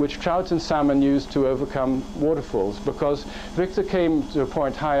 which trout and salmon use to overcome waterfalls. Because Viktor came to a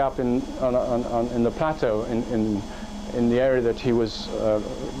point high up in the plateau in the area that he was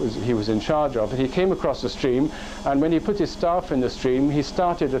in charge of. And he came across the stream, and when he put his staff in the stream, he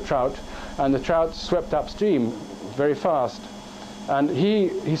started a trout, and the trout swept upstream very fast. And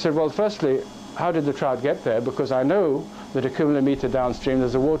he said, well, firstly, how did the trout get there? Because I know that a kilometer downstream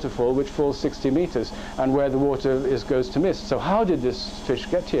there's a waterfall which falls 60 meters, and where the water goes to mist. So how did this fish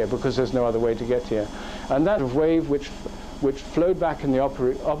get here? Because there's no other way to get here. And that wave which flowed back in the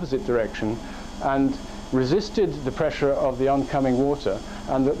opposite direction and resisted the pressure of the oncoming water,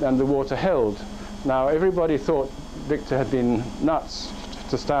 and the water held. Now, everybody thought Viktor had been nuts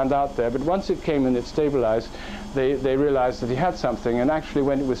to stand out there, but once it came and it stabilized, they realized that he had something. And actually,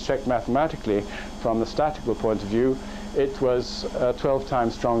 when it was checked mathematically from the statical point of view, it was 12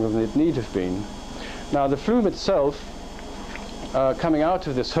 times stronger than it need have been. Now, the flume itself, coming out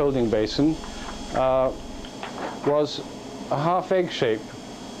of this holding basin, was a half egg shape.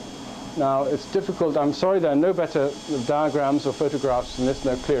 Now, it's difficult. I'm sorry there are no better diagrams or photographs than this,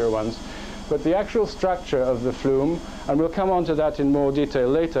 no clearer ones. But the actual structure of the flume, and we'll come on to that in more detail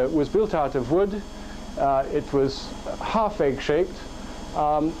later, was built out of wood. It was half egg shaped.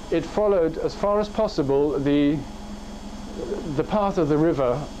 It followed, as far as possible, the path of the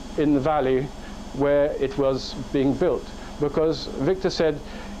river in the valley where it was being built. Because Viktor said,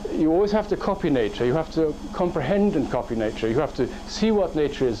 you always have to copy nature. You have to comprehend and copy nature. You have to see what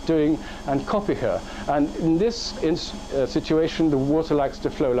nature is doing and copy her. And in this situation, the water likes to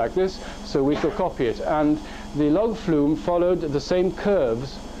flow like this, so we shall copy it. And the log flume followed the same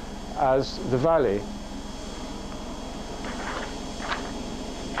curves as the valley.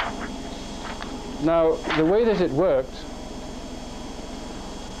 Now, the way that it worked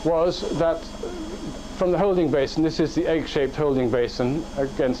was that from the holding basin, this is the egg-shaped holding basin,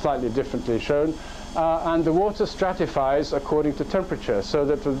 again slightly differently shown, and the water stratifies according to temperature, so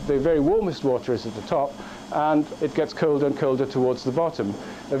that the very warmest water is at the top, and it gets colder and colder towards the bottom.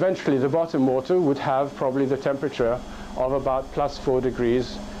 Eventually, the bottom water would have probably the temperature of about +4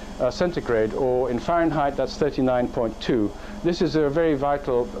 degrees centigrade, or in Fahrenheit, that's 39.2. This is a very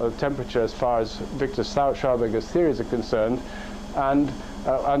vital temperature as far as Viktor Schauberger's theories are concerned. and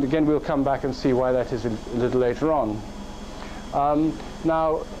again we'll come back and see why that is a little later on.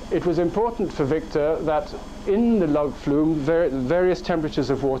 Now, it was important for Viktor that in the log flume various temperatures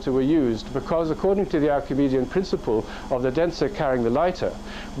of water were used, because according to the Archimedean principle of the denser carrying the lighter,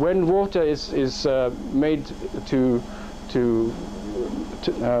 when water is made to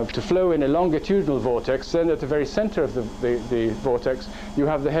flow in a longitudinal vortex, then at the very center of the vortex you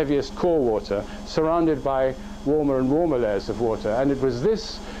have the heaviest core water surrounded by warmer and warmer layers of water. And it was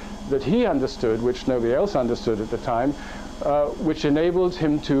this that he understood, which nobody else understood at the time, which enabled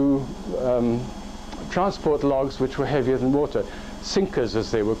him to transport logs which were heavier than water. Sinkers,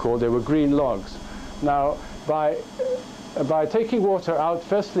 as they were called. They were green logs. Now, by taking water out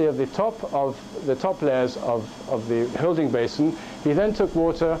firstly of the top layers of the holding basin, he then took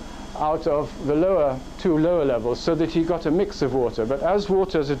water out of the two lower levels, so that he got a mix of water. But as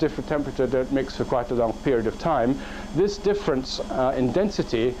waters at different temperature don't mix for quite a long period of time, this difference in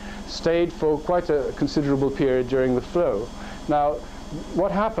density stayed for quite a considerable period during the flow. Now,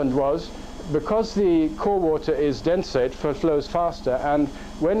 what happened was, because the core water is denser, it flows faster, and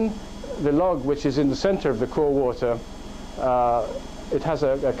when the log, which is in the center of the core water, it has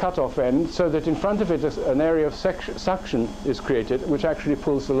a cut-off end, so that in front of it an area of suction is created, which actually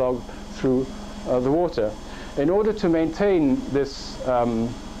pulls the log through the water. In order to maintain this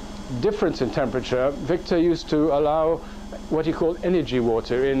difference in temperature, Viktor used to allow what he called energy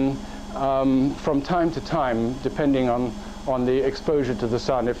water in from time to time, depending on the exposure to the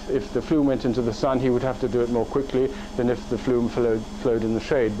sun. If the flume went into the sun, he would have to do it more quickly than if the flume flowed in the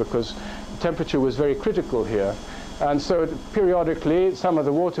shade, because temperature was very critical here. And so periodically some of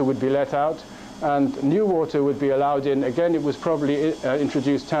the water would be let out and new water would be allowed in. Again, it was probably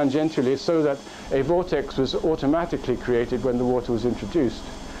introduced tangentially, so that a vortex was automatically created when the water was introduced.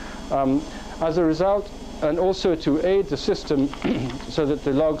 As a result, and also to aid the system so that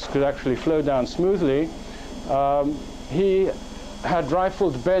the logs could actually flow down smoothly, he had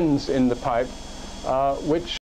rifled bends in the pipe which